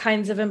all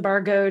kinds of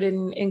embargoed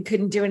and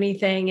couldn't do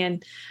anything.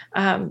 And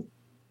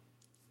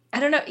I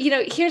don't know,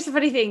 here's the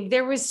funny thing.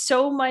 There was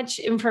so much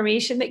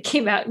information that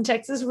came out in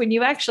Texas when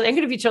you actually, I'm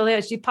going to be totally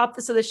honest, you popped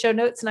this in the show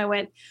notes and I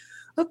went,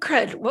 oh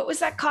crud, what was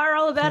that car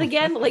all about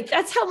again? Like,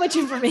 that's how much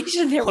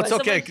information there was. It's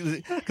okay, because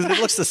it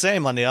looks the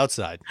same on the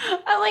outside.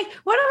 I'm like,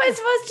 what am I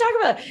supposed to talk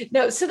about?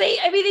 No, so they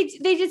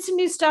did some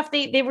new stuff.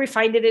 They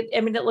refined it.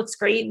 I mean, it looks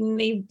great. And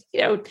they,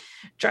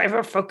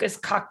 driver focus,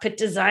 cockpit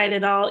design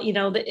and all,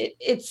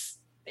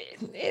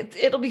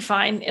 it'll be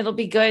fine. It'll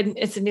be good.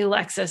 It's a new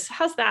Lexus.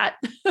 How's that?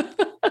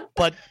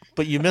 But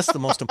you missed the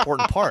most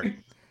important part.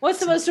 What's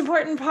the most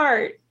important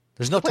part?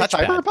 There's no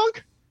touchpad.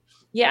 Cyberpunk?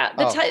 Yeah,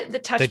 the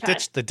touchpad.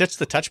 They ditched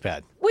the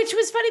touchpad. Which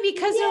was funny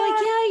because they're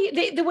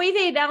like, the way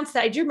they announced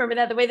that, I do remember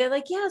that, the way they're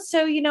like,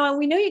 so, and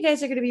we know you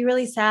guys are going to be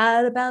really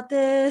sad about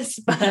this,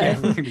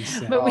 but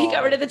we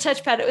got rid of the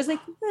touchpad. It was like,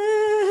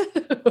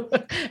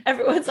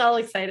 everyone's all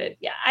excited.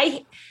 Yeah,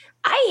 I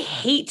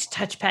hate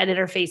touchpad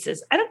interfaces.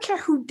 I don't care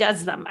who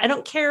does them. I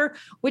don't care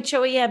which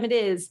OEM it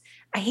is.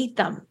 I hate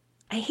them.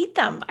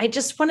 I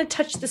just want to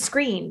touch the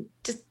screen.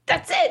 Just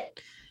that's it.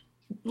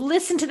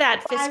 Listen to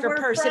that Fisker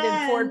person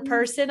and Ford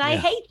person. Yeah. I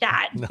hate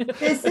that. No.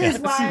 This is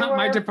why not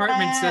my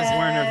department says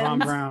Werner von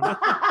Braun.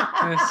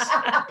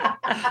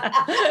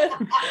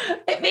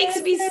 It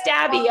makes me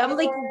stabby. I'm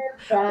like,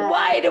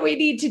 why do we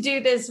need to do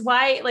this?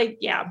 Why? Like,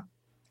 yeah.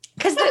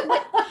 Because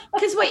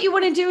what you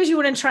want to do is you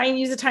want to try and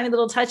use a tiny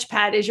little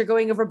touchpad as you're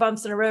going over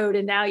bumps in a road.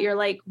 And now you're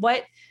like,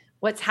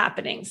 what's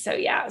happening? So,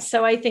 yeah.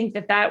 So I think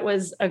that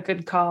was a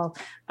good call.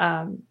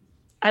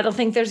 I don't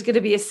think there's going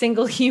to be a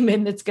single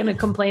human that's going to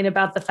complain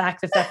about the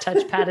fact that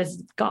touchpad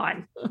is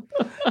gone.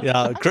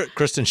 Yeah.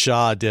 Kristen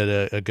Shaw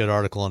did a good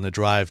article on The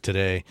Drive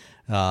today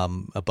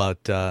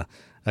about, I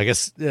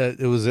guess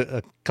it was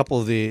a couple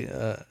of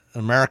the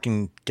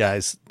American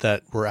guys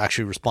that were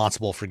actually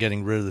responsible for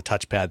getting rid of the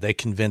touchpad. They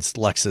convinced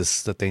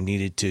Lexus that they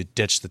needed to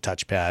ditch the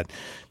touchpad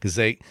because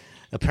they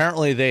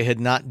had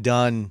not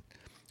done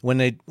when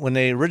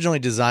they originally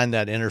designed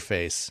that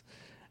interface.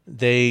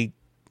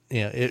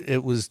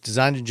 It was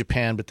designed in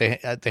Japan, but they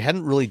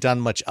hadn't really done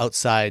much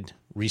outside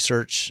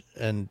research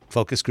and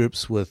focus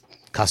groups with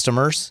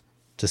customers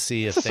to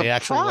see if they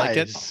actually like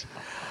it.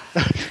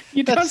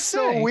 That's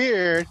so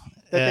weird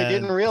that they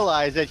didn't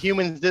realize that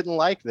humans didn't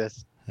like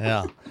this.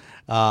 Yeah.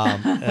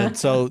 And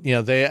so,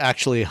 they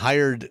actually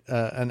hired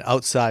an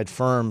outside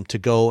firm to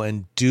go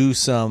and do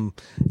some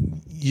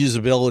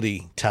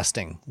usability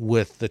testing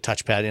with the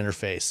touchpad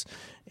interface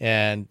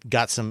and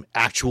got some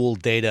actual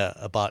data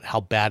about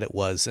how bad it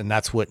was. And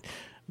that's what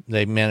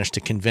they managed to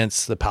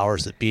convince the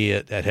powers that be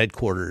at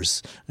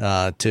headquarters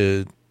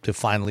to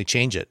finally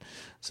change it.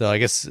 So I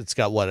guess it's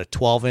got, a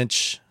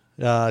 12-inch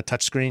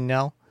touchscreen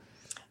now?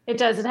 It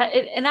does.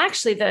 And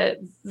actually, the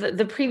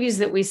previews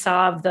that we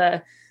saw of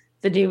the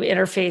new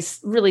interface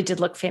really did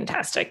look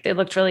fantastic. They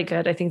looked really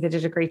good. I think they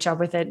did a great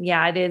job with it.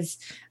 Yeah, it is.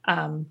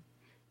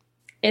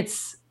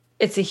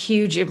 It's a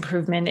huge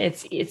improvement.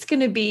 It's going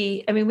to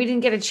be, we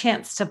didn't get a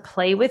chance to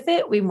play with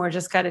it. We more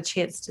just got a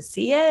chance to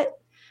see it.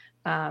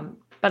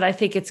 But I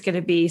think it's going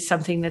to be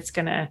something that's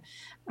going to,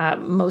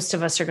 most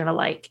of us are going to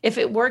like. If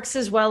it works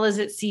as well as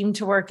it seemed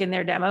to work in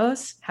their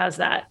demos, how's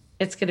that?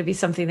 It's going to be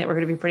something that we're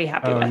going to be pretty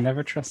happy with.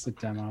 Never trust a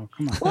demo.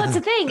 Come on. Well, it's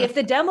the thing. If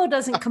the demo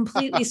doesn't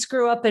completely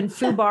screw up and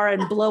foobar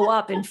and blow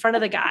up in front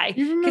of the guy,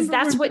 because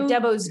that's what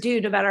demos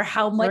do, no matter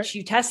how much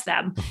you test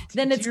them,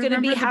 then it's going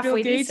to be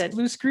halfway decent.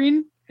 Blue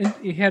screen?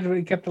 He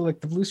kept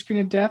the blue screen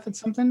of death at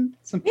some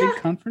big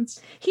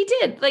conference. He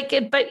did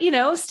but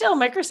still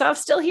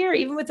Microsoft's still here,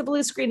 even with the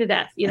blue screen of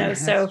death,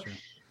 so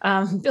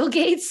Bill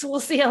Gates, we'll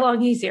see how long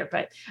he's here,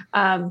 but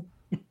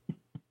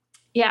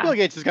yeah, Bill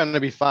Gates is going to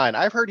be fine.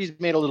 I've heard he's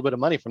made a little bit of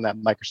money from that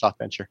Microsoft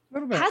venture.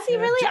 Has he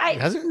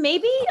really?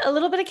 Maybe a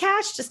little bit of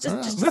cash, just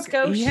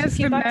go a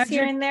few bucks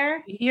here and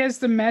there. He has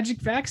the magic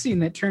vaccine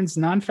that turns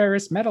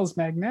non-ferrous metals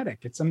magnetic.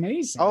 It's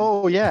amazing.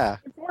 Oh yeah,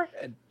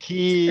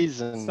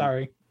 keys and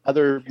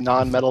other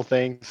non-metal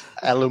things,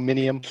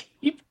 aluminium.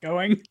 Keep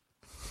going.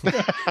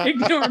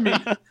 Ignore me.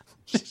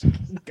 Just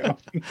keep going.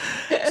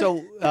 So,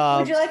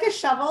 would you like a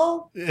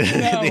shovel?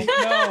 No.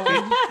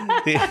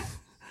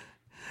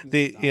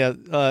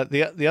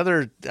 The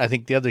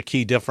other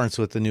key difference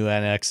with the new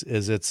NX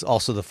is it's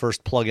also the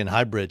first plug-in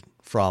hybrid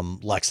from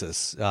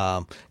Lexus,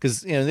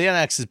 because the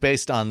NX is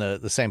based on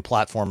the same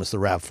platform as the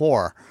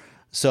RAV4,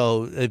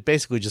 so it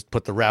basically just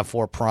put the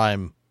RAV4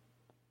 Prime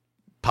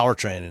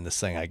powertrain in this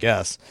thing, I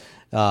guess,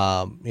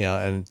 and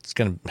it's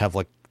going to have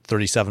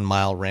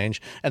 37-mile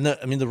range, and the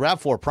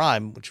RAV4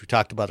 Prime, which we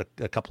talked about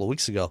a couple of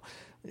weeks ago,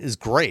 is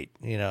great.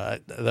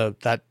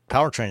 That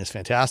powertrain is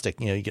fantastic.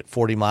 You get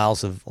 40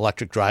 miles of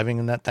electric driving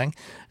in that thing.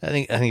 I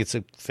think it's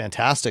a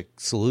fantastic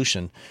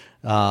solution.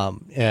 So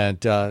now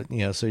you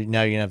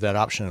can have that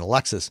option in a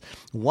Lexus.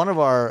 One of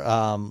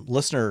our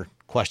listener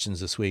questions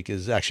this week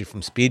is actually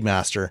from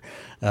Speedmaster.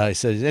 He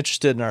said he's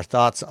interested in our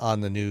thoughts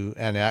on the new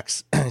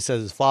NX. He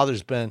says his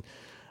father's been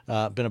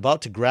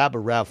about to grab a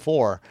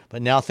RAV4,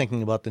 but now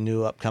thinking about the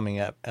new upcoming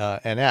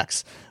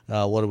NX.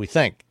 What do we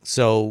think?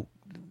 So,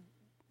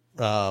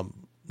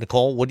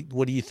 Nicole,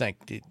 what do you think?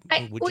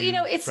 Would you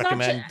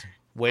recommend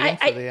waiting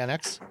for the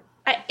NX?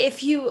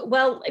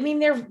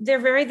 They're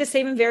very the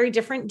same and very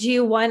different. Do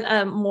you want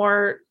a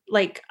more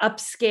like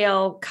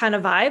upscale kind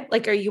of vibe?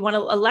 Like, are you want a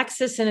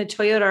Lexus and a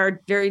Toyota are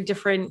very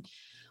different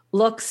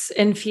looks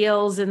and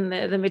feels and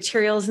the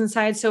materials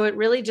inside. So it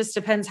really just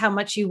depends how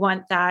much you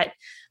want that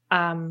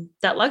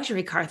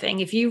luxury car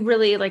thing. If you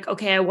really like,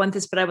 okay, I want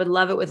this, but I would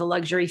love it with a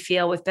luxury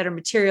feel, with better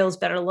materials,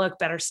 better look,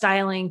 better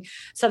styling,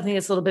 something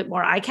that's a little bit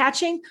more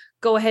eye-catching,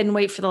 go ahead and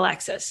wait for the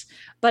Lexus.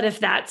 But if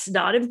that's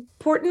not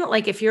important,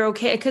 like if you're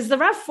okay, because the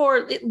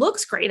RAV4, it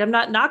looks great. I'm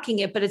not knocking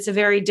it, but it's a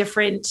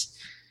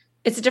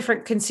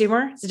different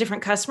consumer. It's a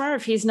different customer.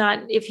 If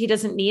he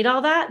doesn't need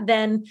all that,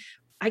 then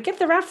I get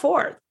the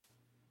RAV4.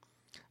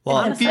 Well,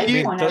 and the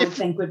price point I would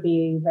think would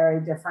be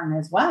very different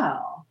as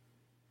well.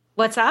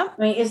 What's that?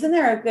 I mean, isn't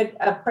there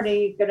a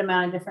pretty good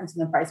amount of difference in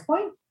the price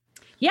point?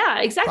 Yeah,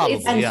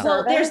 exactly. Probably,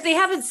 So they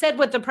haven't said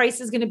what the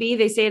price is going to be.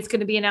 They say it's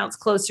going to be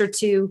announced closer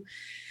to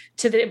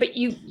the,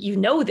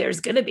 but there's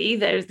going to be,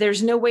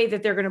 there's no way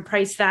that they're going to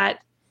price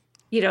that.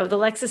 The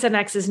Lexus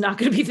NX is not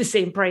going to be the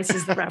same price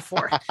as the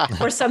RAV4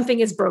 or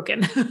something is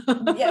broken.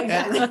 Yeah,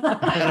 exactly.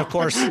 And of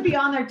course, it could be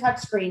on their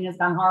touchscreen has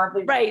gone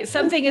horribly. Right.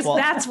 Something is,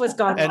 that's what's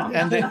gone wrong.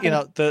 And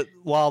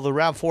while the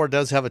RAV4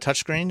 does have a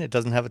touchscreen, it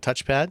doesn't have a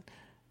touchpad.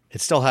 It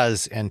still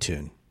has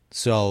Entune.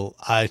 So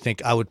I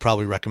think I would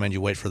probably recommend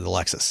you wait for the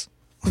Lexus.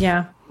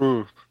 Yeah.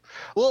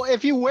 Well,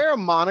 if you wear a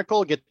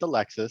monocle, get the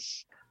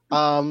Lexus.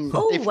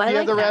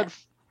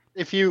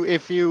 If you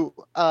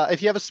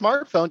have a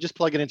smartphone, just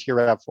plug it into your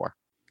RAV4.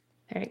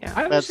 There you go.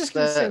 I was just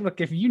going to say,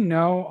 look, if you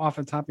know off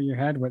the top of your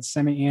head what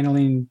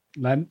semi-aniline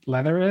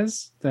leather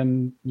is,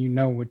 then you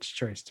know which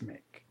choice to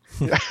make.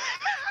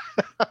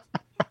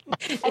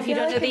 If you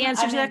don't know the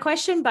answer to that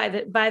question,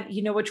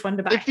 you know which one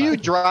to buy. If you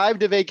drive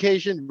to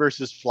vacation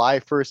versus fly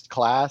first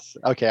class,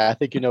 okay, I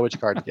think you know which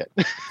car to get.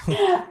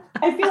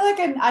 I feel like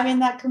I'm in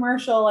that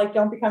commercial, like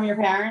Don't Become Your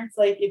Parents.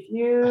 Like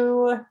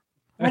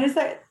what is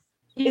that?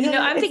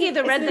 I'm thinking of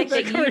the redneck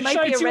thing. You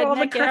might be a redneck. All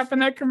the crap in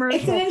that commercial.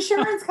 It's an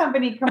insurance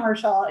company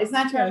commercial. It's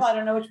not terrible. Yes. I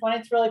don't know which one.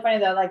 It's really funny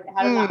though. Like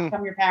how to not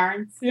become your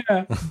parents.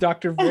 Yeah,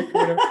 Dr. Vic.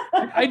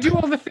 I do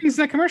all the things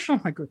in that commercial.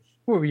 I'm like, what,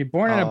 were you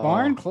born in a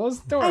barn?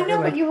 Close the door. I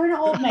know, but you were an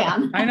old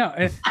man. I know.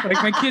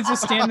 Like my kids will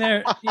stand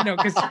there,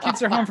 because the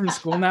kids are home from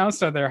school now,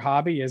 so their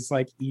hobby is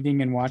like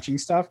eating and watching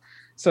stuff.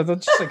 So they'll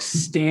just like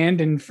stand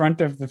in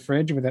front of the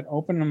fridge with it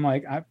open. I'm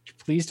like,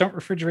 please don't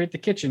refrigerate the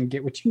kitchen.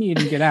 Get what you need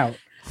and get out.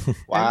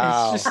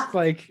 Wow. It's just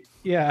like,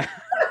 yeah.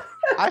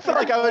 I feel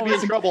like I would be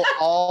in trouble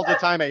all the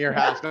time at your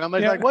house. And I'm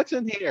like, what's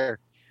in here?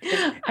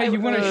 Hey, you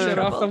want to shut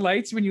off the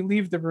lights when you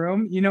leave the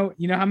room? You know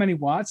how many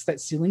watts that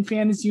ceiling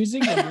fan is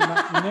using when you're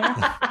not in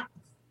there?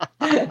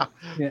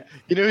 Yeah.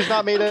 You know who's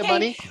not made of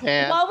money?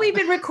 While we've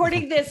been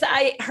recording this,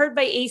 I heard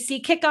my AC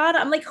kick on.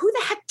 I'm like, who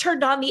the heck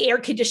turned on the air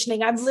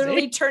conditioning? I'm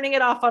literally turning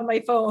it off on my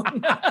phone.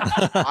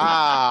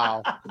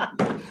 Wow.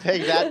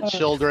 Take that,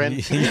 children.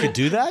 You could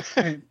do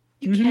that?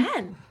 You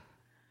can.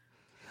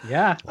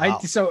 Yeah.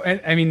 Wow.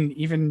 I mean,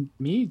 even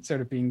me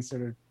sort of being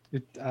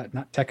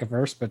not tech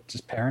averse, but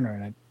just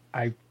paranoid.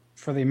 I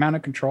for the amount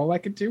of control I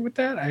could do with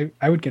that,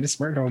 I would get a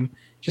smart home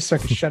just so I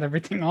could shut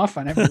everything off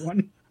on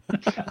everyone.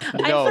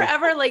 I'm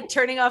forever like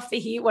turning off the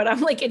heat when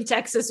I'm like in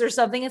Texas or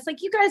something. It's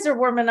like, you guys are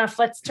warm enough.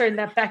 Let's turn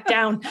that back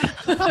down.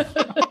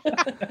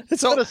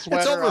 It's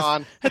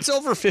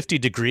over 50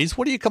 degrees.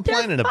 What are you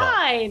complaining about?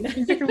 Fine.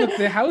 Look,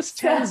 the house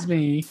tells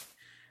me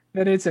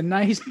that it's a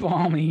nice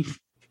balmy,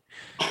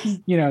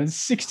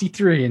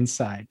 63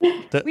 inside.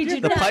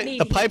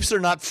 The pipes are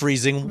not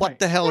freezing. What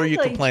the hell are you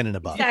complaining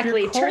about?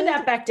 Exactly. Turn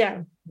that back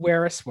down.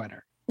 Wear a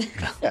sweater.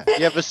 Yeah.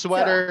 You have a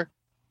sweater.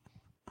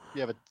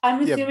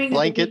 I'm assuming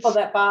that the people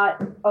that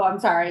bought. Oh, I'm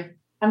sorry.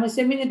 I'm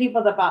assuming the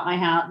people that bought my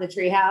house, the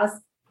tree house,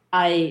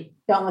 I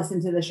don't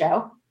listen to the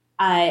show.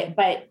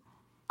 But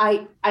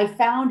I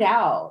found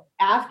out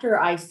after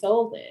I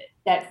sold it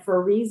that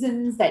for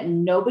reasons that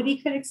nobody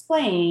could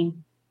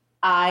explain,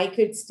 I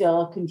could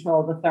still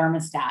control the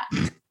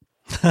thermostat.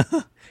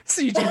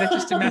 So you did that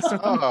just to mess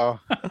with them?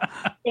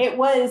 It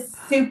was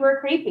super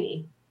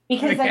creepy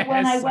because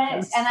when I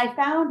went and I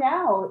found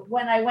out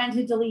when I went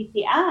to delete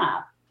the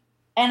app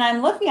and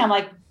I'm looking, I'm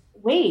like,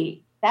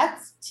 wait,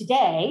 that's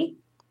today.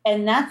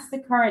 And that's the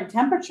current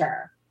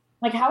temperature.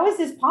 Like, how is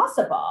this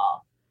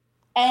possible?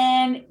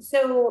 And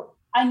so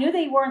I knew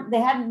they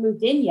hadn't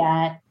moved in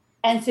yet.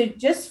 And so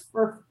just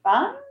for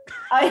fun,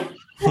 I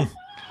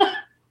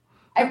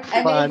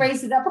may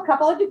raise it up a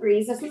couple of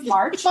degrees. This is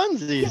March.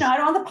 Funsies. I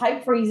don't want the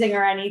pipe freezing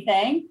or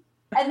anything.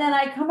 And then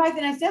I come back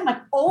the next day. I'm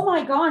like, oh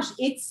my gosh,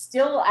 it's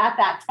still at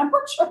that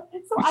temperature.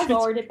 So I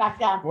lowered it back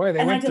down. Boy, they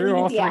and went I through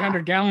all deleted the app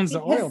 300 gallons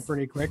of because- oil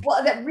pretty quick.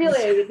 Well, that really,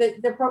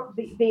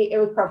 it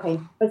was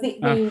propane, but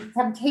the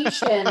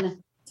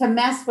temptation to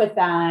mess with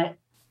that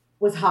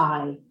was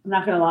high. I'm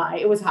not going to lie.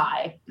 It was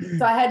high.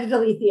 So I had to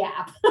delete the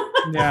app.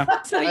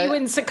 Yeah. So you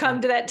wouldn't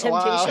succumb to that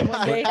temptation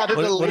one day. I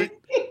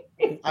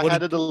had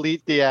to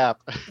delete the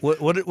app.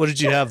 What did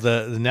you have?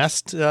 The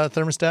Nest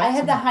thermostat? I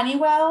had the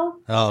Honeywell.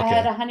 Oh, okay. I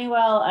had a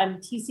Honeywell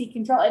TC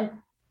control.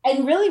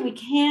 And really we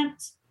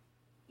can't,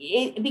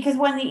 because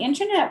when the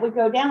internet would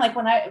go down, like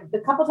the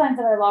couple times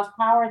that I lost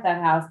power at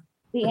that house,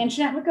 the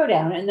internet would go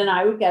down and then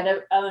I would get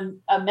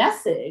a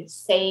message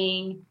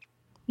saying,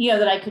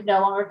 that I could no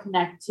longer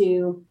connect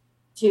to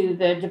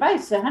the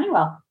device, to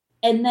Honeywell.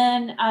 And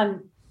then,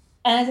 and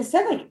as I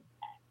said, like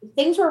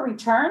things were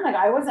returned. Like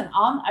I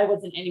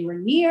wasn't anywhere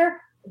near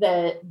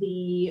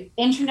the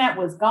internet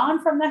was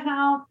gone from the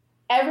house.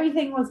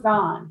 Everything was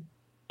gone.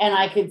 And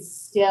I could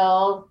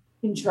still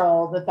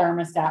control the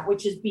thermostat,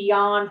 which is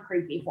beyond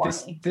creepy for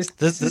me.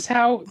 This is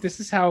how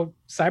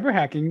cyber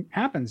hacking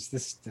happens.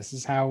 This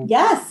is how.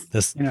 Yes.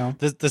 This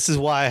is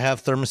why I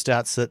have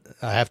thermostats that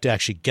I have to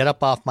actually get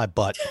up off my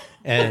butt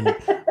and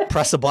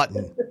press a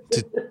button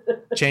to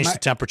change the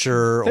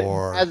temperature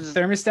or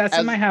thermostats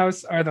in my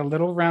house are the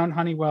little round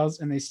Honeywells,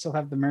 and they still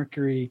have the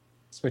mercury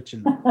switch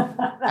in them.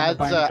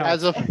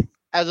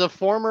 As a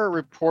former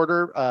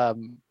reporter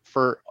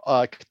for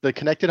the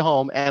Connected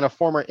Home and a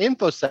former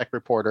InfoSec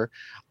reporter,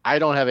 I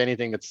don't have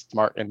anything that's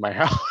smart in my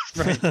house.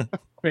 Right.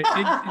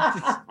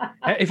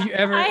 If you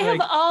ever, I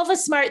have all the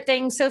smart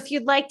things. So if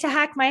you'd like to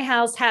hack my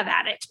house, have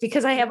at it,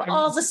 because I have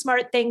all the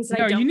smart things.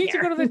 No, you need to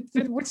go to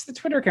the what's the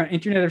Twitter account?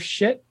 Internet of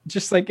Shit.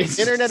 Just like it's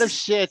Internet of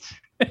Shit.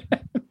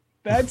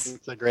 That's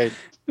great.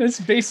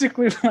 That's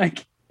basically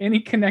like any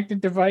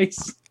connected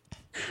device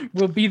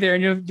will be there,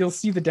 and you'll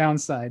see the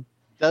downside.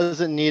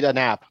 Doesn't need an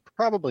app.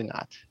 Probably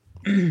not.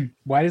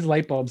 Why does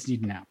light bulbs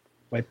need an app?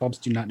 Light bulbs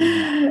do not need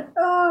an app.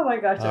 Oh my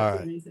gosh,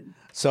 that's amazing.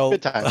 So,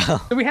 so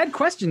we had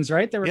questions,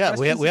 right? There were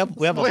questions. we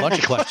have a bunch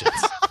of questions.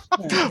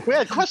 We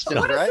had questions,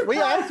 right?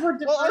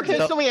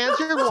 So we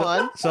answered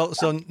one.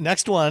 So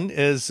next one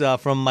is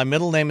from my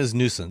middle name is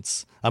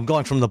Nuisance. I'm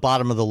going from the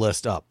bottom of the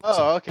list up.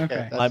 Oh,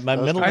 okay. My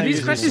middle Are name these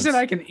is questions Nuisance. that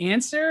I can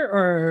answer,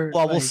 or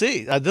Well, we'll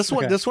see. This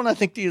one I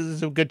think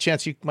is a good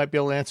chance you might be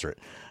able to answer it.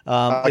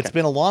 It's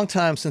been a long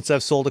time since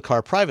I've sold a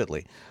car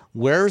privately.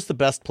 Where is the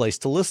best place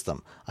to list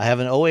them? I have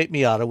an 08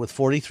 Miata with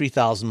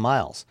 43,000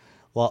 miles.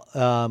 Well,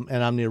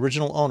 and I'm the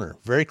original owner.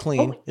 Very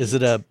clean. Is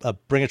it a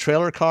Bring a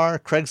Trailer car,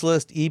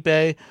 Craigslist,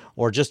 eBay,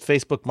 or just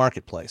Facebook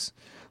Marketplace?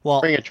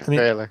 Well, Bring a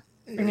Trailer.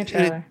 Bring a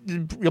Trailer.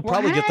 You'll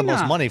probably get the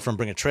most money from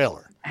Bring a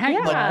Trailer.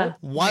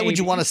 Why would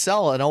you want to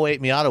sell an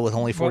 08 Miata with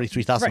only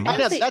 43,000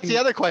 miles? That's the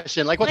other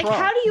question. Like, what's wrong?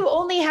 How do you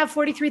only have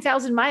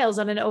 43,000 miles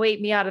on an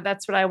 08 Miata?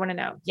 That's what I want to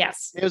know.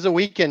 Yes. It was a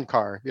weekend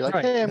car. You're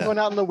like, hey, I'm going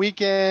out on the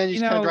weekend. You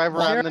just kind of drive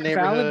around the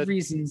neighborhood. Valid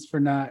reasons for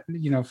not,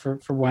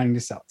 for wanting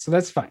to sell. So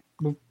that's fine.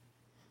 We'll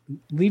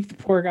leave the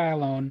poor guy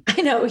alone.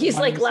 I know. He's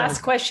like,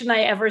 last question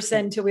I ever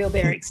send to Wheel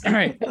Bearings.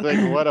 Right.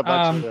 Like, what a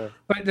bunch of.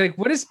 But like,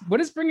 what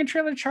does Bring a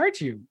Trailer charge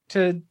you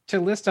to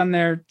list on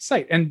their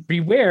site? And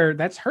beware,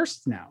 that's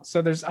Hearst now.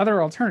 So there's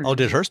other alternatives. Oh,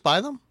 did Hearst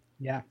buy them?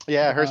 Yeah.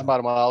 Yeah, Hearst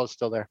bottom mile is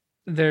still there.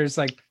 There's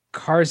like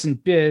Cars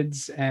and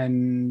Bids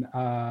and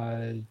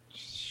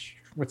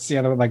what's the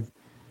other one? Like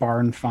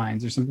Barn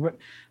Finds or something. But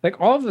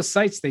like all of the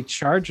sites, they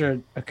charge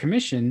a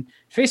commission.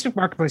 Facebook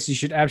Marketplace you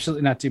should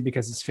absolutely not do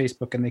because it's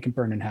Facebook and they can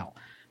burn in hell.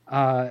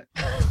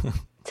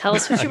 Tell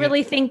us what you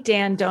really think,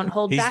 Dan. Don't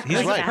hold back.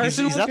 He's right. He's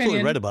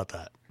absolutely right about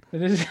that.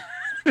 It is.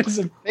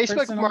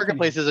 Facebook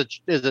Marketplace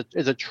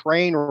is a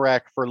train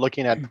wreck for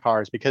looking at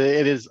cars because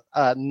it is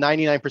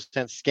 99%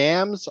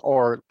 scams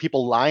or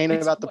people lying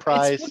about the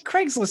price. It's what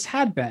Craigslist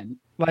had been.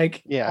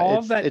 Like all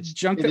of that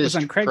junk that was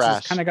on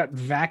Craigslist kind of got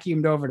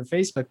vacuumed over to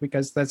Facebook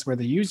because that's where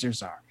the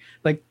users are.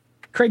 Like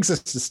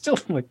Craigslist is still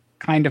like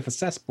kind of a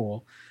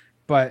cesspool,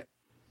 but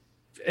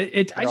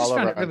I just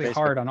found it really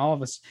hard on all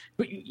of us.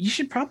 But you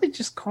should probably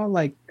just call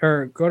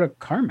or go to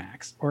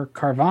CarMax or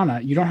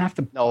Carvana. You don't have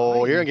to.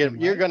 No, you're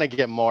gonna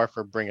get more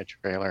for Bring a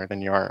Trailer than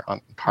you are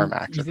on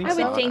CarMax. I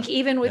would think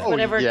even with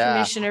whatever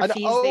commissioner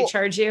fees they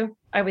charge you,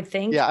 I would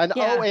think. Yeah, an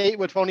 08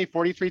 with only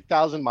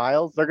 43,000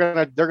 miles, they're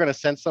gonna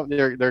send something.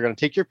 They're gonna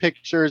take your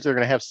pictures. They're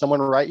gonna have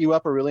someone write you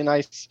up a really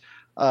nice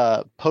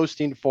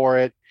posting for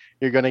it.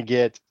 You're gonna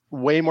get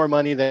way more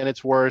money than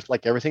it's worth,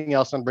 like everything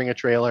else on Bring a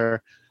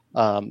Trailer.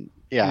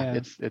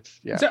 It's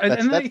So,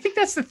 I think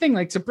that's the thing.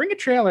 Like, to Bring a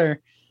Trailer,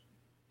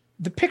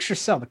 the pictures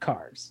sell the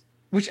cars,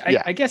 which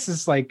I guess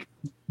is like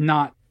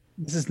not.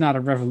 This is not a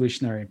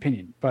revolutionary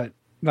opinion, but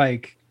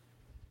like,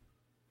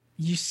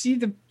 you see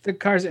the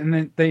cars and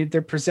then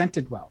they're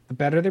presented well. The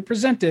better they're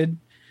presented,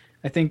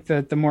 I think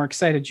that the more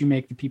excited you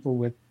make the people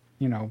with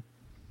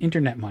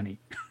internet money.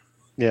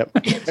 Yep,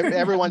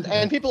 everyone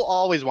and people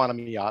always want a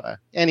Miata,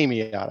 any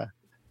Miata.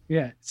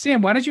 Yeah,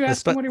 Sam, why don't you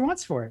ask him what he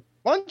wants for it?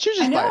 Why don't you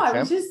just buy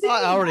it, Sam?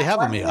 I already have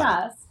a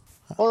Miata.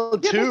 Well,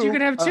 two. But you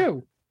could have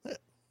two.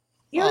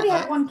 You already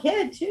had one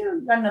kid too.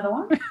 You got another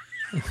one.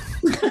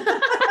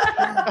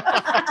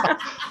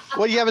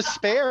 Well, you have a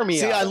spare Miata.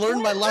 See, I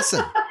learned my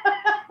lesson.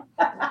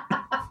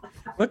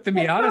 Look, the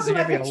Miatas are going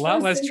to be a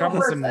lot less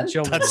troublesome than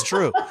children. That's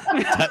true.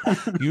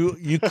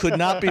 You could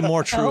not be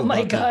more true. Oh my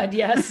about God,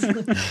 yes.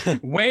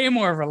 Way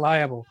more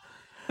reliable.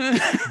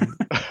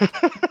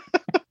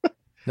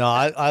 No,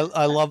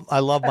 I love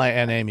my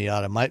NA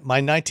Miata. My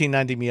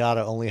 1990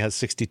 Miata only has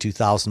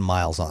 62,000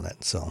 miles on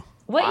it. So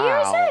What year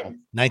is it?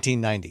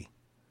 1990.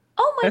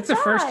 Oh my That's God.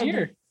 the first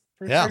year.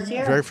 Yeah,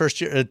 year. very first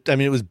year.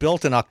 It was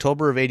built in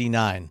October of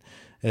 '89.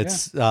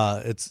 It's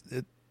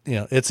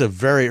a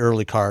very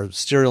early car.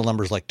 Serial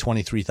number's like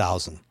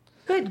 23,000.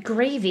 Good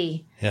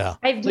gravy. Yeah.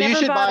 I've So you never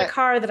should bought buy- a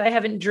car that I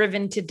haven't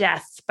driven to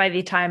death by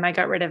the time I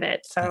got rid of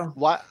it. So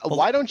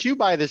Why don't you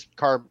buy this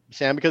car,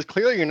 Sam? Because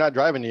clearly you're not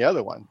driving the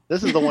other one.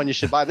 This is the one you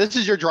should buy. This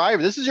is your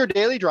driver. This is your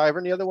daily driver,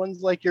 and the other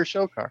one's like your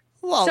show car.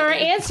 Well, our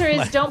answer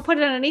is don't put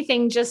it on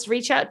anything. Just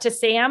reach out to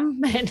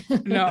Sam.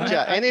 No,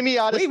 Yeah, any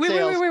Miata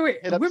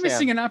wait. hit up We're Sam.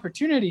 missing an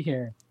opportunity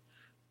here.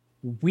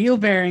 Wheel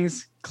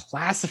bearings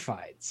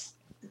classifieds.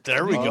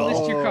 there we go.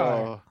 List your car.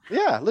 Oh,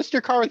 yeah, list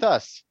your car with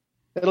us.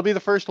 It'll be the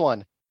first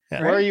one.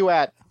 Yeah. Where are you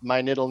at?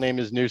 My middle name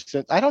is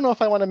Nuisance. I don't know if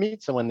I want to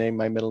meet someone named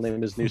my middle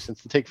name is Nuisance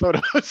to take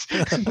photos.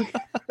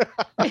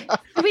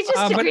 We just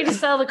but- agree to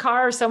sell the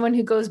car or someone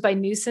who goes by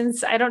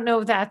nuisance. I don't know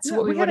if that's Yeah,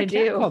 what we got want a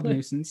to cat called do.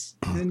 Nuisance,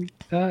 and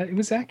it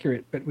was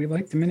accurate, but we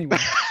liked him anyway.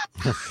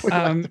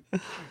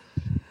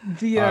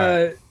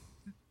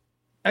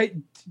 I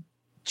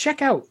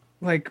check out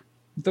like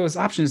those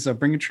options though.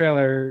 Bring a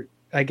trailer,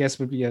 I guess,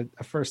 would be a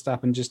first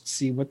stop, and just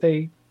see what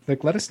they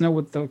like. Let us know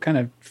what the kind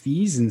of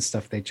fees and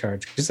stuff they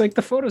charge, because like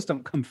the photos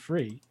don't come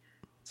free.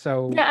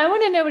 So Yeah, I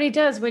want to know what he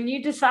does when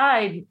you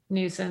decide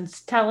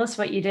nuisance. Tell us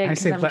what you did. I 'Cause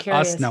say I'm let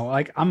curious. us know.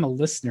 Like I'm a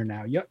listener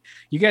now.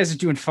 You guys are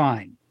doing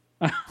fine.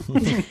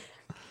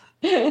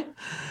 All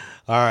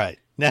right.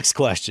 Next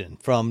question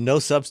from No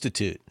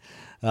Substitute.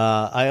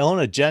 I own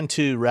a Gen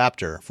 2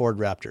 Raptor, Ford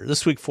Raptor.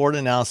 This week, Ford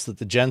announced that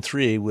the Gen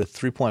 3 with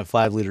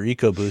 3.5 liter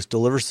EcoBoost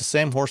delivers the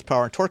same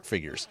horsepower and torque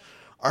figures.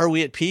 Are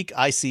we at peak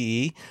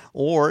ICE,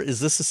 or is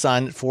this a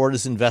sign that Ford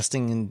is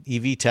investing in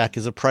EV tech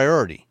as a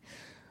priority?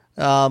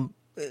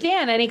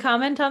 Dan, any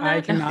comment on that?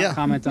 I cannot Yeah.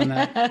 comment on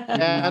that. I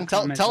cannot Tell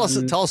comment us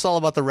on- tell us all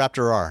about the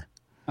Raptor R.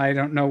 I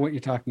don't know what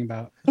you're talking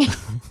about.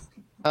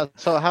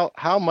 So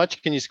how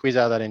much can you squeeze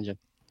out of that engine?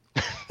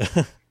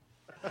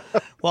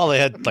 Well, they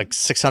had like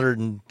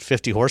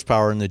 650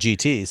 horsepower in the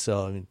GT,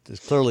 so I mean,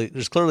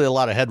 there's clearly a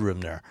lot of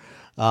headroom there.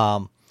 I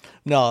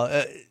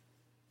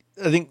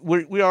think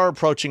we are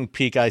approaching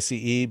peak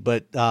ICE,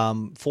 but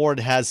Ford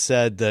has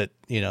said that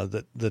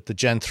that the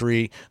Gen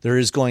 3 there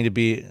is going to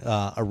be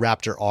a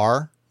Raptor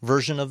R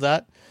version of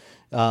that,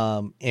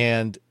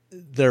 and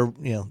there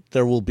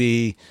will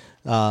be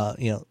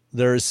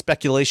there is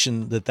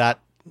speculation that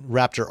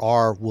Raptor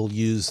R will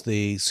use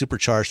the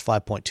supercharged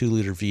 5.2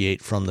 liter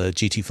V8 from the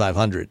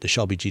GT500, the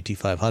Shelby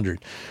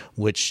GT500,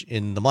 which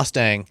in the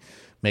Mustang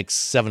makes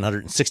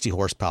 760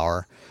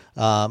 horsepower.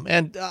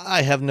 And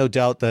I have no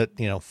doubt that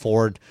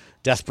Ford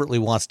desperately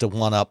wants to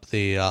one up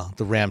the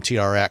Ram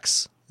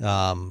TRX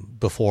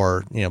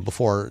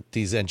before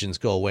these engines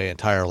go away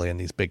entirely in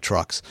these big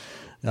trucks.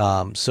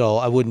 So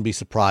I wouldn't be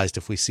surprised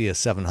if we see a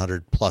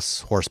 700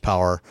 plus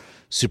horsepower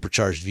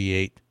supercharged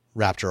V8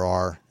 Raptor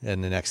R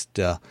in the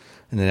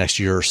next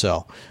year or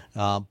so.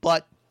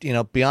 But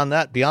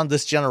beyond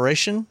this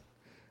generation,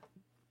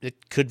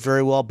 it could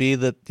very well be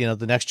that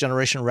the next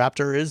generation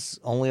Raptor is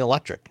only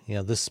electric.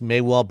 This may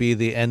well be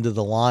the end of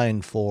the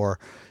line for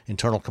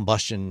internal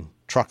combustion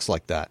trucks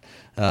like that.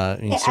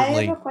 I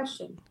Certainly, have a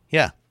question.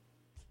 yeah.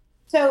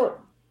 So,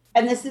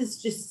 and this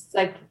is just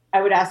like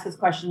I would ask this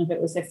question if it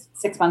was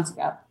six months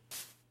ago.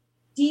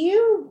 Do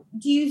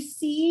you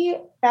see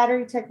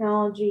battery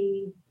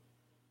technology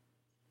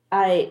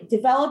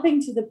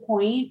developing to the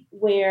point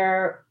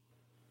where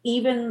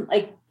even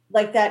like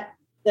that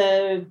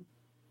the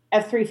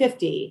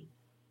F350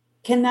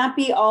 can that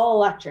be all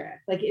electric?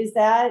 Like, is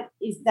that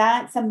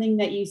something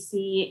that you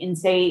see in,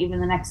 say, even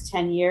the next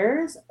 10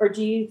 years? Or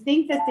do you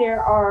think that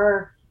there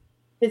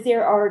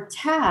are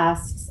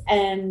tasks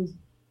and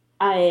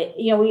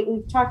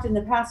we've talked in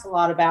the past a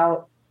lot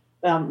about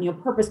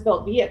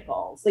purpose-built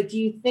vehicles. Like, do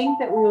you think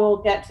that we will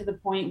get to the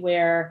point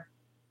where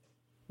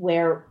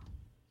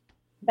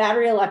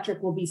battery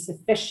electric will be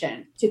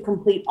sufficient to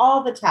complete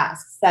all the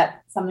tasks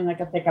that something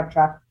like a pickup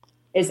truck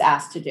is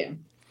asked to do?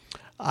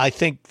 I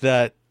think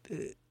that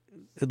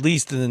at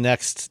least in the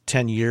next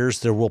 10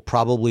 years, there will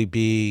probably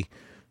be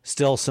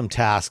still some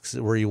tasks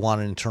where you want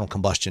an internal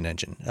combustion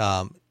engine.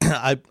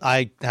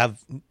 I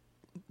have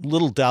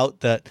little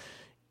doubt that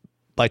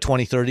by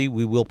 2030,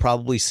 we will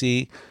probably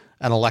see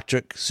an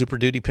electric Super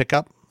Duty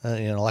pickup,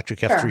 an electric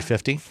Sure.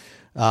 F350.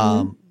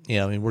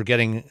 We're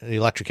getting the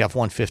electric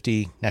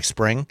F-150 next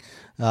spring,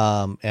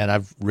 and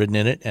I've ridden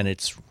in it, and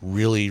it's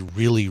really,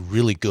 really,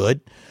 really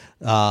good.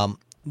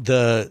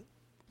 The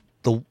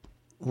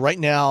right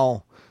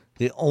now,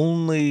 the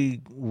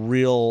only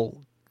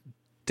real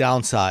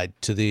downside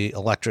to the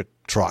electric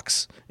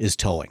trucks is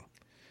towing.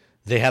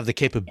 They have the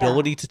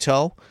capability to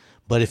tow,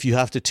 but if you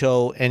have to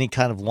tow any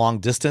kind of long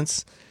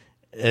distance,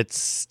 it's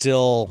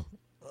still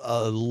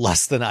a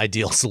less than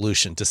ideal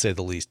solution, to say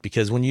the least,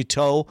 because when you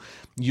tow,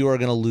 you are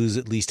going to lose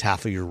at least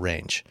half of your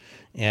range.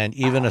 And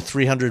even a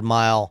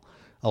 300-mile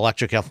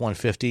electric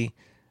F-150,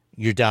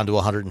 you're down to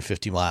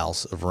 150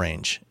 miles of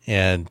range.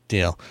 And,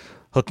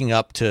 hooking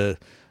up to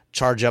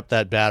charge up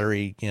that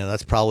battery,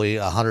 that's probably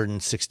a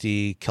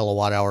 160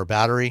 kilowatt hour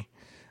battery.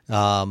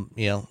 That's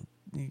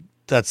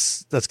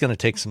going to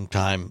take some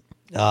time.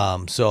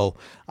 So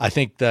I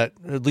think that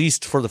at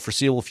least for the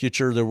foreseeable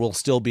future, there will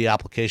still be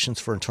applications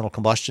for internal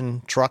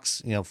combustion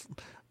trucks,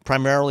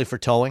 primarily for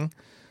towing,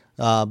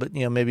 but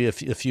maybe a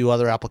few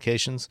other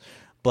applications.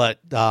 But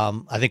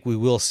I think we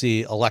will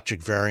see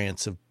electric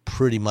variants of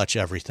pretty much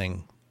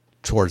everything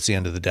towards the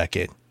end of the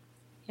decade.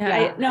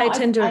 Yeah, I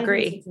tend to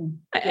agree.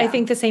 I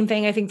think the same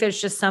thing. I think there's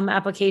just some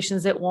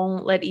applications that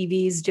won't let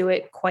EVs do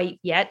it quite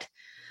yet.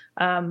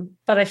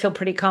 But I feel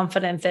pretty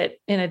confident that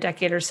in a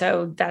decade or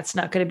so, that's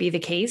not going to be the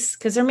case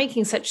because they're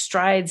making such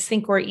strides.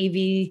 Think where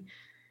EV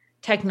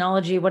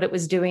technology, what it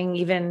was doing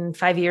even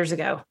 5 years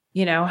ago,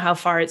 how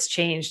far it's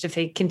changed. If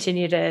they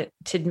continue to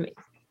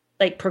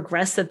like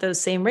progress at those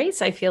same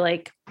rates, I feel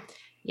like,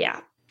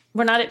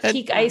 we're not at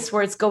peak ice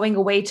where it's going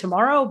away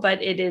tomorrow, but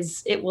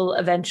it will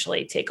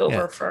eventually take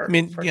over for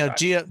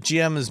trucks.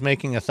 GM is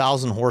making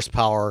 1,000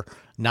 horsepower,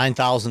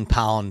 9,000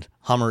 pound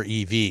Hummer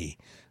EV.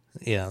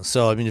 Yeah.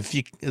 So,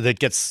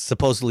 that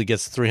supposedly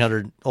gets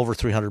over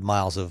 300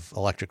 miles of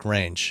electric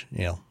range,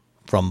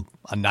 from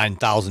a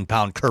 9,000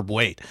 pound curb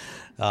weight.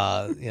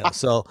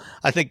 So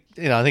I think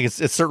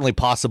it's certainly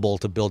possible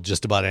to build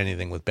just about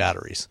anything with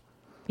batteries.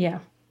 Yeah.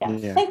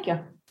 Thank you.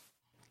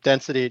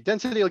 Density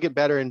will get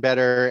better and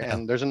better.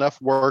 And there's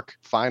enough work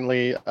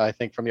finally, I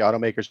think, from the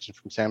automakers and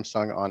from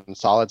Samsung on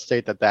solid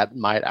state that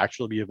might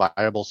actually be a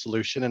viable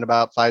solution in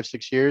about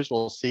 5-6 years.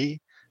 We'll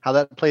see how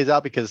that plays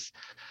out because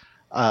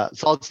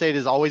solid state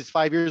is always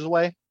 5 years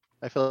away.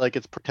 I feel like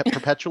it's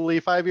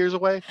perpetually 5 years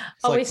away.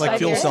 It's like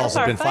fuel cells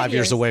have been 5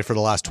 years away for the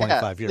last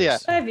 25 years. Yeah,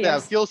 5 years. Yeah,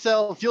 fuel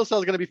cell is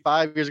going to be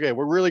 5 years away.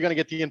 We're really going to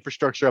get the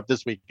infrastructure up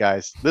this week,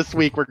 guys. This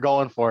week we're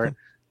going for it.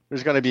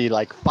 There's going to be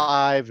like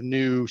 5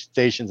 new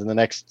stations in the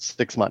next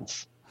 6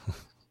 months.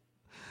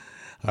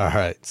 All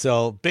right.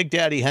 So Big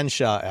Daddy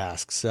Henshaw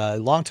asks, a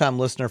longtime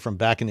listener from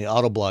back in the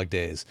Autoblog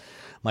days.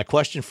 My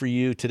question for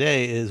you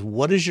today is,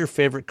 what is your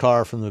favorite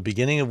car from the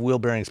beginning of Wheel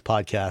Bearings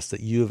podcast that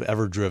you have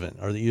ever driven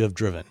or that you have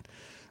driven?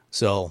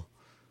 So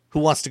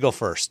who wants to go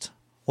first?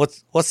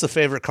 What's the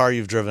favorite car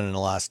you've driven in the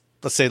last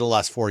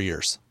 4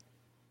 years?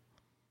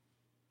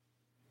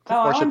 I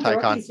Porsche want the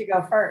Taycan. rookies to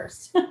go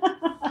first.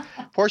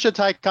 Porsche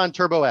Taycan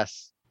Turbo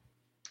S.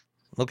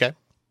 Okay.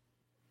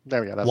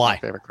 There we go. That's Why? my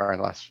favorite car in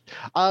the last.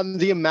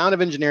 The amount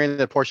of engineering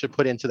that Porsche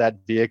put into that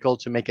vehicle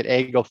to make it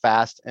A, go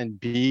fast, and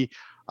B,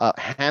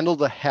 handle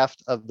the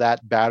heft of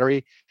that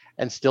battery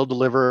and still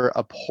deliver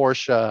a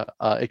Porsche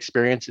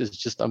experience is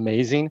just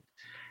amazing.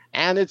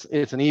 And it's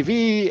an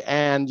EV,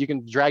 and you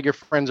can drag your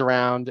friends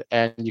around,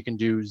 and you can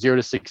do 0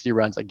 to 60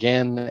 runs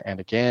again and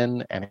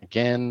again and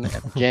again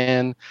and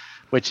again,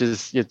 which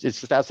is it's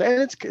just outside.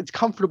 And it's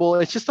comfortable.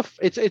 It's just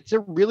it's a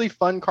really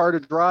fun car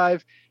to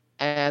drive,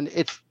 and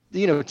it's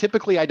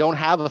typically I don't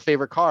have a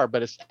favorite car,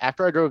 but it's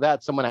after I drove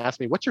that, someone asked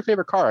me, "What's your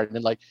favorite car?" And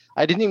then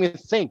I didn't even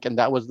think, and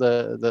that was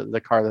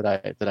the car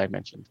that I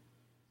mentioned.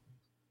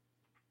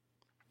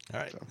 All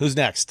right, who's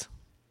next?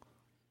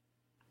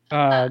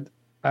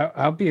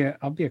 I'll be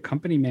a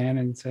company man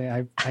and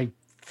say I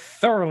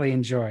thoroughly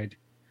enjoyed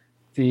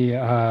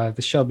the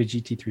Shelby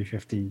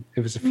GT350.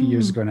 It was a few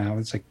years ago now.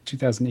 It's like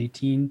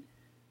 2018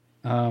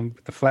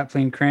 with the flat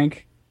plane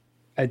crank.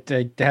 I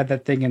had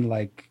that thing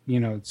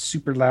in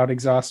super loud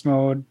exhaust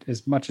mode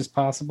as much as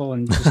possible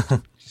and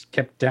just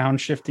kept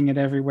downshifting it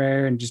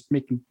everywhere and just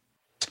making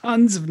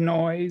tons of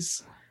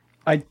noise.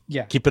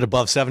 Keep it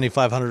above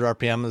 7,500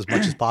 RPM as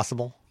much as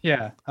possible.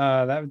 Yeah,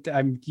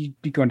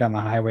 you'd be going down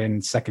the highway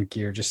in second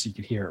gear just so you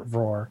could hear it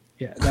roar.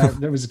 Yeah,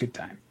 that was a good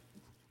time.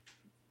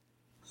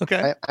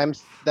 Okay,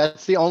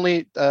 that's the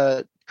only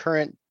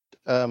current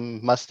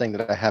Mustang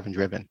that I haven't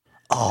driven.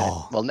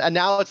 Oh, and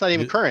now it's not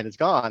even current; it's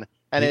gone,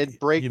 and it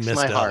breaks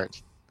my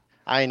heart.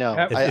 I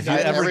know. If you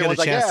ever get a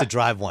chance to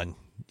drive one,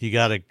 you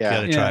gotta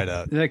try it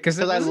out. Because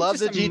I love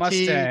the GT.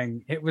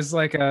 Mustang. It was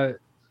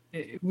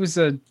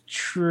a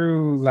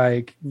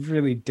true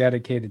really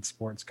dedicated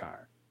sports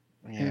car.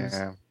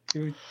 Yeah.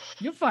 You'll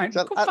find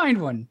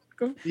one.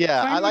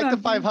 I like the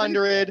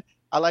 500.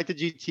 I like the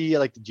GT. I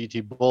like the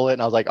GT Bullet.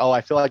 And I was like,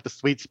 I feel like the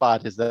sweet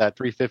spot is that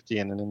 350.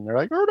 And then they're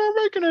like, we're not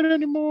making it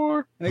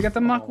anymore. And they got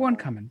the Mach 1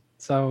 coming.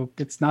 So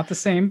it's not the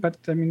same, but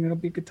it'll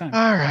be a good time.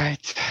 All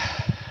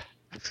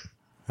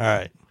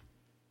right.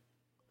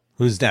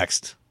 Who's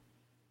next?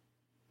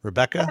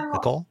 Rebecca?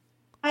 Nicole?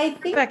 I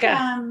think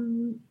Rebecca.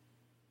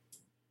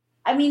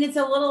 It's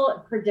a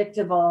little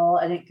predictable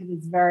and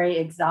it's very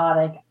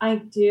exotic. I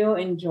do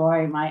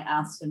enjoy my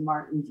Aston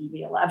Martin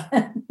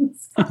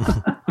DB11s.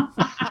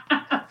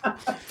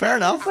 Fair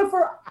enough. But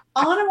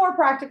on a more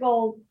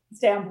practical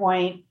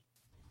standpoint,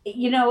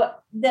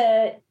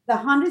 the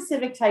Honda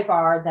Civic Type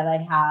R that I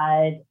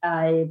had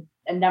a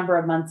number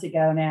of months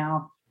ago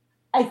now,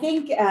 I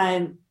think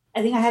I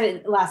had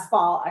it last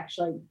fall,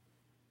 actually.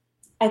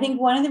 I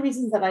think one of the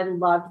reasons that I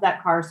loved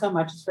that car so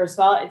much is, first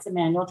of all, it's a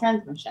manual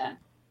transmission.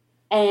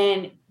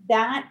 And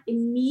that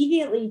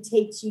immediately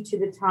takes you to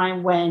the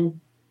time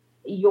when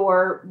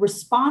your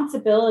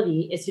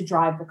responsibility is to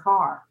drive the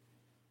car,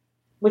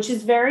 which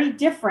is very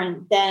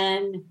different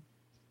than,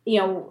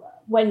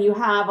 when you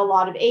have a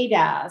lot of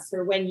ADAS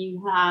or when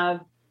you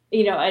have,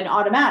 an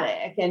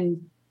automatic.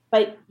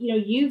 But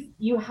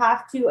you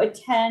have to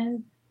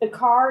attend. The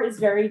car is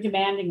very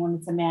demanding when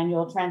it's a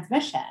manual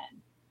transmission.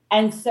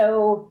 And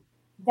so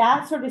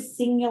that sort of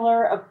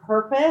singular of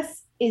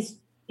purpose is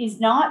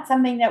not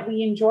something that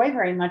we enjoy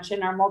very much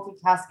in our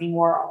multitasking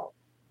world.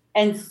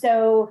 And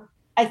so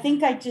I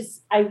think I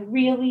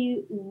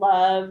really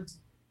loved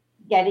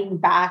getting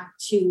back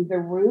to the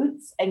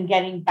roots and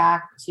getting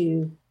back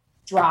to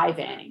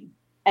driving.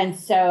 And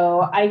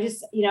so I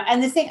just,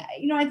 and the same,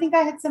 I think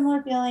I had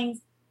similar feelings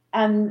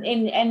in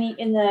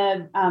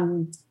the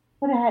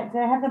did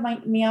I have the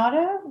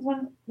Miata?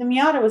 The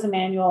Miata was a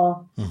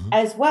manual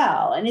as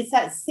well. And it's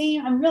that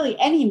same,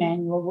 any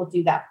manual will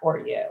do that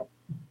for you.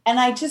 And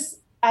I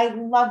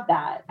love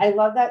that. I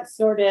love that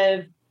sort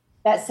of,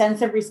 that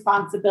sense of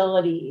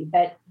responsibility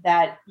that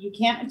you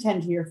can't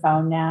attend to your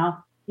phone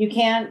now. You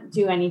can't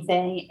do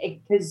anything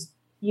because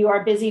you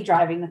are busy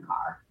driving the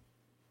car.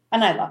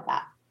 And I love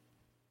that.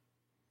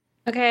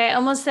 Okay, I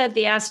almost said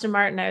the Aston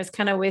Martin. I was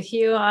kind of with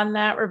you on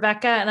that,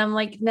 Rebecca. And I'm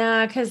like,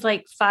 nah, because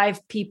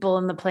 5 people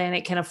on the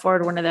planet can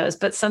afford one of those,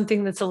 but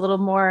something that's a little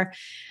more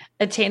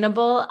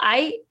attainable.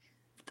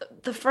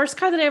 The first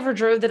car that I ever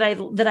drove that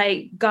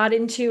I got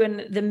into,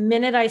 and the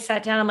minute I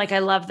sat down, I'm like, I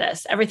love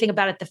this. Everything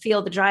about it, the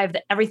feel, the drive,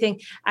 everything.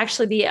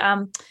 Actually,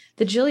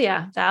 the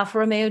Giulia, the Alfa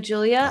Romeo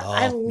Giulia.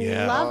 I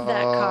love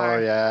that car. Oh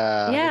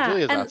yeah. Yeah. The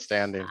Giulia's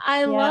outstanding.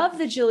 I love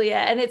the Giulia.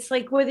 And it's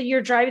like whether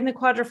you're driving the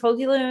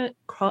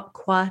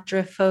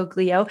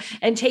quadrifoglio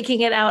and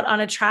taking it out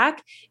on a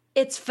track,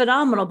 it's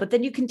phenomenal. But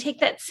then you can take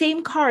that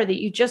same car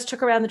that you just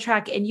took around the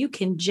track and you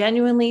can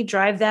genuinely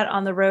drive that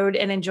on the road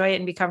and enjoy it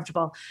and be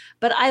comfortable.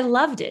 But I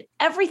loved it.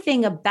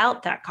 Everything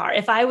about that car.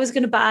 If I was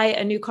going to buy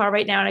a new car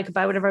right now and I could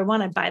buy whatever I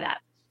want, I'd buy that.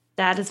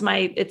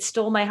 It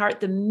stole my heart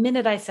the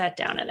minute I sat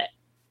down in it.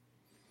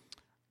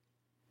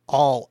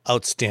 All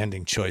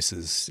outstanding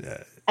choices.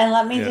 And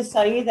let me just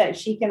tell you that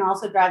she can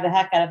also drive the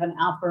heck out of an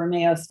Alfa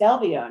Romeo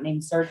Stelvio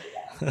named Sergio.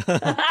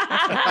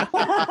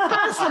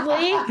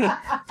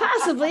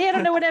 Possibly. I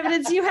don't know what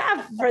evidence you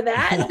have for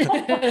that.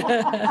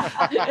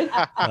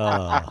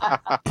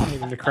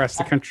 Moving across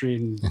the country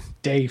in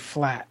day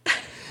flat.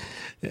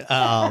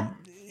 Yeah,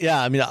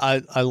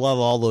 I love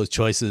all those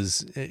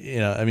choices.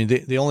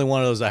 The only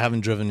one of those I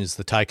haven't driven is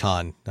the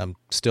Taycan. I'm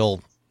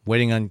still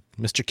waiting on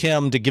Mr.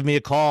 Kim to give me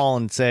a call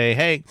and say,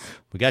 hey,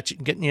 we got you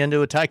getting you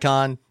into a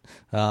Taycan.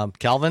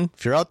 Calvin,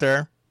 if you're out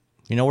there,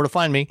 you know where to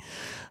find me.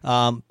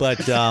 I have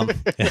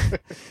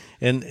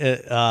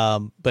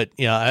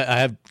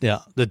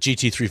the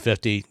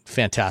GT350,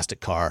 fantastic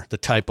car. The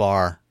Type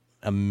R,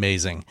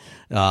 amazing.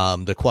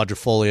 The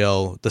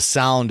Quadrifoglio, the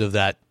sound of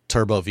that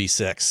turbo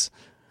V6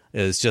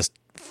 is just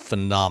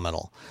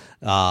phenomenal.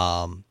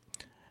 And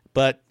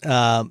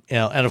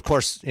of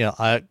course,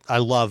 I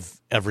love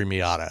every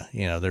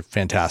Miata. They're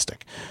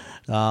fantastic.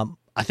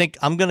 I think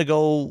I'm going to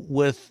go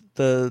with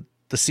the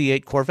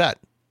C8 Corvette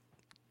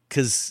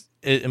because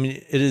it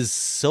is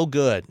so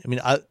good. Was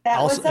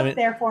up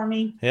there for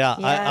me. Yeah.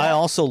 I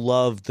also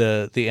love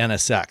the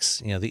NSX.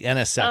 The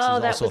NSX is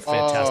also a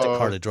fantastic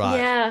car to drive.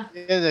 Yeah.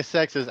 The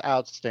NSX is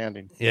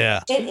outstanding.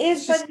 Yeah. It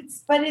is,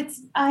 but it's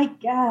okay.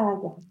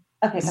 Go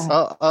ahead.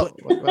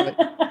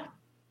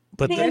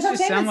 But the those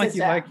just sound like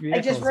system. you like vehicles.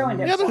 I just ruined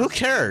it. Yeah, but who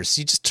cares?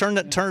 You just turn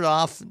it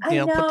off. Put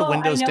the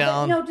windows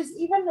down. Just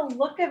even the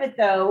look of it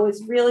though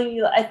is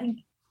really, I think.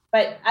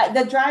 But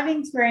the driving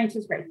experience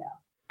was great though.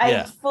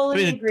 I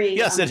fully agree.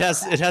 Yes, it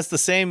has the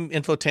same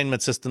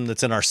infotainment system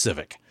that's in our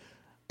Civic,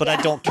 but I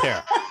don't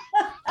care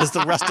because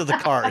the rest of the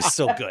car is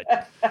so good.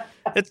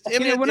 It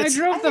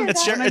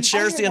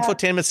shares the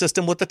infotainment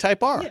system with the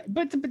Type R. Yeah,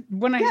 but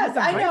when I had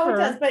the Viper, I know it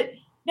does, but.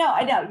 No,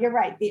 I know. You're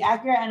right. The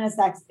Acura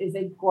NSX is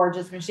a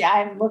gorgeous machine.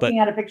 I'm looking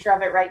at a picture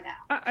of it right now.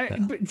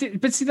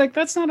 But see,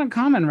 that's not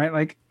uncommon, right?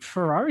 Like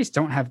Ferraris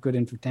don't have good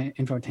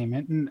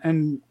infotainment.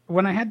 And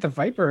when I had the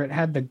Viper, it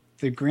had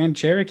the Grand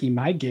Cherokee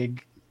My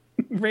Gig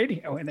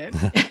radio in it.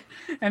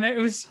 And it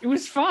was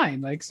fine.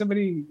 Like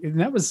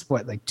and that was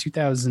what, like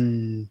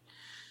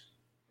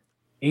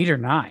 2008 or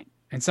 9.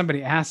 And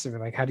somebody asked her,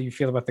 like, how do you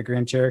feel about the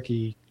Grand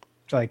Cherokee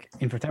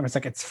infotainment? It's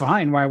like, it's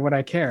fine. Why would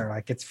I care?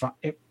 Like, it's fine.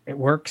 It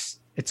works.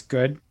 It's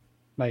good.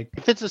 Like,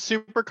 if it's a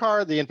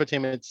supercar, the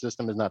infotainment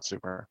system is not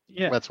super.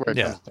 Yeah, that's where it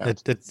comes down.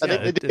 It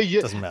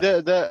doesn't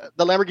matter. The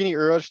Lamborghini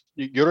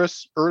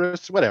Urus,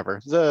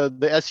 whatever. The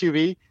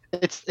SUV,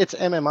 it's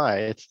MMI.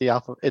 It's the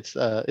Alpha. It's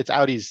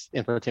Audi's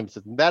infotainment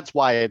system. That's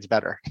why it's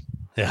better.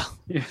 Yeah.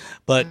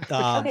 But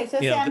okay, so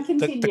Sam,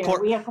 continue.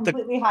 We have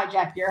completely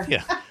hijacked your.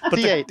 Yeah, but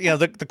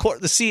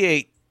the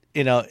C8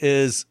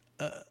 is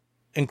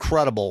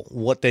incredible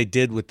what they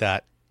did with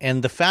that.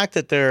 And the fact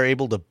that they're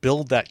able to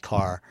build that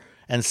car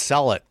and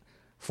sell it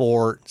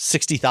for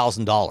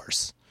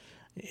 $60,000,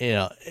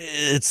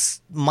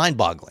 it's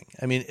mind-boggling.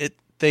 I mean,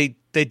 they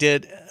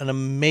did an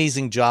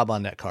amazing job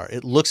on that car.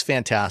 It looks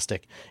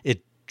fantastic.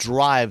 It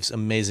drives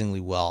amazingly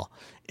well.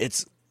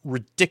 It's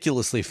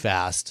ridiculously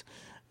fast.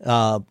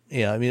 Without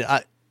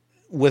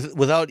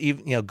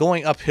even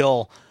going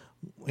uphill,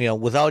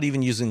 without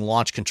even using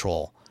launch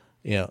control,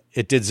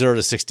 it did 0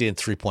 to 60 in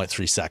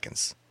 3.3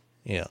 seconds.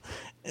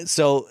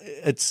 So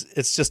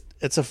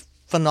it's a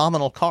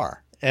phenomenal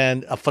car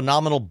and a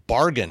phenomenal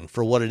bargain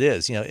for what it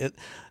is. It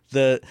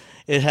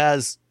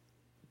has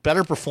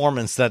better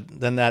performance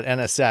than that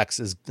NSX.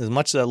 As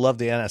much as I love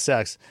the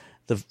NSX,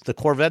 the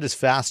Corvette is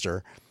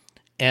faster,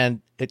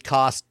 and it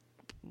cost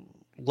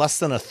less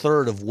than a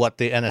third of what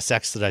the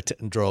NSX that I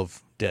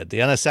drove did. The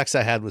NSX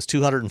I had was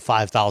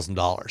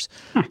 $205,000.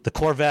 The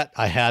Corvette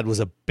I had was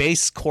a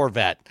base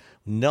Corvette,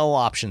 no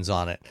options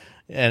on it,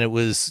 and it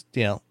was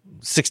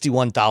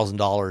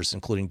 $61,000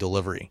 including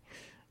delivery,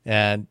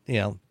 and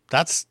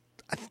that's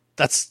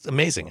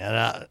amazing.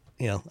 And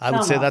I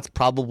would say that's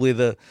probably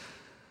the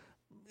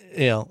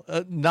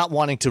not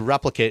wanting to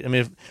replicate. I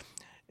mean,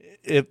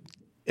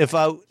 if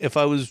I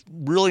was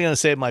really going to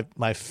say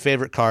my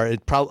favorite car,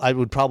 I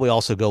would probably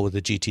also go with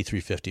the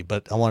GT350,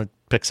 but I want to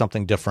pick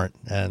something different,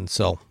 and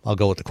so I'll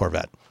go with the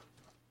Corvette.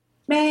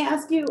 May I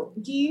ask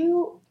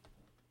you,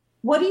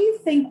 what do you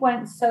think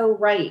went so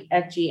right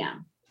at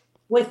GM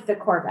with the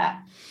Corvette?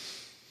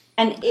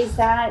 And is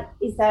that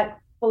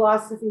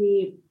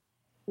philosophy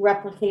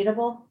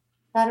replicatable?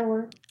 Better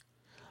word?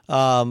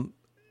 I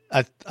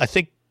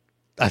think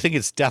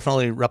it's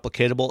definitely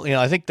replicatable.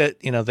 I think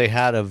that they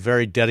had a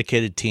very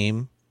dedicated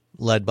team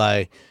led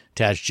by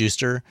Taj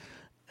Juster.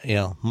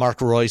 Mark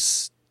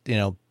Royce,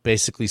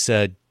 basically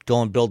said,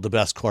 "Go and build the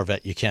best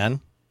Corvette you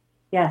can."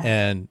 Yeah.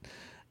 And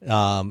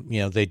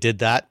they did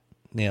that.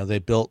 They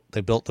built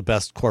the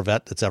best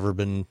Corvette that's ever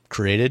been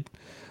created.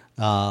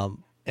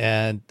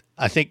 And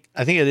I think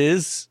it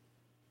is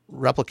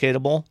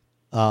replicatable.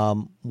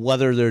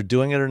 Whether they're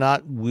doing it or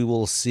not, we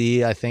will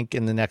see, I think,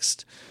 in the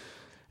next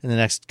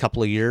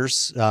couple of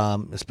years,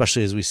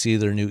 especially as we see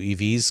their new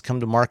EVs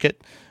come to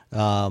market.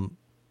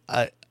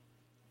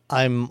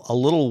 I'm a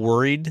little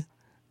worried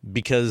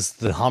because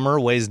the Hummer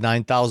weighs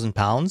 9,000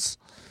 pounds,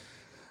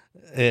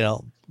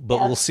 but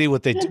we'll see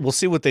what they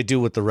do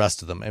with the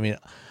rest of them. I mean,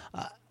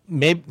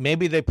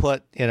 maybe they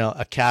put,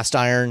 a cast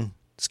iron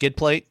skid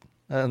plate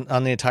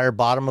on the entire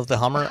bottom of the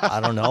Hummer. I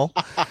don't know.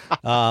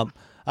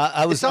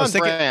 I was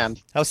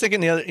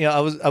thinking the other,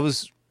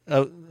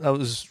 I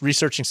was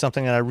researching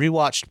something, and I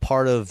rewatched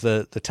part of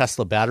the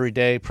Tesla Battery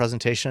Day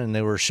presentation, and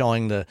they were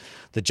showing the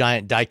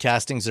giant die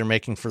castings they're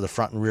making for the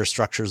front and rear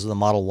structures of the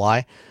Model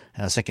Y.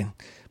 And I was thinking,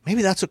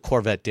 maybe that's what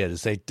Corvette did,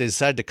 is they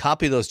decided to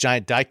copy those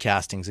giant die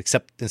castings,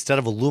 except instead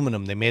of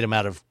aluminum, they made them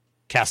out of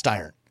cast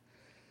iron.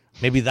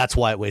 Maybe that's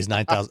why it weighs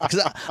 9,000.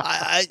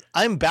 Because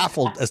I'm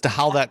baffled as to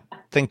how that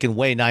thing can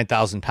weigh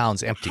 9,000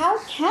 pounds empty. How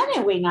can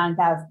it weigh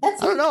 9,000? I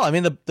don't know. I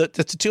mean,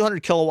 it's a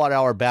 200 kilowatt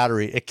hour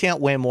battery. It can't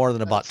weigh more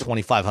than about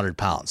 2,500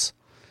 pounds.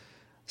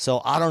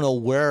 So I don't know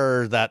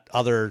where that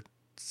other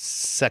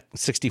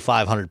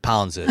 6,500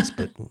 pounds is.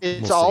 But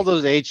it's all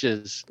those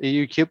H's.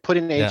 You keep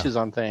putting H's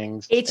on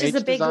things. H is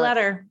a big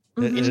letter.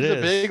 H is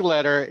a big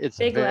letter. It's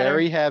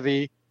very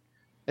heavy.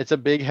 It's a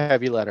big,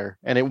 heavy letter,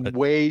 and it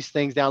weighs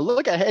things down.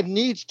 Look at it. It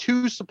needs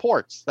two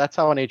supports. That's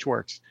how an H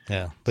works.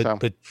 Yeah.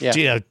 But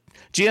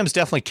GM's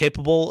definitely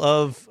capable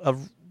of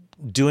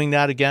doing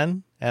that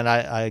again, and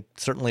I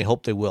certainly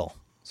hope they will.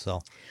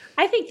 So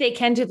I think they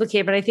can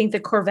duplicate, but I think the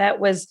Corvette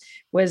was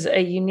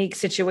a unique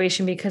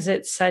situation because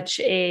it's such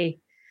an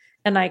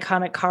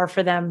iconic car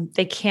for them.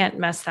 They can't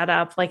mess that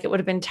up. Like, it would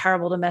have been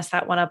terrible to mess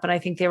that one up. And I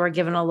think they were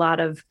given a lot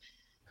of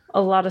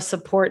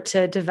support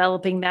to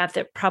developing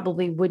that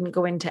probably wouldn't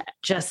go into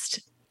just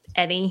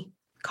any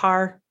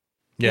car.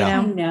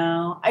 Yeah.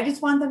 No, I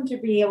just want them to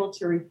be able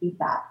to repeat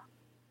that.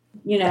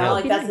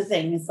 Like, that's the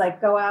thing. It's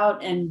like, go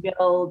out and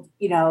build,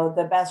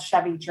 the best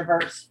Chevy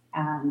Traverse,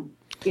 and,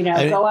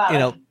 go out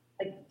and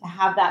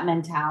have that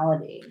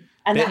mentality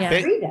and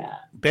that freedom.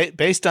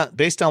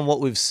 Based on what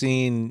we've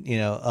seen,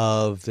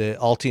 of the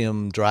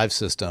Ultium drive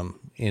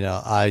system,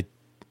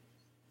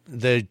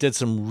 they did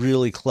some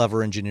really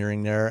clever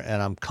engineering there,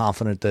 and I'm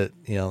confident that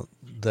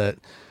that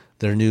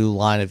their new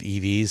line of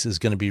EVs is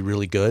going to be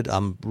really good.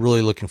 I'm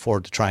really looking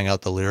forward to trying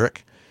out the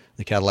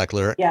Cadillac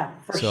Lyriq. Yeah,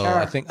 for sure.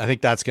 I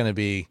think that's going to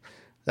be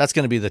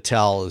the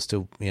tell as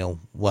to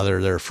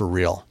whether they're for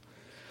real.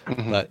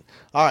 Mm-hmm. But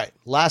all right,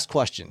 last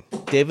question.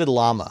 David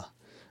Lama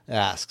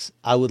asks,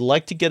 I would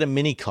like to get a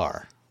mini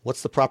car.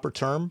 What's the proper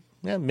term?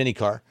 Yeah, mini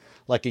car,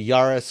 like a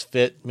Yaris,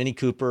 Fit, Mini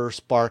Cooper,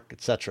 Spark,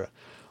 etc.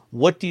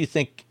 What do you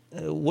think?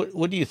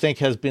 What do you think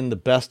has been the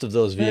best of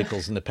those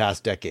vehicles in the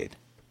past decade?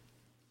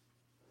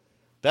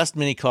 Best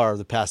mini car of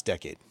the past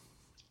decade.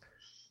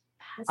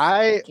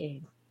 I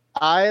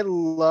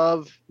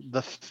love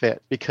the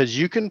Fit because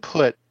you can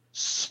put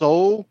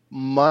so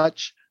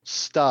much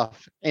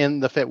stuff in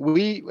the fit.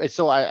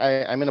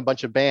 I'm in a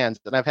bunch of bands,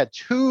 and I've had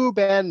 2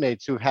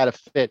 bandmates who've had a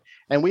fit,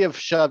 and we have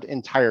shoved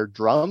entire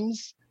drum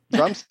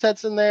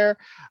sets in there.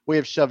 We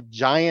have shoved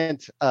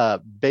giant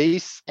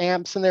bass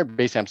amps in there.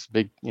 Bass amps,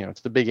 big,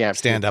 it's the big amp.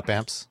 Stand-up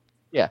amps.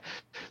 Yeah.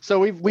 So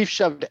we've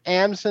shoved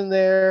amps in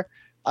there.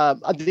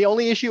 The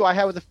only issue I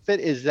have with the fit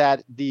is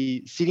that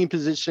the seating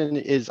position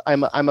is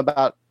I'm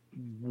about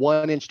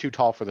 1 inch too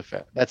tall for the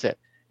fit. That's it.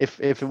 If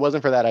it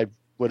wasn't for that, I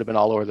would have been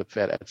all over the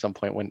fit at some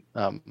point when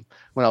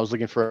I was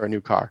looking for a new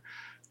car.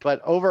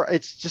 But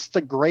it's just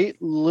a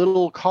great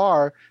little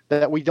car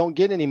that we don't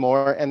get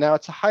anymore, and now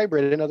it's a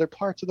hybrid in other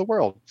parts of the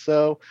world.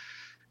 So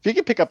if you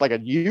can pick up like a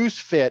used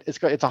fit,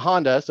 it's a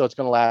Honda, so it's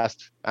going to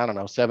last, I don't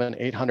know,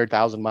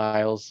 700,000-800,000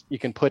 miles. You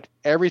can put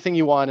everything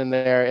you want in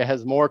there. It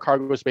has more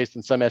cargo space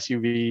than some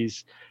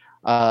SUVs,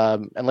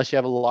 unless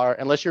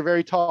you're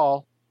very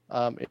tall.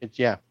 I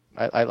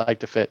like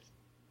the fit.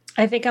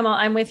 I think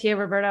I'm with you,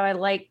 Roberto. I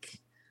like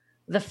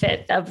the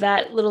fit of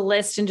that little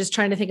list and just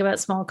trying to think about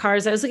small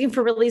cars. I was looking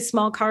for really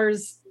small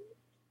cars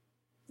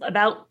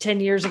about 10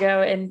 years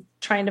ago and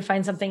trying to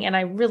find something. And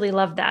I really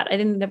loved that. I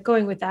didn't end up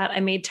going with that. I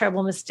made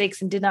terrible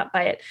mistakes and did not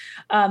buy it.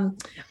 I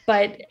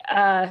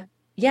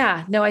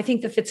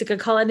think the fit's a good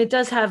call. And it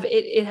does have,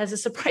 it has a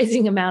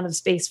surprising amount of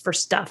space for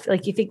stuff.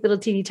 Like you think little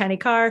teeny tiny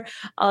car,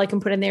 all I can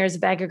put in there is a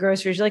bag of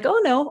groceries. You're like, oh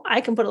no, I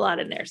can put a lot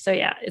in there. So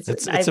yeah,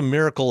 it's a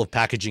miracle of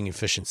packaging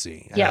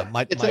efficiency. Yeah.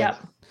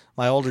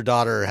 My older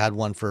daughter had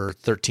one for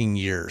 13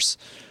 years.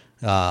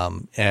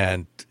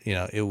 And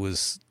it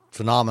was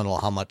phenomenal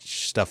how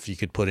much stuff you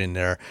could put in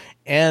there.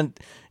 And,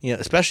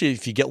 especially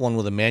if you get one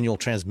with a manual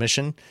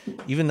transmission,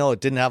 even though it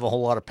didn't have a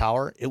whole lot of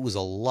power, it was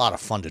a lot of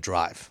fun to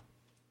drive.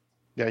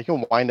 Yeah, you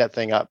can wind that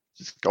thing up.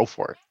 Just go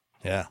for it.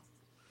 Yeah.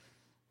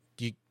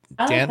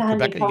 Dan,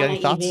 Rebecca, you got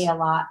any thoughts? EV a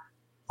lot.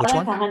 Which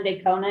one? The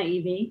Hyundai Kona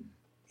EV.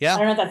 Yeah. I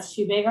don't know if that's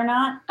too big or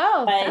not.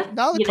 Oh, but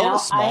no, the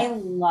Kona's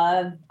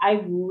small.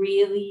 I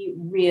really,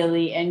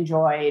 really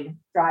enjoyed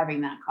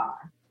driving that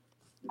car.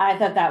 I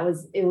thought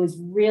it was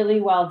really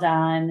well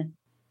done.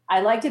 I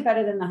liked it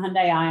better than the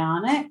Hyundai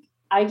Ioniq.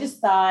 I just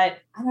thought,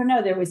 I don't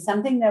know, there was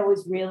something that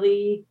was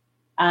really,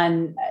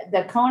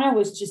 the Kona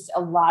was just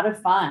a lot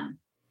of fun.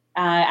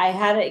 I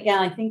had it again.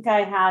 I think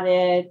I had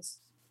it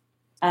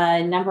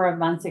a number of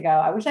months ago.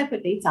 I wish I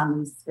put dates on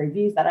these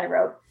reviews that I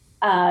wrote.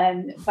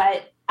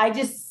 But I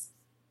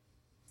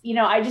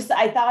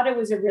thought it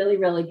was a really,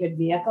 really good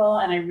vehicle,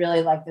 and I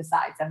really liked the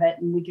size of it,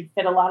 and we could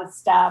fit a lot of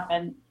stuff,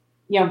 and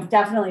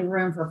definitely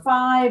room for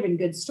 5 and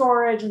good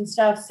storage and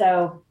stuff.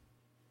 So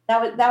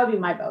that would be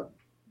my vote.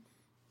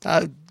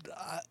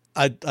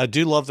 I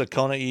do love the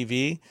Kona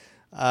EV.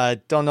 I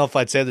don't know if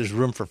I'd say there's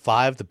room for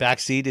 5. The back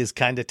seat is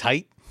kind of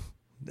tight.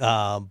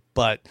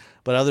 But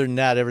other than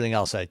that, everything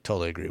else I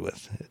totally agree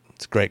with.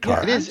 It's a great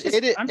car. Yeah,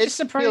 I'm just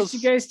surprised you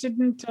guys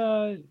didn't.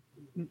 None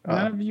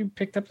of you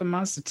picked up the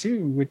Mazda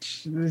 2,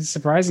 which is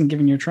surprising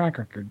given your track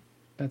record.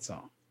 That's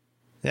all.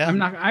 Yeah,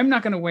 I'm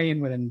not going to weigh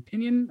in with an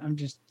opinion. I'm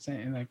just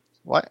saying, like,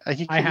 what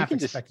I half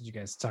expected you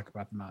guys to talk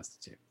about the Mazda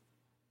 2.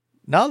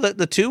 No,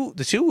 the two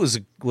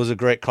was a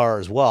great car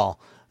as well.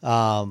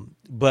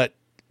 But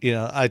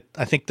I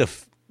think the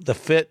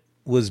fit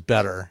was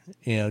better.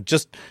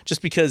 Just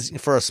because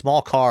for a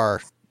small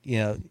car,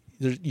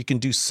 you can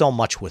do so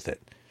much with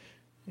it.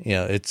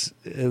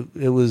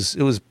 It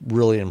was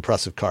really an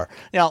impressive car.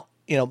 Now,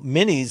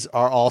 minis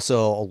are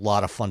also a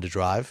lot of fun to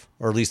drive,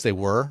 or at least they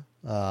were.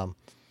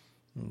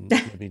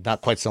 Maybe not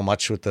quite so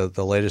much with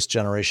the latest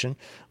generation,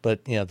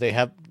 but they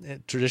have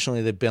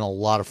traditionally they've been a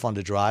lot of fun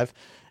to drive,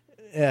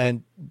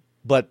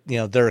 but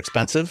they're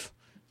expensive,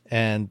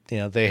 and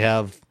they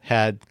have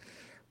had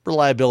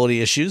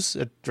reliability issues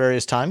at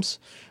various times.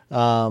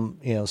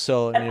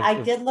 So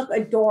I did look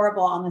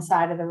adorable on the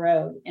side of the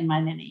road in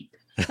my Mini.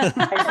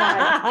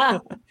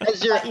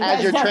 As your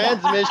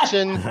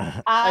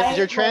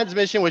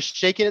transmission was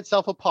shaking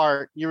itself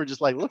apart, you were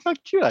just like, look how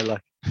cute I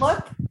look.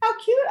 Look how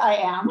cute I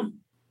am.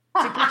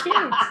 Super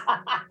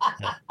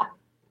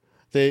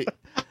cute.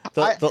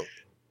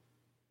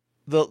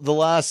 The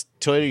last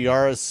Toyota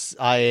Yaris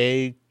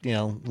IA,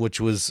 which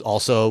was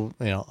also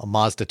a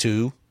Mazda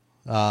 2,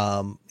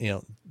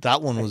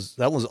 that one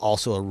was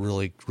also a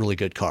really, really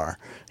good car.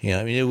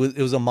 It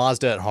was a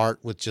Mazda at heart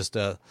with just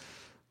a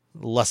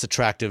less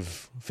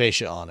attractive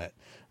fascia on it.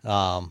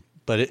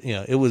 But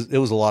it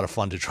was a lot of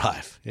fun to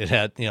drive. It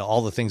had,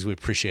 all the things we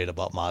appreciate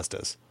about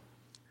Mazdas.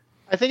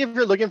 I think if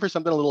you're looking for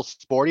something a little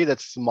sporty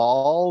that's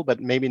small, but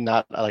maybe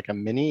not like a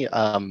Mini,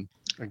 a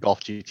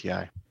Golf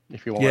GTI.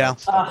 If you want to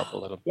step up a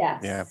little,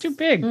 yeah, too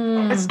big.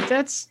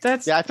 That's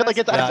yeah. I feel like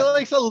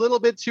it's a little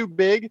bit too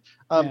big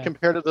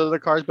compared to the other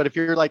cars. But if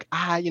you're like,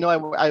 I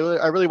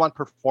really want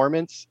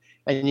performance,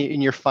 and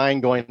you're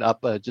fine going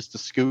up just a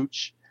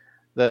scooch,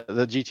 the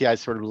GTI is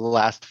sort of the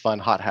last fun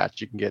hot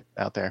hatch you can get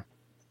out there.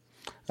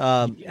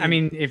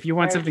 If you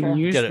want something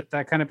used with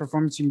that kind of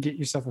performance, you can get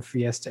yourself a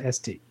Fiesta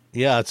ST.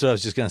 Yeah, that's what I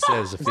was just gonna say.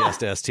 It was a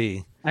Fiesta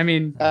ST. Who makes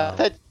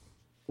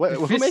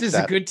is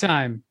that? A good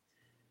time.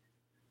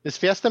 Is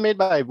Fiesta made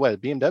by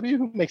what? BMW?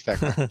 Who makes that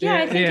car? Yeah,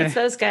 I think it's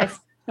those guys.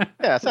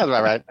 Yeah, sounds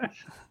about right.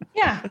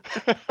 Yeah.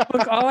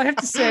 Look, all I have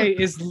to say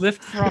is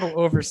lift throttle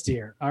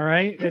oversteer. All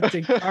right.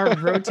 The car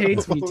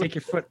rotates when you take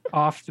your foot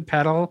off the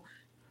pedal.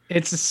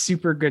 It's a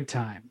super good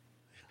time.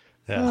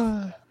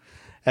 Yeah.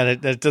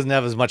 And it doesn't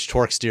have as much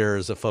torque steer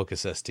as a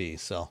Focus ST.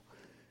 So,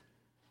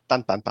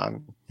 Dun, dun,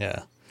 dun.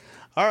 yeah.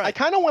 All right. I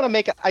kind of want to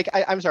make.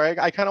 I'm sorry.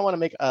 I kind of want to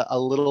make a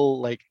little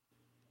like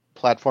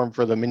platform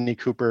for the Mini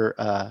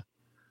Cooper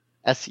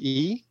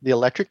SE, the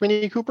electric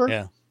Mini Cooper.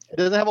 Yeah. It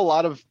doesn't have a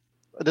lot of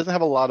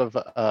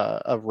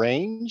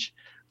range,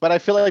 but I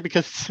feel like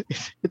because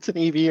it's an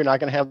EV, you're not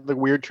going to have the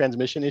weird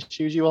transmission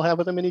issues you will have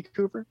with a Mini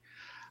Cooper.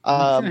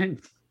 I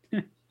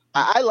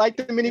like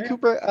the Mini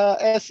Cooper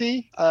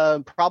SE.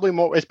 Probably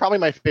more. It's probably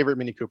my favorite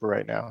Mini Cooper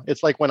right now.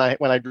 It's like when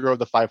I drove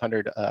the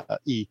 500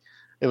 E.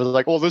 It was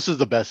like, well, this is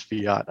the best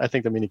Fiat. I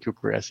think the Mini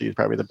Cooper SE is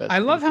probably the best. I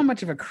love how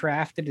much of a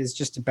craft it is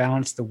just to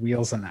balance the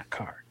wheels on that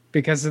car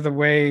because of the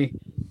way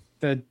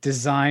the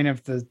design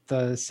of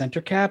the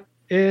center cap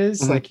is.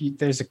 Mm-hmm. Like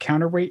there's a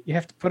counterweight you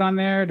have to put on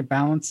there to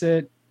balance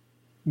it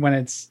when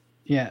it's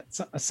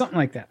something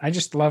like that. I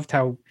just loved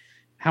how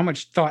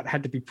much thought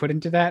had to be put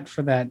into that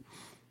for that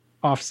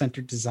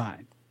off-center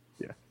design.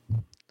 Yeah,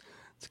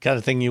 it's the kind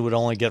of thing you would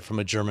only get from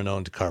a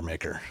German-owned car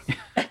maker.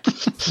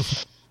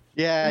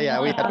 Yeah,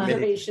 we had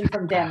observation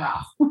from Dan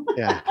Roth.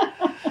 Yeah.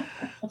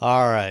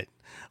 All right.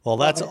 Well,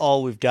 that's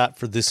all we've got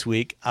for this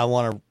week. I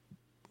want to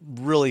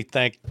really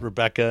thank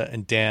Rebecca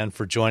and Dan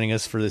for joining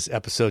us for this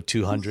episode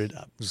 200. It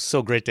was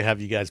so great to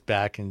have you guys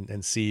back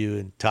and see you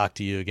and talk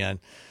to you again.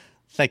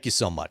 Thank you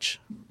so much.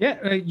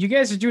 Yeah, you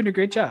guys are doing a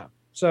great job.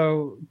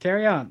 So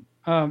carry on.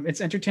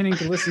 It's entertaining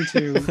to listen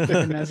to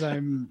even as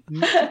I'm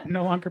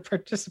no longer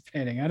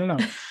participating. I don't know.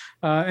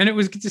 And it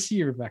was good to see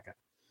you, Rebecca.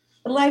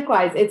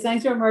 Likewise, it's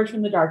nice to emerge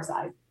from the dark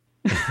side.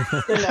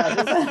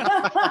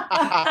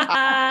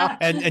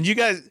 and you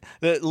guys,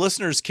 the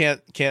listeners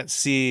can't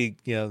see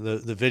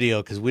the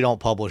video because we don't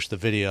publish the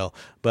video.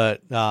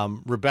 But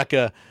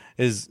Rebecca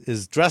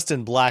is dressed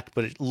in black,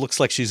 but it looks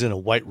like she's in a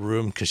white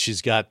room because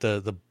she's got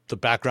the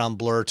background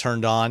blur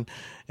turned on,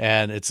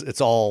 and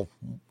it's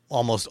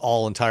almost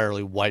all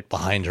entirely white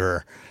behind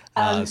her.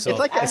 So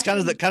it's kind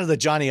of the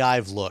Johnny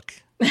Ive look.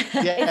 It's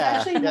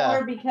actually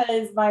more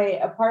because my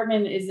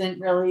apartment isn't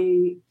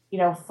really,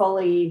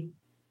 fully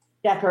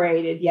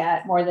decorated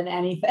yet more than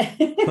anything.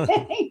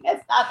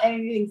 It's not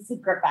anything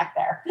secret back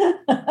there.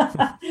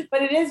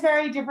 But it is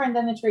very different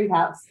than the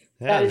treehouse.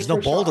 Yeah, there's no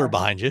boulder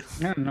behind you.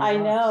 No I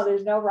know,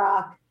 there's no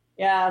rock.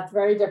 Yeah, it's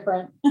very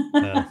different.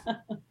 Yeah.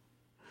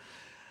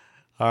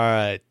 All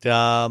right.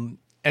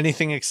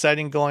 Anything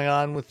exciting going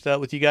on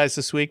with you guys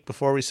this week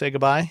before we say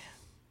goodbye?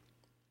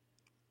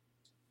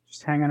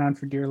 Just hanging on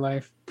for dear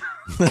life.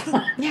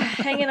 Yeah,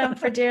 hanging on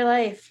for dear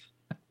life.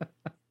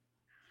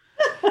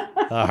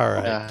 All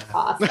right.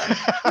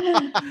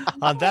 Awesome.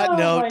 On that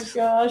note, my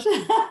gosh.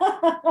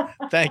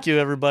 thank you,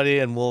 everybody,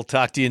 and we'll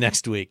talk to you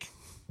next week.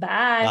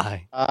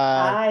 Bye. Bye.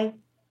 Bye.